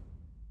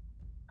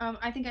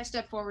 I think I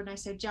step forward and I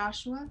say,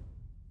 "Joshua,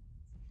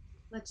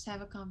 let's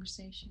have a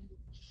conversation."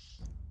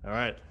 All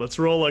right, let's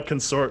roll a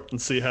consort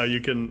and see how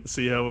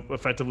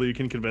effectively you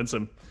can convince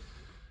him.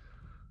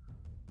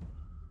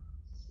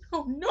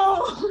 Oh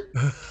no!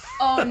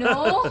 Oh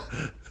no!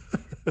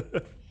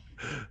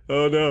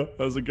 Oh no!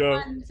 How's it go?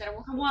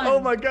 1. Oh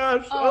my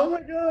gosh! Oh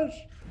my gosh!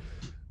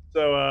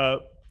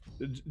 So,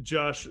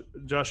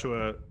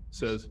 Joshua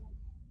says,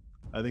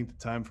 "I think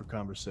the time for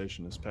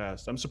conversation has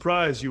passed. I'm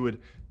surprised you would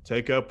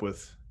take up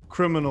with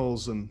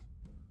criminals and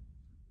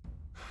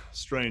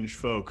strange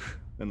folk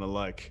and the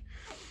like."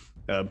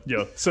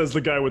 Says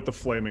the guy with the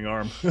flaming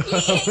arm.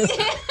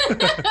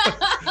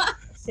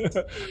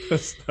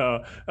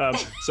 So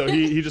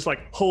he just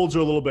like holds her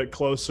a little bit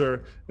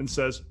closer and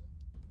says,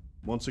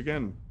 once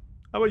again,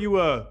 how about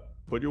you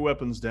put your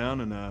weapons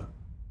down and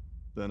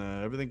then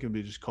everything can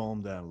be just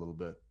calmed down a little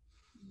bit.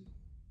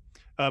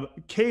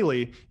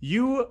 Kayleigh,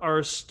 you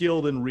are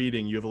skilled in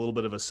reading. You have a little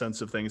bit of a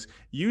sense of things.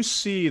 You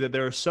see that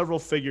there are several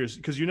figures,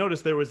 because you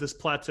noticed there was this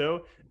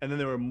plateau, and then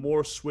there were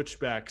more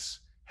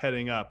switchbacks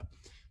heading up.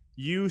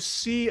 You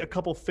see a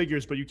couple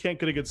figures, but you can't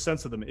get a good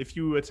sense of them. If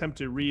you attempt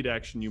to read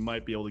action, you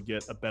might be able to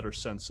get a better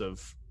sense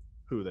of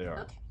who they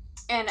are. Okay.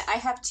 And I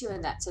have 2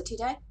 in that, so 2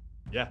 die?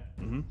 Yeah.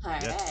 Mm-hmm. All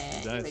right,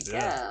 here we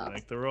go.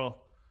 Make the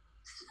roll.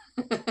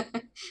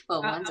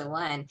 Well, one's a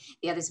 1,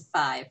 the other's a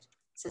 5.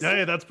 So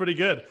Yeah, that's pretty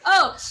good.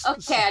 Oh,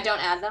 okay. I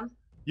don't add them.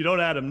 You don't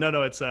add them.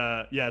 No, it's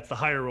it's the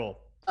higher roll.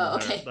 Oh,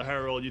 okay. The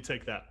higher roll, you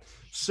take that.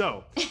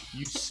 So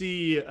you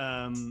see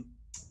a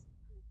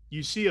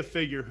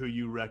figure who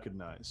you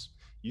recognize.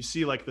 You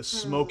see like the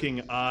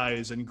smoking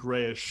eyes and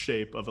grayish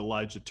shape of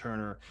Elijah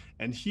Turner,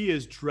 and he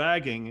is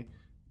dragging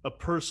a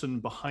person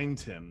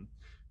behind him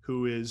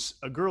who is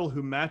a girl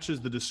who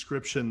matches the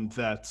description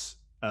that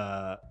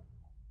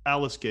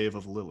Alice gave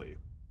of Lily.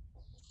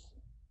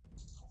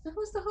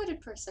 Who's the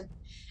hooded person?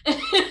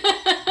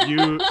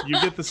 You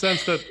get the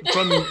sense that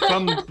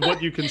from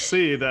what you can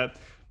see that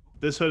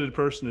this hooded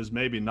person is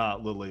maybe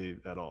not Lily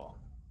at all.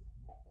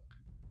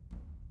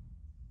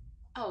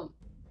 Oh,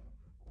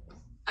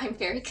 I'm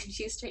very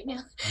confused right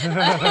now.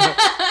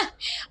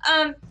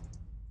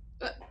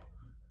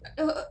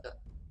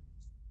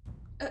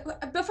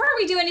 Before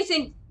we do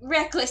anything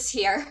reckless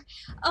here,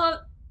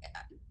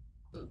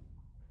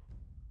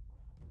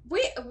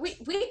 we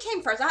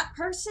came for that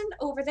person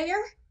over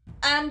there.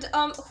 And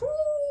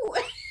who?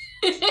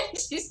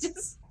 She's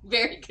just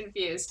very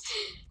confused.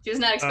 She was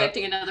not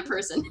expecting another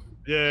person.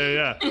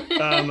 Yeah.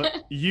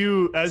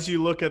 As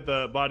you look at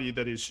the body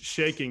that is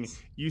shaking,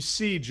 you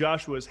see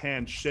Joshua's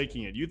hand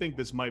shaking it. You think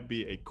this might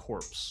be a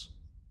corpse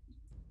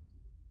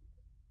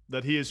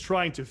that he is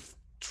trying to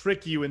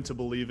trick you into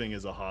believing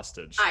is a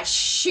hostage. I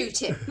shoot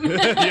him.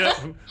 Yeah,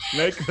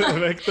 make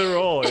the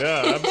roll.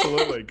 Yeah,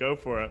 absolutely, go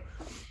for it.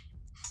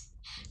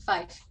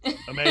 5.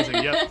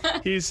 Amazing.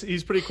 Yep.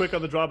 He's pretty quick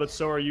on the draw, but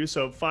so are you.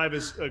 So 5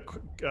 is a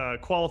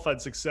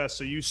qualified success.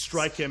 So you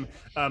strike him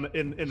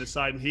in the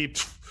side, and he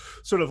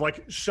sort of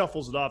like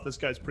shuffles it off. This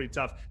guy's pretty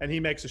tough, and he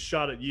makes a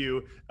shot at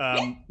you.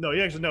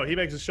 He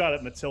makes a shot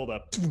at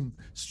Mathilde,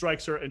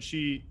 strikes her, and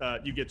she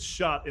you get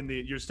shot in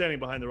the. You're standing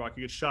behind the rock.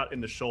 You get shot in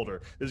the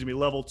shoulder. This is gonna be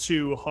level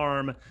 2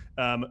 harm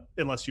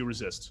unless you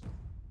resist.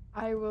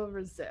 I will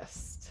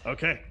resist.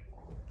 Okay.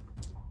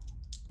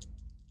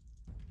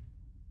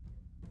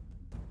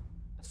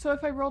 So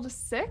if I rolled a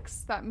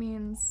 6, that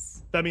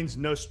means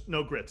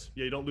no grit.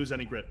 Yeah, you don't lose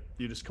any grit.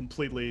 You just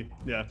completely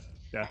yeah.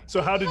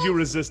 So how did you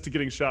resist to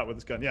getting shot with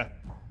this gun? Yeah.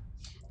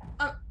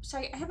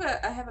 Sorry, I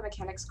have a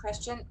mechanics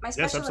question. My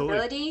Yes, special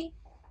ability.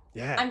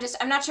 Yeah. I'm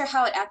not sure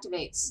how it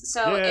activates.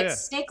 So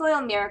it's Snake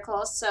Oil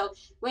Miracle. So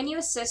when you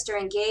assist or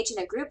engage in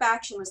a group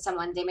action with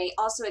someone, they may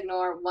also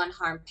ignore 1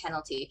 harm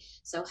penalty.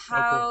 So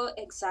how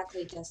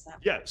exactly does that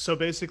work? Yeah, so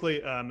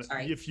basically,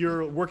 if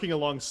you're working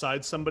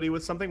alongside somebody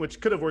with something,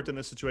 which could have worked in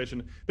this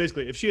situation,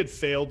 basically, if she had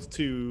failed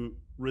to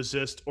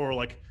resist or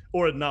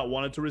had not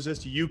wanted to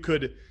resist, you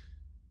could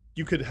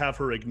have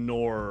her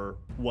ignore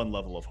 1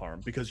 level of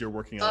harm because you're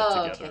working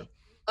on it together.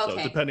 Okay.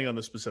 So depending on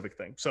the specific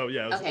thing. So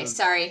yeah.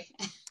 Sorry.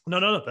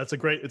 No. It's a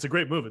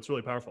great move. It's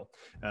really powerful.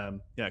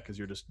 Because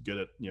you're just good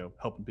at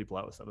helping people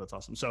out with stuff. That's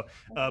awesome. So,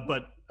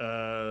 but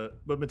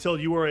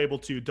Mathilde, you were able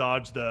to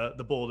dodge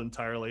the bullet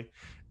entirely.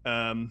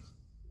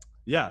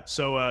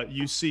 So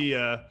you see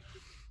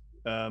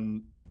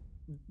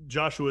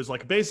Joshua is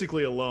like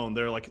basically alone.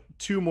 There are like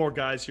 2 more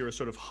guys here are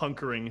sort of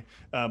hunkering,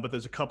 but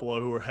there's a couple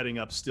who are heading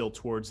up still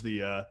towards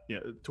the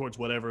towards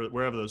wherever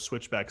those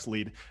switchbacks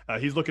lead.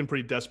 He's looking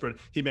pretty desperate.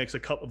 He makes a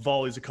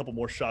couple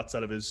more shots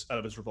out of his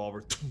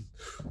revolver,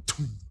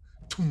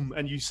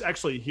 and you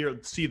actually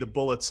see the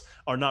bullets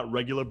are not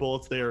regular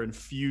bullets. They are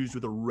infused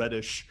with a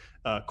reddish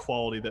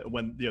quality that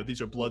when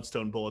these are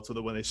bloodstone bullets, so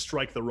that when they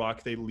strike the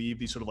rock, they leave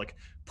these sort of like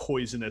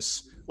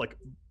poisonous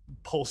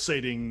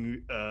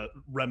pulsating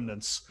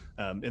remnants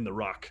in the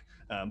rock,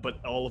 but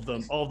all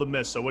of them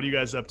miss. So what are you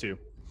guys up to?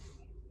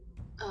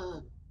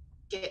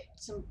 Get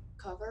some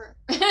cover.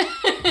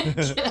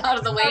 Get out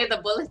of the way of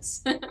the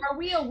bullets. Are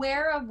we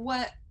aware of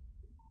what?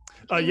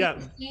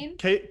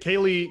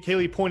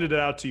 Kayleigh pointed it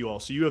out to you all,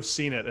 so you have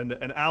seen it,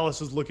 and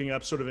Alice is looking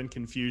up sort of in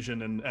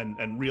confusion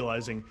and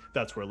realizing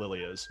that's where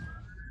Lily is.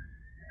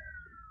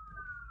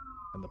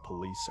 And the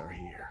police are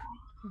here.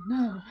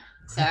 No.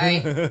 Sorry.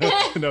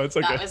 No, it's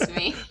okay. That was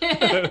me.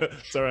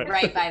 It's all right.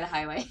 Right by the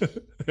highway.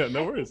 Yeah,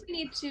 no worries. We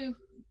need to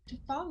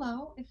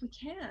follow if we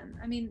can.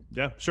 I mean.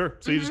 Yeah, sure.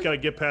 So you just got to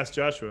get past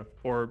Joshua,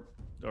 or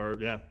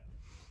yeah.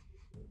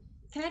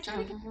 Can I try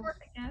to get to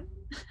work again?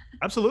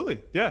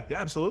 Absolutely. Yeah,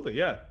 absolutely.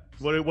 Yeah.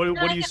 What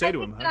do you say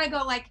to him? I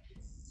go like,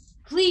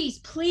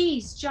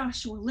 please,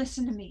 Joshua,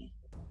 listen to me.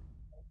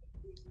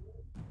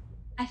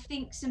 I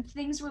think some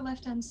things were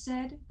left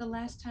unsaid the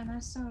last time I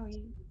saw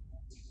you,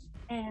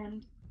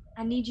 and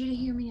I need you to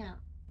hear me out.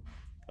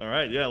 All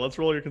right, yeah, let's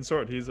roll your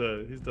consort. He's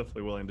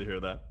definitely willing to hear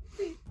that.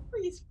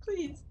 Please.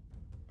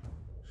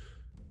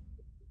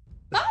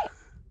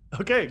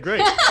 Okay,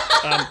 great.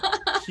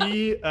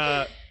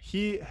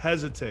 He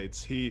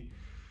hesitates.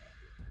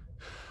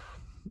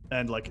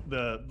 And like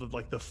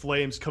the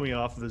flames coming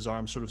off of his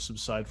arm sort of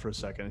subside for a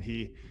second.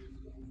 He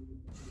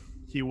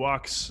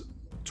walks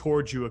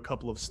towards you a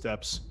couple of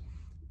steps,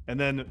 and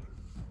then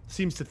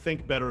seems to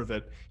think better of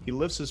it. He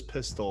lifts his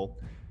pistol,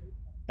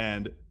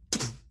 and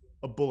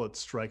a bullet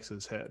strikes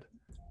his head.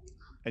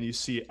 And you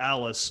see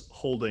Alice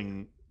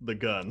holding the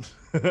gun,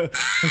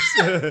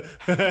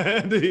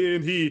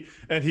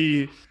 and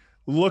he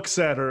looks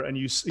at her, and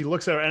he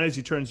looks at her, and as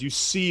he turns, you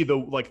see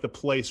the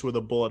place where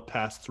the bullet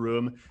passed through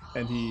him,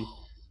 and he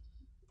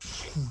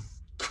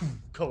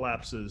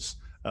collapses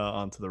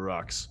onto the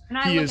rocks. And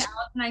I look at Alice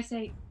and I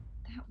say,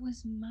 "That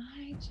was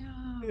my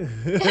job."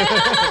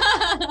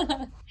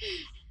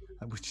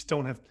 We just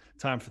don't have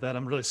time for that.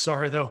 I'm really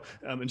sorry, though.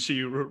 And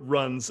she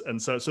runs,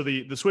 and so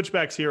the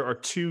switchbacks here are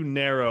too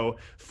narrow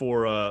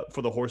for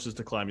the horses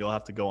to climb. You'll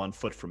have to go on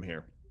foot from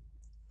here.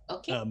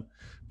 Okay.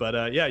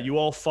 But you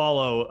all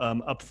follow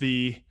up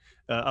the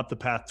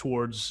path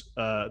towards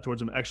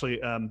him. Actually,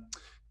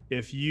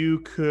 if you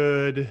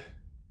could,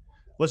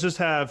 let's just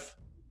have,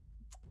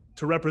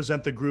 to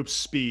represent the group's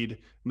speed,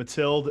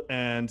 Mathilde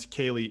and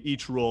Kayleigh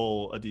each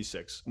roll a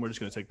d6, and we're just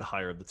going to take the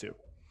higher of the two.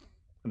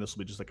 And this will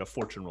be just like a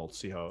fortune roll to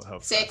see how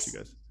fast you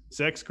guys.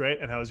 6, great.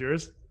 And how's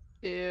yours?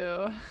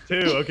 2. 2,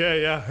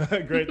 okay,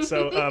 yeah, great.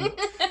 So,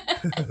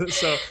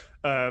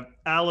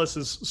 Alice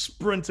is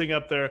sprinting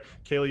up there.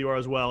 Kayleigh, you are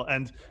as well.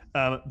 And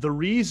the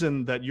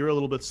reason that you're a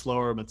little bit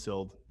slower,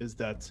 Mathilde, is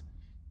that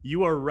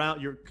you're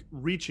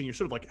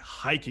sort of like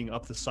hiking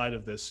up the side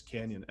of this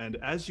canyon. And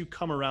as you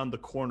come around the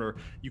corner,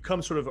 you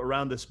come sort of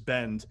around this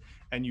bend,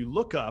 and you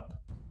look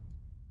up,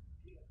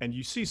 and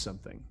you see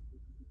something.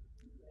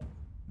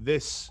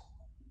 This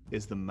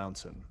is the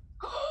mountain.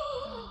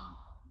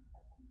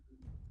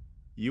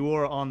 You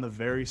are on the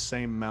very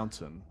same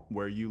mountain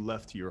where you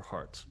left your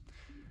heart,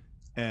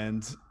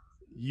 and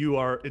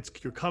you're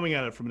coming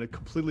at it from a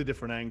completely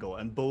different angle.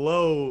 And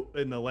below,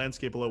 in the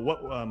landscape below,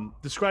 what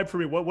describe for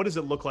me what does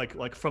it look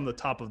like from the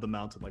top of the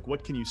mountain? Like,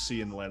 what can you see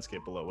in the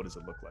landscape below? What does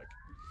it look like?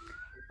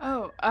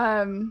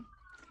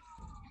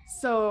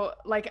 So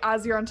like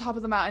as you're on top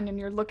of the mountain and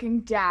you're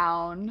looking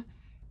down,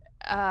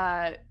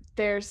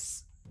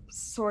 there's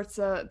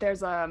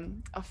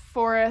a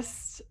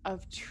forest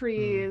of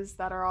trees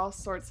that are all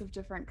sorts of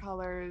different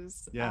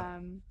colors. Yeah.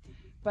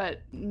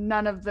 But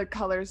none of the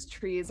colors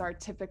trees are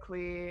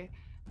typically,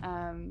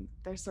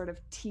 they're sort of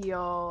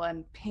teal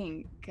and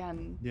pink,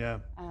 and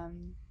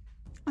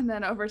and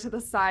then over to the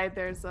side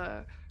there's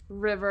a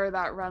river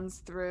that runs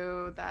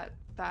through that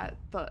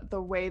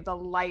the way the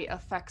light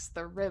affects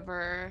the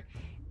river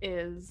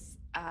is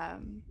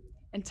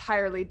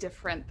entirely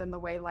different than the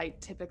way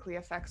light typically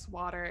affects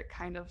water. It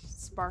kind of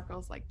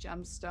sparkles like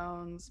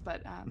gemstones,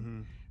 but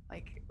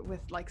like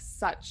with like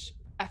such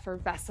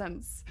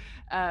effervescence.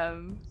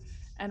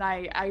 And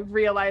I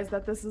realize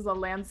that this is a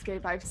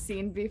landscape I've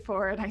seen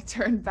before, and I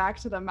turn back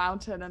to the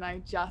mountain and I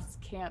just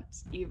can't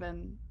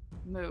even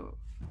move.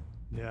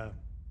 Yeah,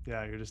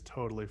 you're just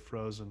totally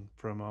frozen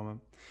for a moment.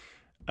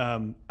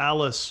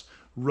 Alice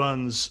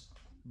runs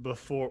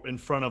in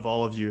front of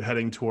all of you,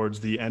 heading towards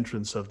the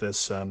entrance of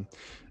this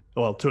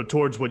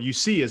towards what you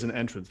see as an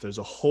entrance. There's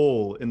a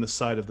hole in the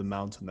side of the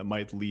mountain that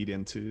might lead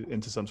into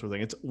some sort of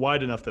thing. It's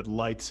wide enough that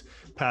light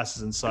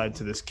passes inside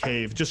to this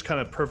cave just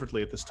kind of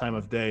perfectly at this time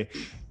of day.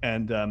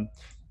 And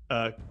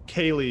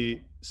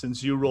Kayleigh,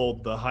 since you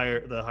rolled the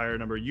higher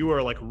number, you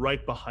are like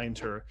right behind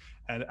her.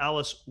 And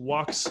Alice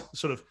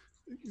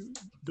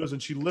goes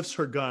and she lifts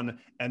her gun,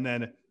 and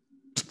then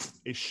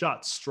a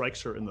shot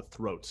strikes her in the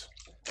throat.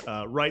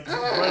 Right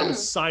on the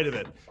side of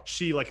it.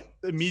 She like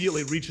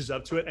immediately reaches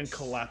up to it and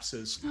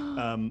collapses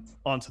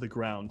onto the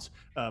ground.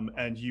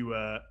 And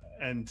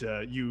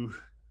you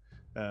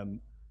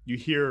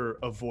hear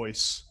a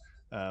voice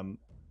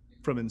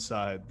from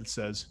inside that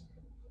says,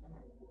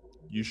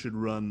 "You should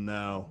run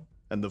now."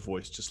 And the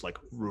voice just like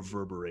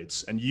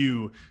reverberates. And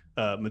you,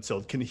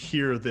 Mathilde, can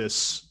hear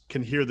this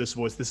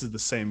voice. This is the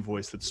same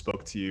voice that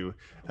spoke to you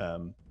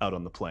out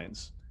on the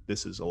plains.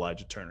 This is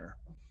Elijah Turner.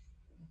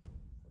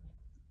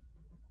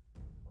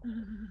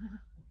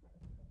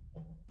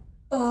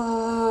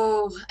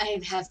 Oh, I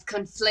have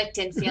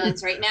conflicting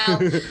feelings right now.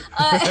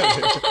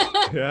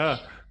 Yeah.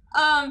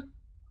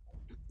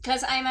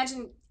 Because I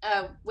imagine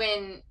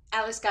when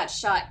Alice got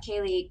shot,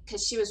 Kayleigh,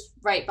 because she was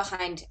right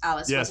behind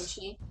Alice, wasn't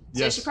she?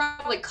 So she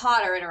probably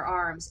caught her in her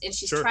arms, and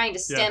she's trying to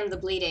stem the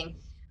bleeding.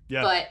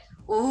 Yeah. But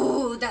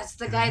that's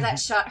the guy that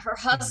shot her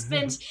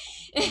husband.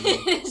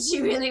 She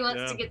really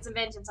wants to get some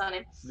vengeance on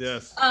him.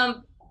 Yes.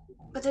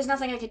 But there's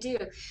nothing I could do.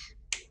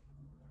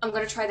 I'm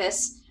going to try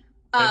this.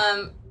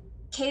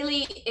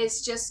 Kayleigh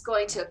is just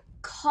going to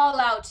call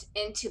out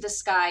into the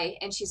sky,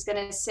 and she's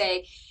going to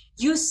say,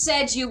 "You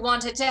said you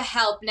wanted to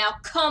help. Now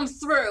come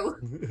through."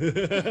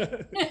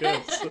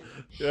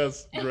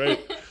 Yes,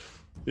 great.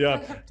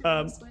 Yeah.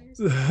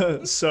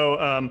 So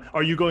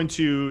are you going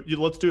to,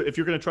 let's do, if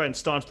you're going to try and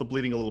staunch the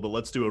bleeding a little bit,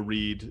 let's do a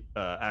read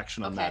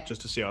action on that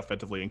just to see how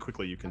effectively and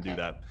quickly you can do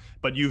that.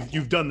 But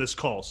you've done this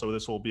call, so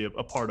this will be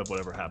a part of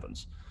whatever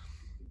happens.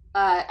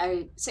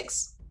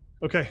 6.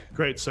 Okay,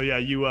 great. So yeah,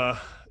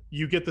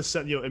 you get the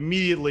sense,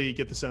 immediately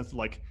get the sense that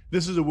like,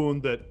 this is a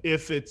wound that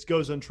if it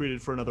goes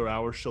untreated for another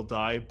hour, she'll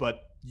die,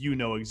 but you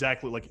know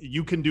exactly, like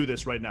you can do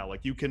this right now.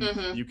 Like you can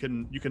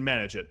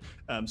manage it.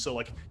 So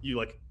like you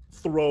like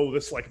throw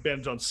this like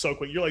bandage on so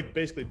quick. You're like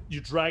basically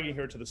you're dragging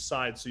her to the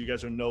side so you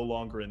guys are no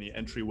longer in the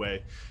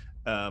entryway.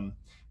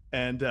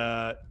 And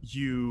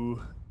you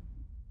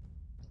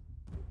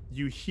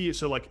hear,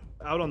 so like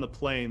out on the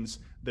plains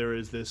there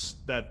is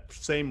that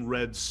same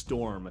red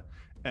storm,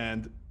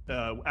 and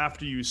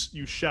after you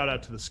shout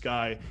out to the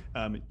sky,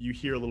 you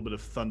hear a little bit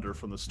of thunder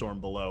from the storm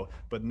below,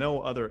 but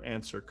no other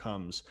answer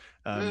comes.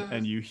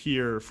 And you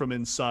hear from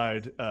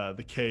inside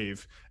the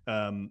cave,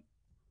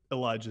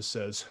 Elijah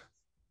says,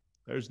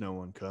 "There's no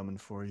one coming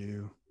for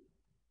you.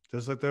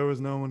 Just like there was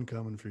no one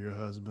coming for your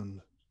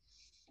husband."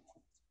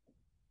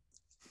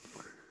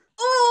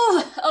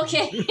 Ooh,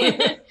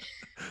 okay.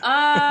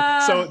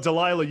 So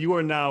Delilah, you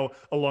are now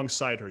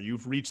alongside her.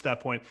 You've reached that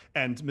point,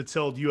 and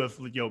Mathilde, you have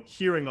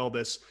hearing all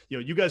this.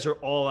 You guys are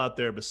all out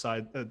there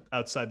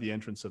outside the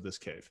entrance of this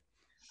cave.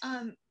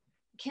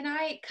 Can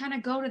I kind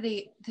of go to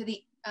the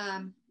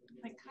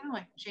like kind of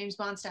like James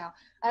Bond style?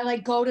 I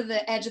like go to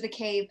the edge of the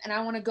cave, and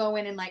I want to go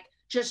in and like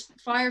just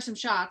fire some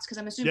shots because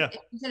I'm assuming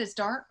you said it's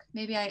dark.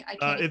 Maybe I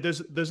can't.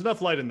 There's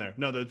enough light in there.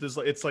 No,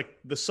 it's like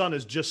the sun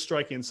is just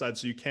striking inside,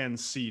 so you can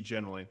see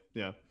generally.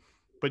 Yeah,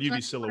 but you'd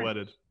be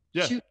silhouetted.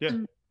 Yeah,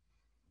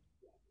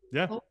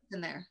 yeah. In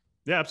there.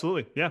 Yeah,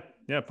 absolutely.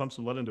 Yeah. Pump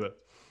some lead into it.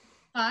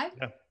 5.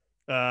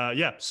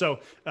 Yeah. So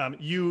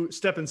you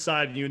step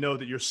inside, and you know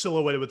that you're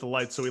silhouetted with the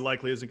light, so he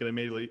likely isn't going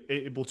to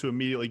able to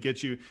immediately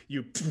get you.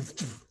 You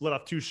let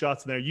off 2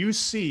 shots in there. You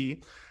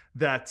see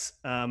that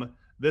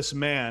this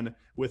man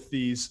with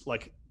these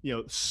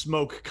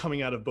smoke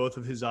coming out of both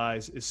of his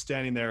eyes is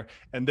standing there,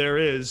 and there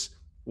is.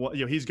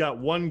 He's got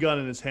one gun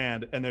in his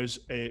hand, and there's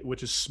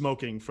which is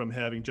smoking from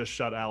having just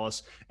shot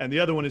Alice, and the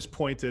other one is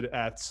pointed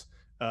at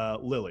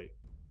Lily,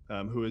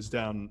 who is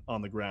down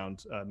on the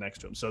ground next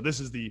to him. So this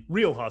is the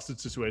real hostage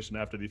situation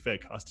after the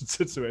fake hostage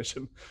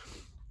situation.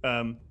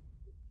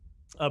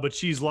 But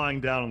she's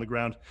lying down on the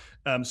ground.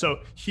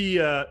 So he,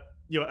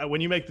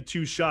 when you make the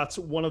 2 shots,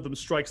 one of them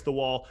strikes the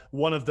wall,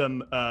 one of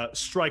them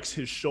strikes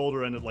his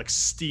shoulder, and it like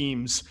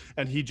steams,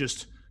 and he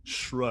just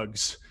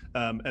shrugs.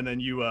 And then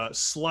you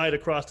slide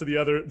across to the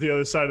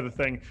other side of the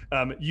thing.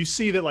 You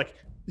see that like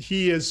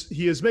he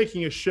is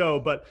making a show,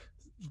 but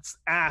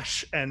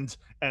ash and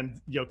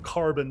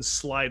carbon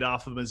slide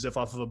off of him as if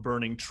off of a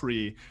burning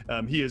tree.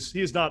 He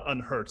is not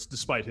unhurt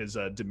despite his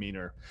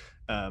demeanor.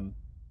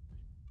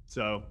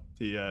 So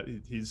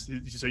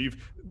so you've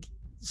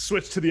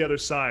switched to the other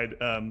side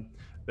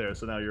there.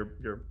 So now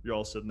you're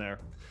all sitting there.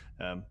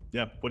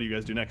 What do you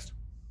guys do next?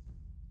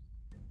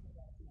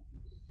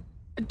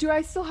 Do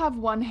I still have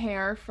one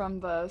hair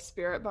from the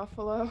spirit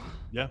buffalo?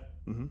 Yeah,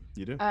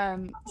 you do.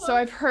 So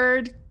I've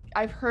heard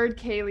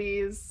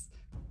Kayleigh's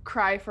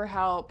cry for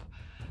help.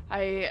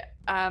 I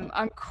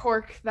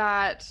uncork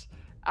that.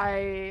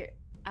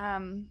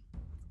 And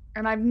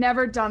I've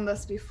never done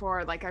this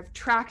before. Like I've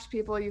tracked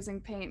people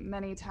using paint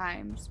many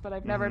times, but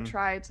I've never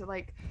tried to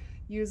like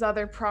use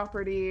other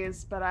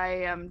properties. But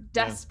I am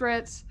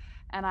desperate,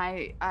 and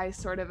I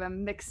sort of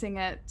am mixing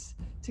it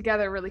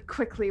together really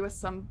quickly with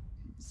some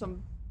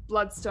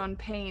Bloodstone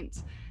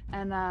paint,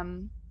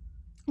 and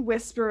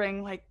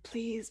whispering like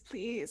please,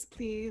 please,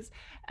 please,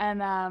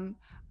 and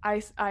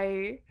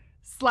I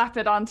slap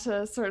it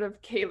onto sort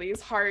of Kayleigh's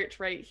heart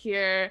right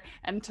here,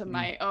 and to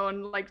my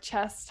own like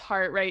chest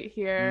heart right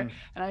here,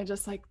 and I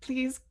just like,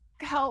 please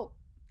help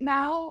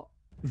now.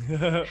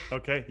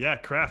 Okay,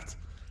 craft.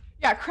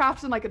 Yeah,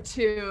 craft in like a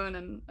tune,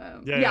 and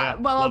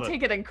well, I'll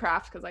take it in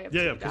craft because I have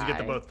because you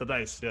get the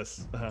dice.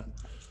 Yes.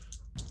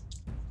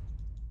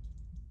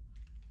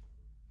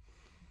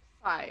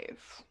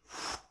 5.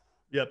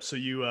 Yep. So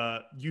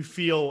you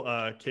feel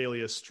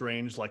Kayleigh, a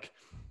strange like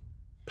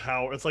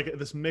power. It's like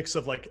this mix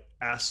of like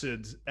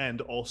acid and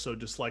also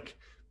just like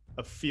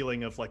a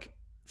feeling of like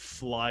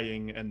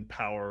flying and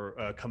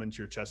power come into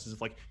your chest, as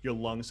if like your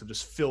lungs have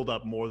just filled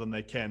up more than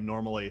they can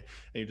normally,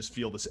 and you just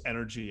feel this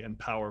energy and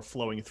power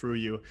flowing through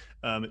you.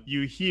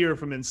 You hear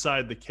from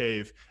inside the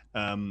cave.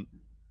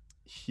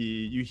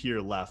 You hear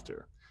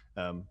laughter.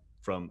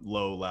 From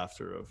low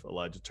laughter of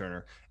Elijah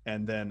Turner.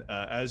 And then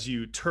as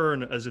you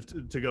turn as if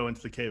to go into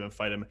the cave and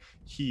fight him,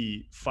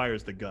 he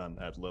fires the gun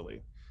at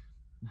Lily.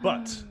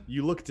 But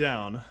you look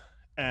down,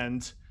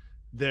 and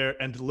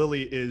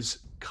Lily is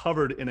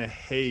covered in a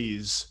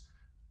haze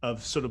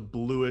of sort of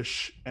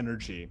bluish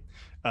energy.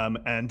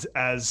 and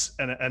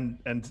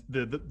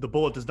the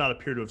bullet does not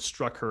appear to have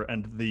struck her,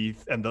 and the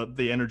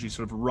energy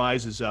sort of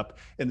rises up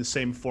in the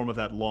same form of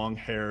that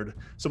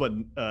somewhat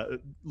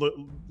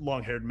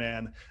long-haired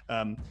man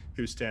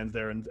who stands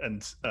there and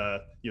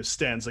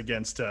stands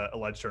against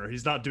Elijah Turner.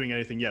 He's not doing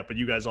anything yet, but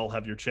you guys all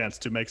have your chance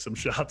to make some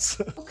shots.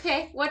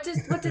 Okay, what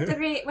is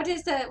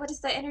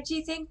the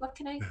energy thing? What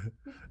can I?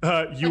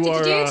 What did you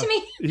do to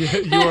me?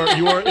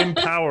 you are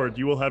empowered.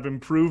 You will have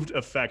improved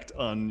effect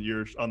on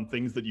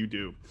things that you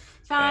do.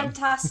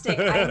 Fantastic!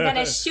 I'm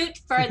gonna shoot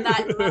for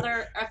that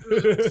mother of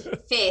me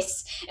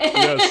face.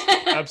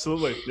 Yes,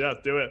 absolutely. Yeah,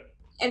 do it.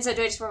 And so,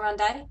 do I just roll on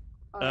die?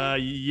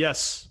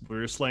 Yes,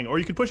 we're slaying. Or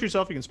you can push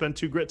yourself. You can spend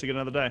 2 grit to get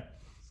another die.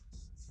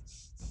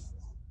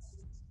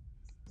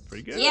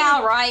 Pretty good.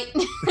 Yeah, right.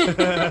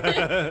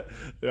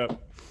 Yeah.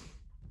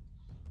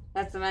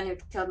 That's the man who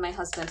killed my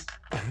husband.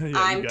 Yeah,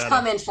 I'm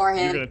coming for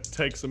him. You're gonna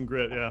take some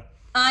grit, yeah.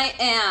 I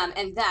am,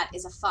 and that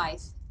is a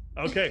 5.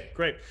 Okay,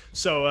 great.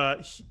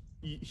 So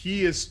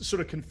he is sort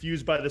of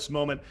confused by this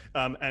moment,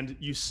 and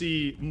you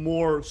see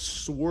more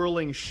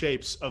swirling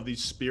shapes of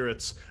these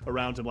spirits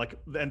around him,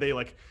 and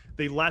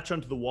they latch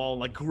onto the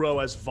wall and grow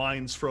as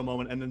vines for a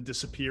moment, and then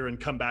disappear and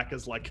come back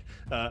as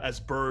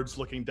birds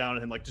looking down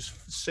at him, just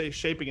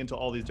shaping into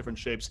all these different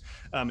shapes.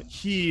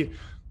 He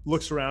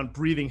looks around,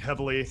 breathing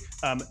heavily,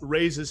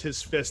 raises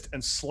his fist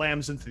and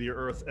slams into the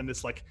earth, and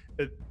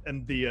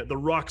the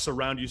rocks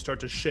around you start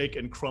to shake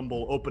and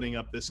crumble, opening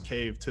up this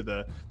cave to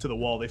the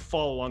wall. They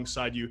fall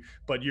alongside you,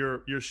 but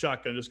your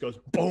shotgun just goes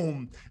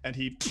boom, and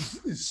he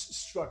is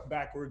struck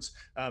backwards.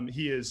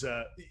 He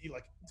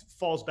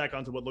falls back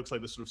onto what looks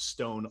like this sort of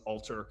stone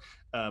altar,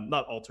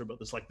 not altar, but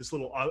this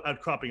little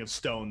outcropping of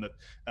stone that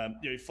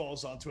he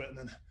falls onto it, and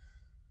then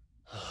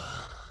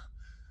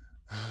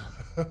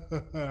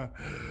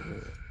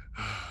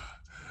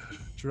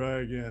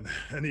try again,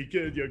 and he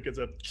gets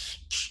a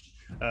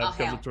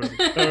comes up towards him.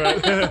 All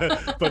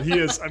right. But he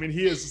is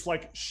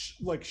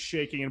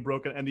shaking and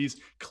broken, and these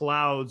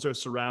clouds are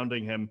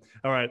surrounding him.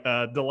 All right,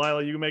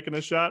 Delilah, you making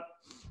a shot?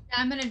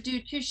 I'm gonna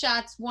do 2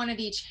 shots, 1 at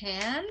each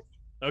hand.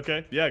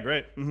 Okay, yeah,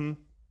 great.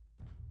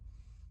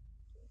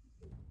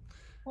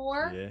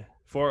 4. Yeah.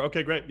 4.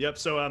 Okay, great. Yep.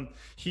 So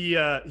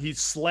he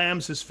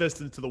slams his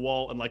fist into the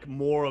wall, and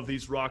more of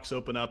these rocks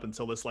open up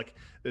until this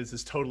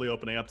is totally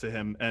opening up to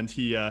him, and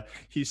he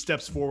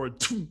steps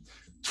forward.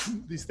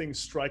 These things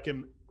strike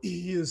him.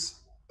 He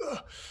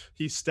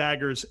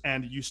staggers,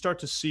 and you start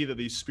to see that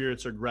these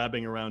spirits are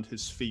grabbing around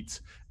his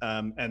feet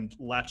and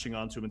latching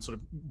onto him and sort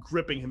of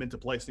gripping him into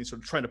place, and he's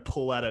sort of trying to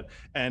pull at it,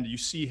 and you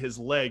see his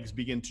legs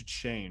begin to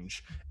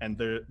change, and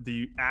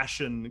the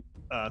ashen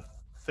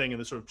thing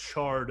and the sort of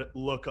charred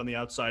look on the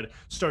outside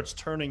starts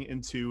turning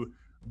into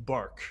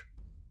bark,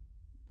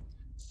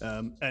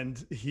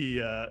 and he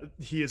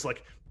is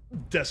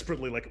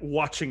desperately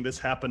watching this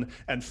happen,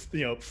 and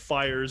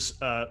fires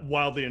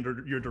wildly in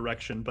your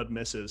direction but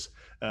misses.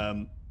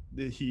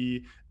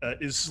 He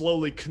is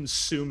slowly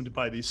consumed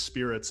by these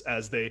spirits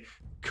as they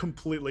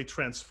completely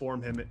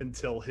transform him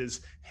until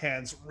his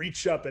hands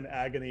reach up in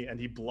agony, and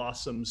he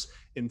blossoms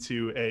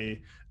into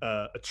a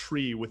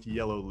tree with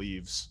yellow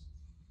leaves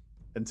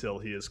until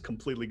he is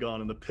completely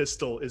gone, and the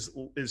pistol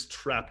is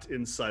trapped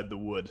inside the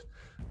wood,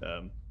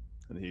 and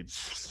he.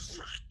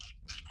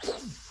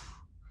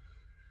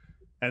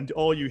 And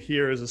all you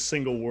hear is a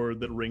single word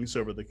that rings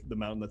over the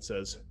mountain that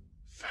says,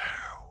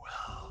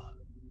 "Farewell."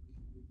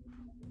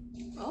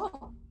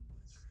 Oh,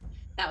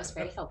 that was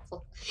very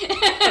helpful.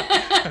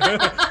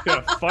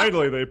 Yeah,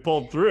 finally they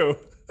pulled through.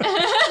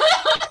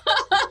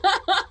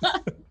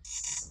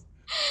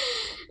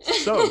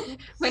 So,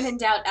 when in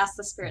doubt, ask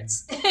the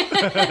spirits.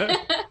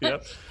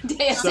 Yep.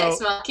 Deus ex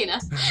machina.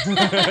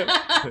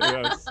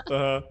 Yes.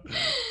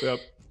 Yep.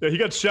 Yeah, he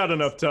got shot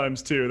enough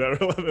times too.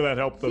 That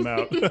helped them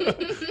out.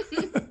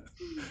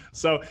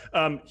 So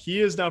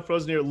he is now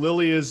frozen here.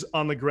 Lily is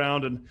on the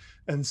ground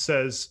and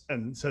says,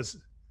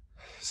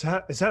 "Is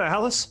that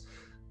Alice?"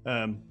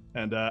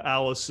 And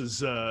Alice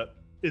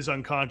is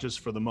unconscious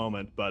for the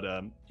moment, but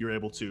you're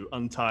able to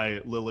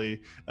untie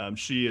Lily.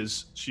 She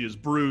is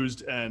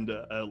bruised and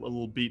a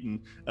little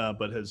beaten,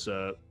 but has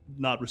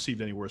not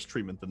received any worse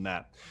treatment than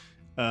that.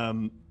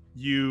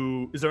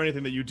 Is there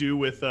anything that you do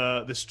with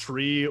this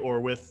tree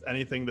or with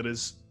anything that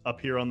is up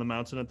here on the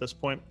mountain at this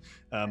point?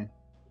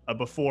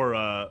 Before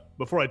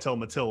I tell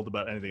Mathilde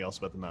about anything else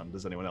about the mountain,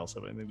 does anyone else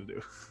have anything to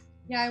do?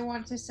 Yeah, I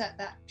want to set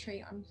that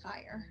tree on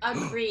fire.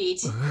 Agreed.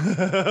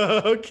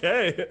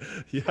 Okay.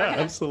 Yeah,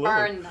 absolutely.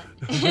 Burn them.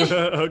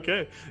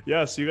 Okay.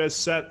 Yeah, so you guys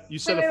set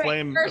a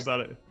flame first,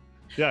 about it.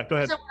 Yeah, go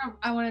ahead.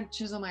 I want to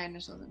chisel my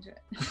initials into it.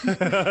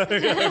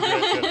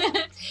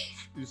 Yeah.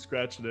 You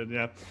scratch it in,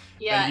 yeah.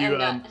 Yeah,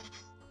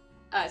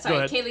 and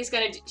sorry, Kayleigh's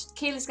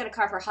gonna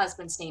carve her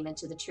husband's name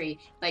into the tree,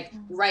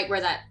 right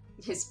where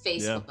his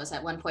face was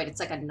at one point. It's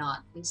like a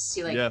knot, and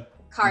she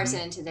carves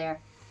it into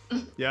there.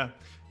 Yeah.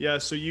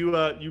 So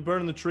you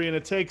burn the tree, and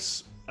it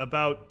takes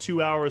about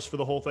 2 hours for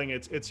the whole thing.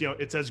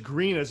 It's as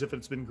green as if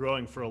it's been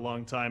growing for a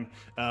long time,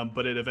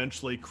 but it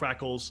eventually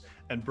crackles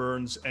and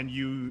burns, and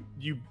you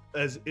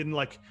as in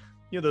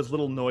those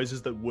little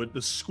noises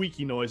the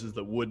squeaky noises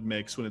that wood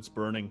makes when it's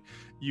burning.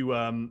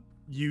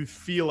 You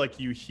feel like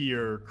you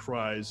hear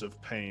cries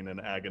of pain and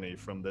agony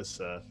from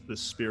this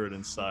spirit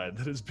inside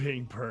that is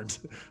being burnt.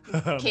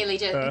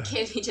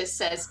 Kayleigh just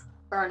says,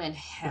 "Burn in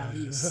hell,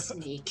 you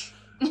snake."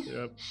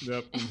 Yep.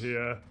 And he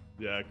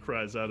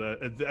cries out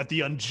at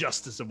the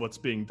injustice of what's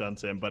being done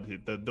to him, but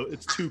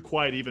it's too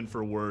quiet even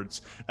for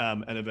words.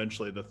 And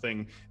eventually the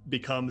thing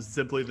becomes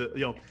simply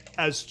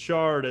as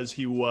charred as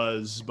he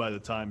was by the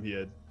time he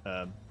had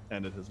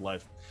ended his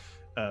life.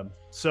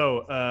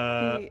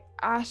 The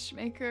ash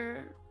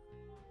maker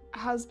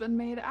has been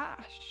made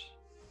ash.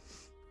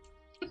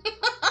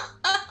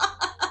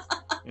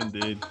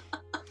 Indeed.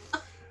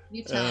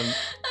 You tell.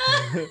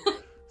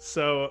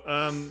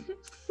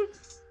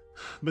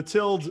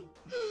 Mathilde,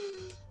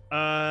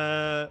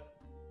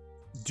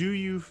 do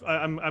you?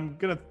 I'm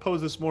gonna pose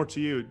this more to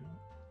you.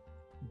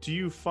 Do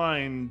you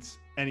find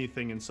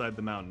anything inside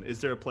the mountain? Is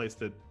there a place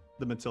that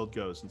the Mathilde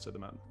goes inside the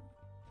mountain?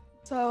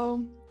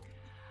 So,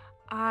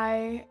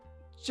 I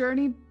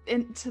journeyed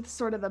into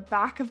sort of the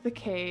back of the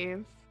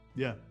cave.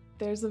 Yeah.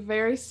 There's a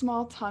very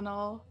small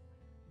tunnel.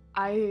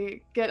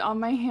 I get on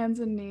my hands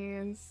and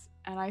knees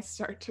and I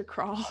start to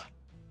crawl.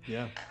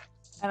 Yeah.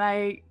 And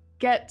I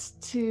get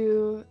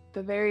to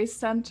the very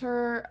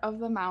center of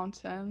the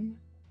mountain,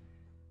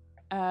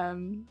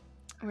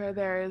 where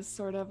there is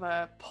sort of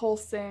a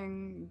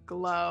pulsing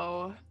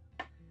glow.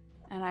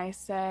 And I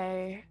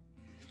say,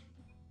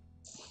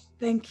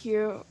 "Thank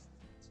you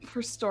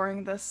for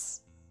storing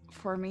this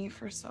for me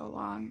for so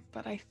long,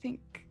 but I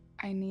think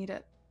I need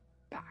it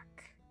back."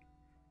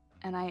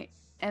 And I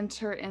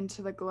enter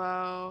into the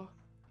glow.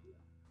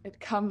 It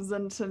comes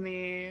into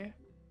me.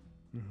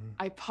 Mm-hmm.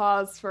 I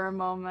pause for a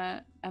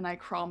moment and I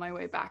crawl my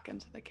way back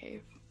into the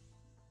cave.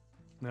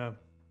 Yeah.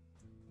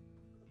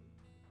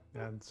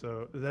 And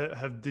so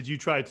did you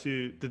try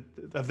to,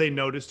 have they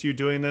noticed you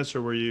doing this,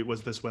 or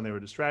was this when they were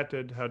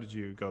distracted? How did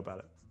you go about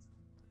it?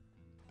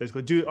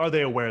 Basically, are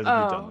they aware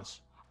that you've done this?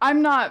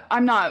 I'm not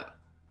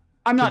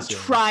Concealed.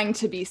 trying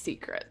to be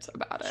secret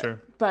about it.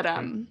 Sure. But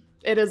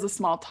it is a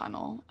small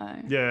tunnel.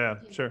 Yeah,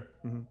 sure.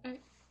 Mm-hmm.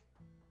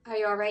 Are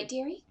you all right,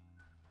 dearie?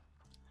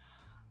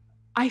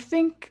 I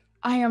think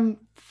I am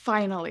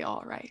finally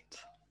all right.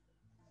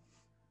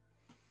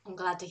 I'm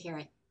glad to hear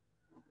it.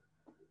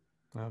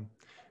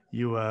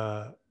 You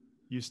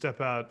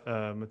step out,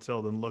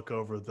 Mathilde, and look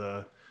over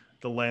the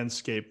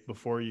landscape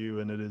before you,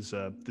 and it is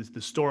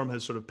the storm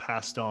has sort of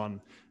passed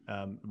on,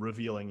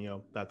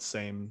 revealing that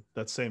same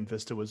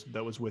vista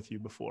that was with you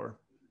before,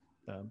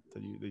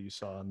 that you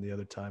saw on the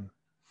other time.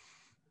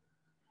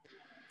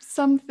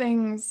 Some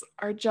things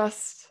are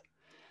just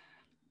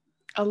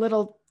a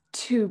little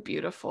too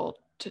beautiful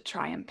to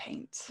try and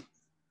paint.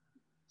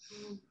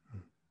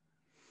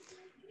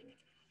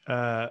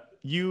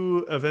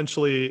 You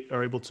eventually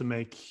are able to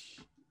make,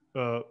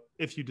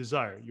 if you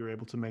desire, you're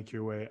able to make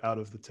your way out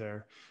of the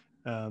tear.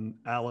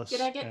 Alice, did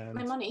I get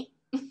my money?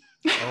 Oh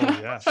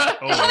yeah.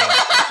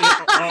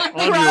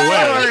 On your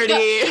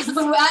way.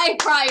 My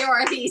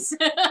priorities.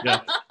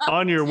 Yeah.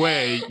 On your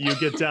way, you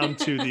get down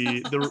to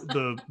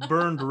the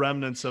burned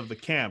remnants of the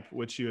camp,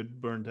 which you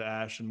had burned to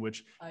ash, and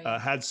which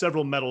had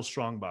several metal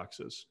strong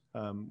boxes,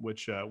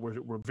 which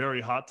were very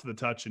hot to the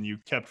touch, and you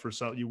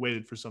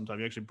waited for some time.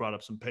 You actually brought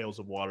up some pails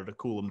of water to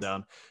cool them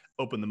down,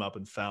 opened them up,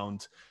 and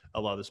found a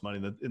lot of this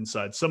money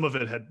inside. Some of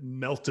it had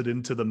melted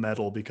into the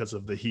metal because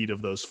of the heat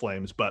of those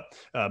flames, but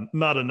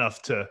not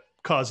enough to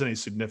cause any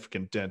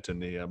significant dent in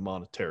the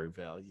monetary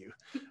value.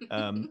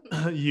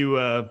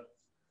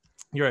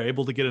 You're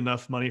able to get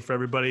enough money for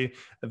everybody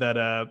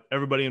that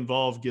everybody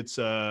involved gets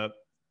Mathilde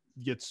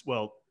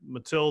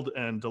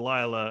and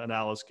Delilah and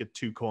Alice get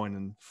 2 coin,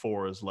 and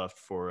 4 is left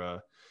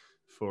for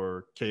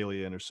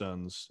Kayleigh and her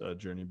son's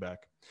journey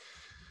back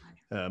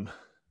to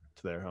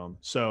their home.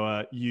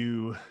 So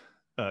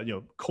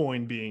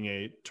coin being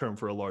a term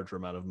for a larger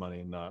amount of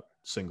money, not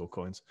single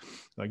coins.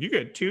 Like, you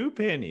get 2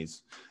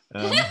 pennies.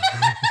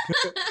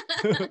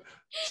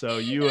 So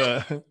you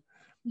have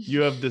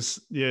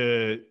this.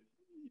 You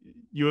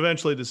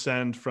eventually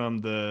descend from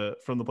the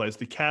place.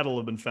 The cattle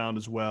have been found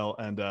as well,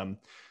 and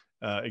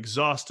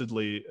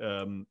exhaustedly,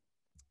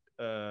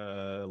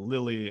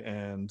 Lily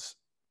and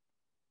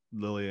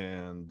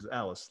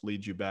Alice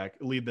lead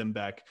them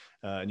back,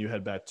 and you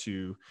head back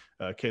to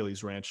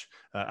Kayleigh's ranch.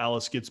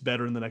 Alice gets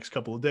better in the next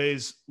couple of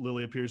days.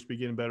 Lily appears to be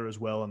getting better as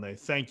well, and they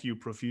thank you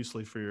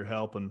profusely for your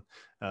help and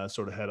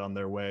sort of head on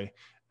their way.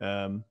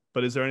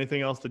 But is there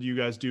anything else that you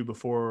guys do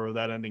before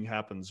that ending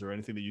happens, or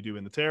anything that you do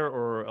in the tear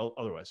or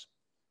otherwise?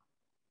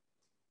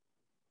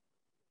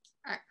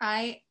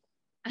 I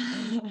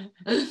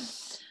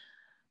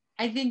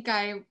think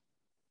I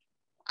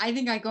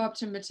go up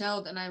to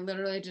Mathilde and I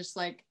literally just,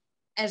 like,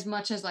 as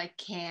much as I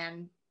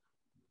can,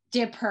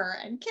 dip her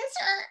and kiss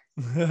her.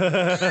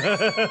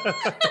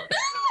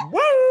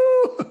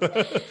 Woo!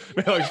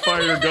 Like,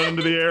 fire your gun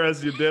into the air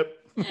as you dip.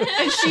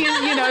 And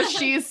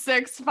she's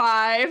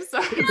 6'5", so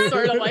it's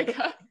sort of like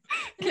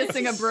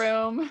kissing a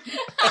broom.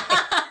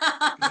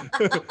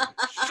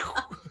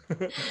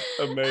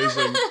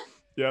 Amazing.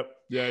 Yep.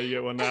 Yeah, you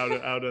get one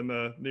out in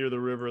the near the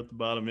river at the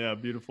bottom. Yeah,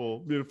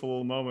 beautiful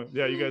little moment.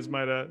 Yeah, you guys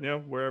might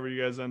wherever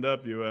you guys end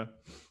up, you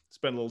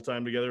spend a little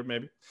time together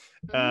maybe.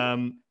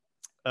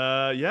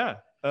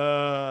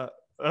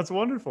 That's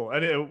wonderful.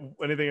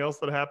 Anything else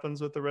that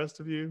happens with the rest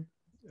of you?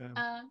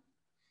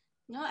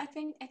 No, I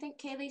think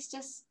Kayleigh's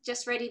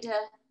just ready to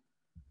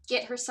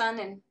get her son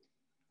and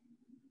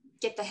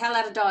get the hell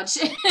out of Dodge.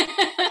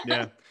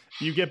 Yeah,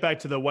 you get back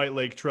to the White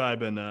Lake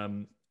tribe,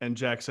 and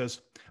Jack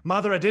says,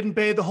 "Mother, I didn't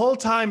bathe the whole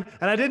time,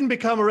 and I didn't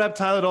become a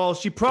reptile at all.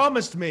 She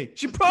promised me.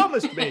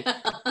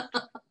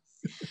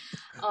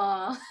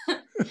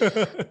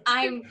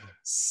 I'm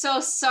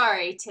so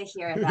sorry to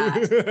hear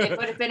that. It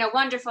would have been a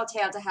wonderful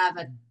tale to have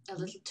a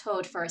little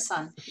toad for a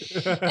son."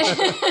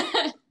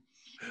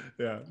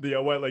 Yeah, the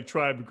White Lake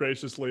tribe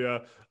graciously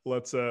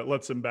lets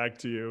him back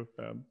to you.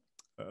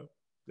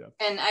 Yeah.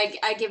 And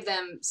I give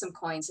them some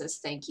coins as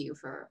thank you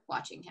for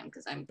watching him,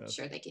 because I'm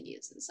sure they could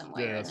use it in some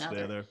way or another.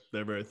 Yeah,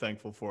 they're very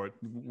thankful for it.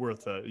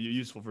 Worth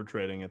useful for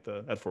trading at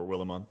Fort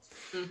Willimon.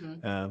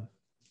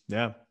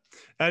 Yeah.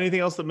 Anything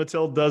else that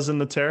Mathilde does in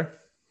the tear?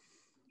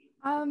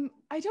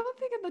 I don't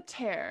think in the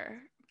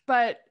tear,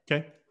 but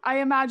okay. I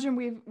imagine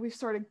we've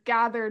sort of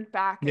gathered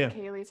back at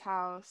Kayleigh's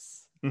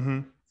house.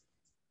 Mm-hmm.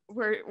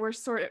 We're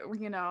sort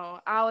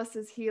of, Alice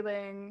is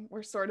healing.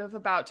 We're sort of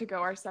about to go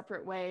our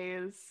separate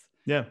ways.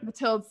 Yeah.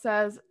 Mathilde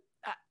says,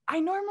 I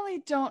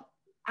normally don't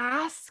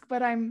ask,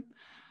 but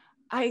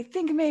I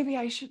think maybe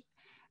I should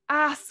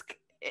ask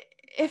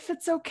if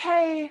it's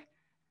okay.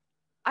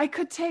 I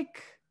could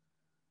take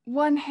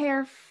one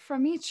hair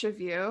from each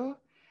of you,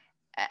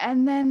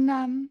 and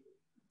then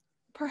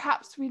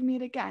perhaps we'd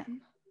meet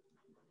again.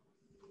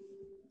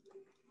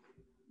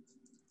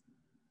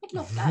 I'd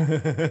love that.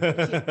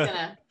 She's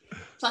gonna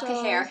pluck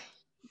a hair.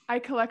 I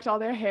collect all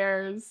their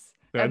hairs.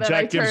 Yeah, and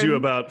Jack gives you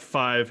about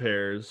 5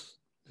 hairs.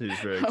 He's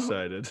very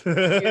excited.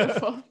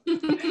 Beautiful.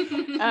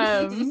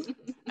 And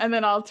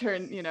then I'll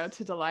turn,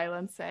 to Delilah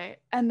and say,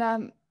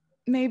 and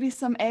maybe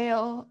some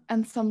ale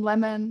and some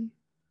lemon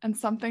and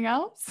something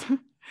else.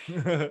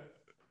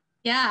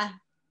 Yeah.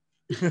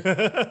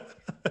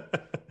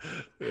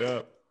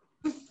 Yeah.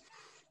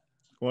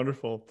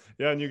 Wonderful.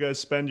 Yeah, and you guys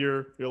spend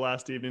your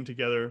last evening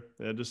together,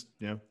 just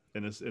in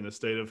a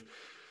state of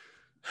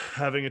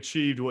having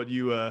achieved what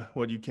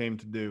you came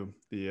to do.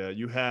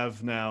 You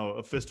have now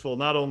a fistful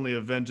not only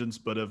of vengeance,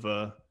 but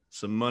of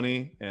some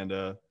money and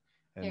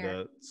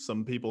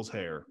some people's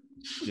hair.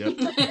 Yep.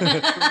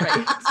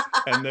 Right.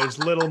 And there's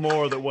little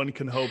more that one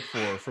can hope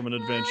for from an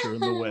adventure in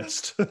the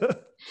West.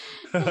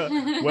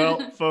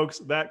 Well, folks,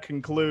 that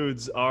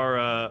concludes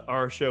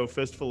our show,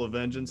 Fistful of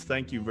Vengeance.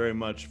 Thank you very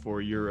much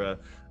for your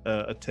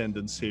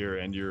attendance here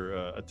and your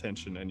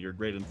attention and your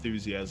great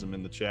enthusiasm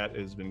in the chat.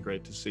 It has been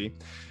great to see.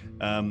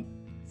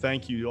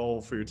 Thank you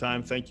all for your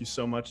time. Thank you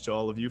so much to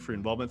all of you for your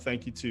involvement.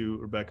 Thank you to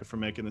Rebecca for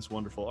making this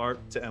wonderful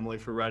art, to Emily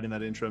for writing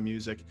that intro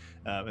music,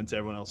 and to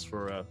everyone else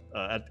for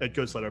at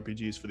Ghostlight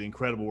RPGs for the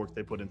incredible work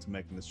they put into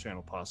making this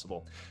channel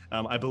possible.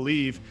 I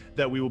believe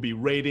that we will be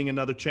raiding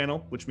another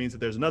channel, which means that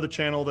there's another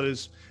channel that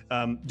is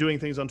doing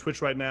things on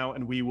Twitch right now,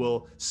 and we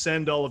will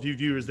send all of you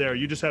viewers there.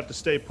 You just have to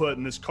stay put,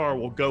 and this car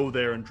will go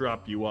there and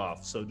drop you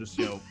off. So just,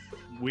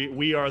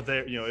 we are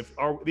there.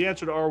 The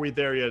answer to are we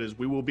there yet is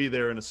we will be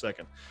there in a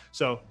second.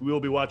 So we will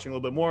be watching a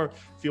little bit more.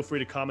 Feel free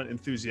to comment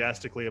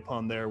enthusiastically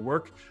upon their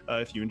work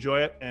if you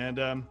enjoy it. And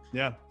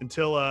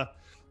until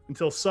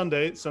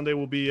Sunday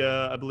will be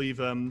I believe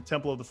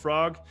Temple of the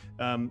Frog,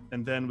 and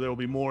then there will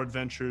be more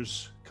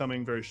adventures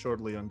coming very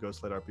shortly on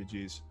Ghostlight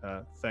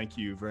RPGs. Thank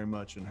you very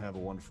much and have a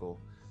wonderful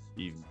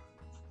evening.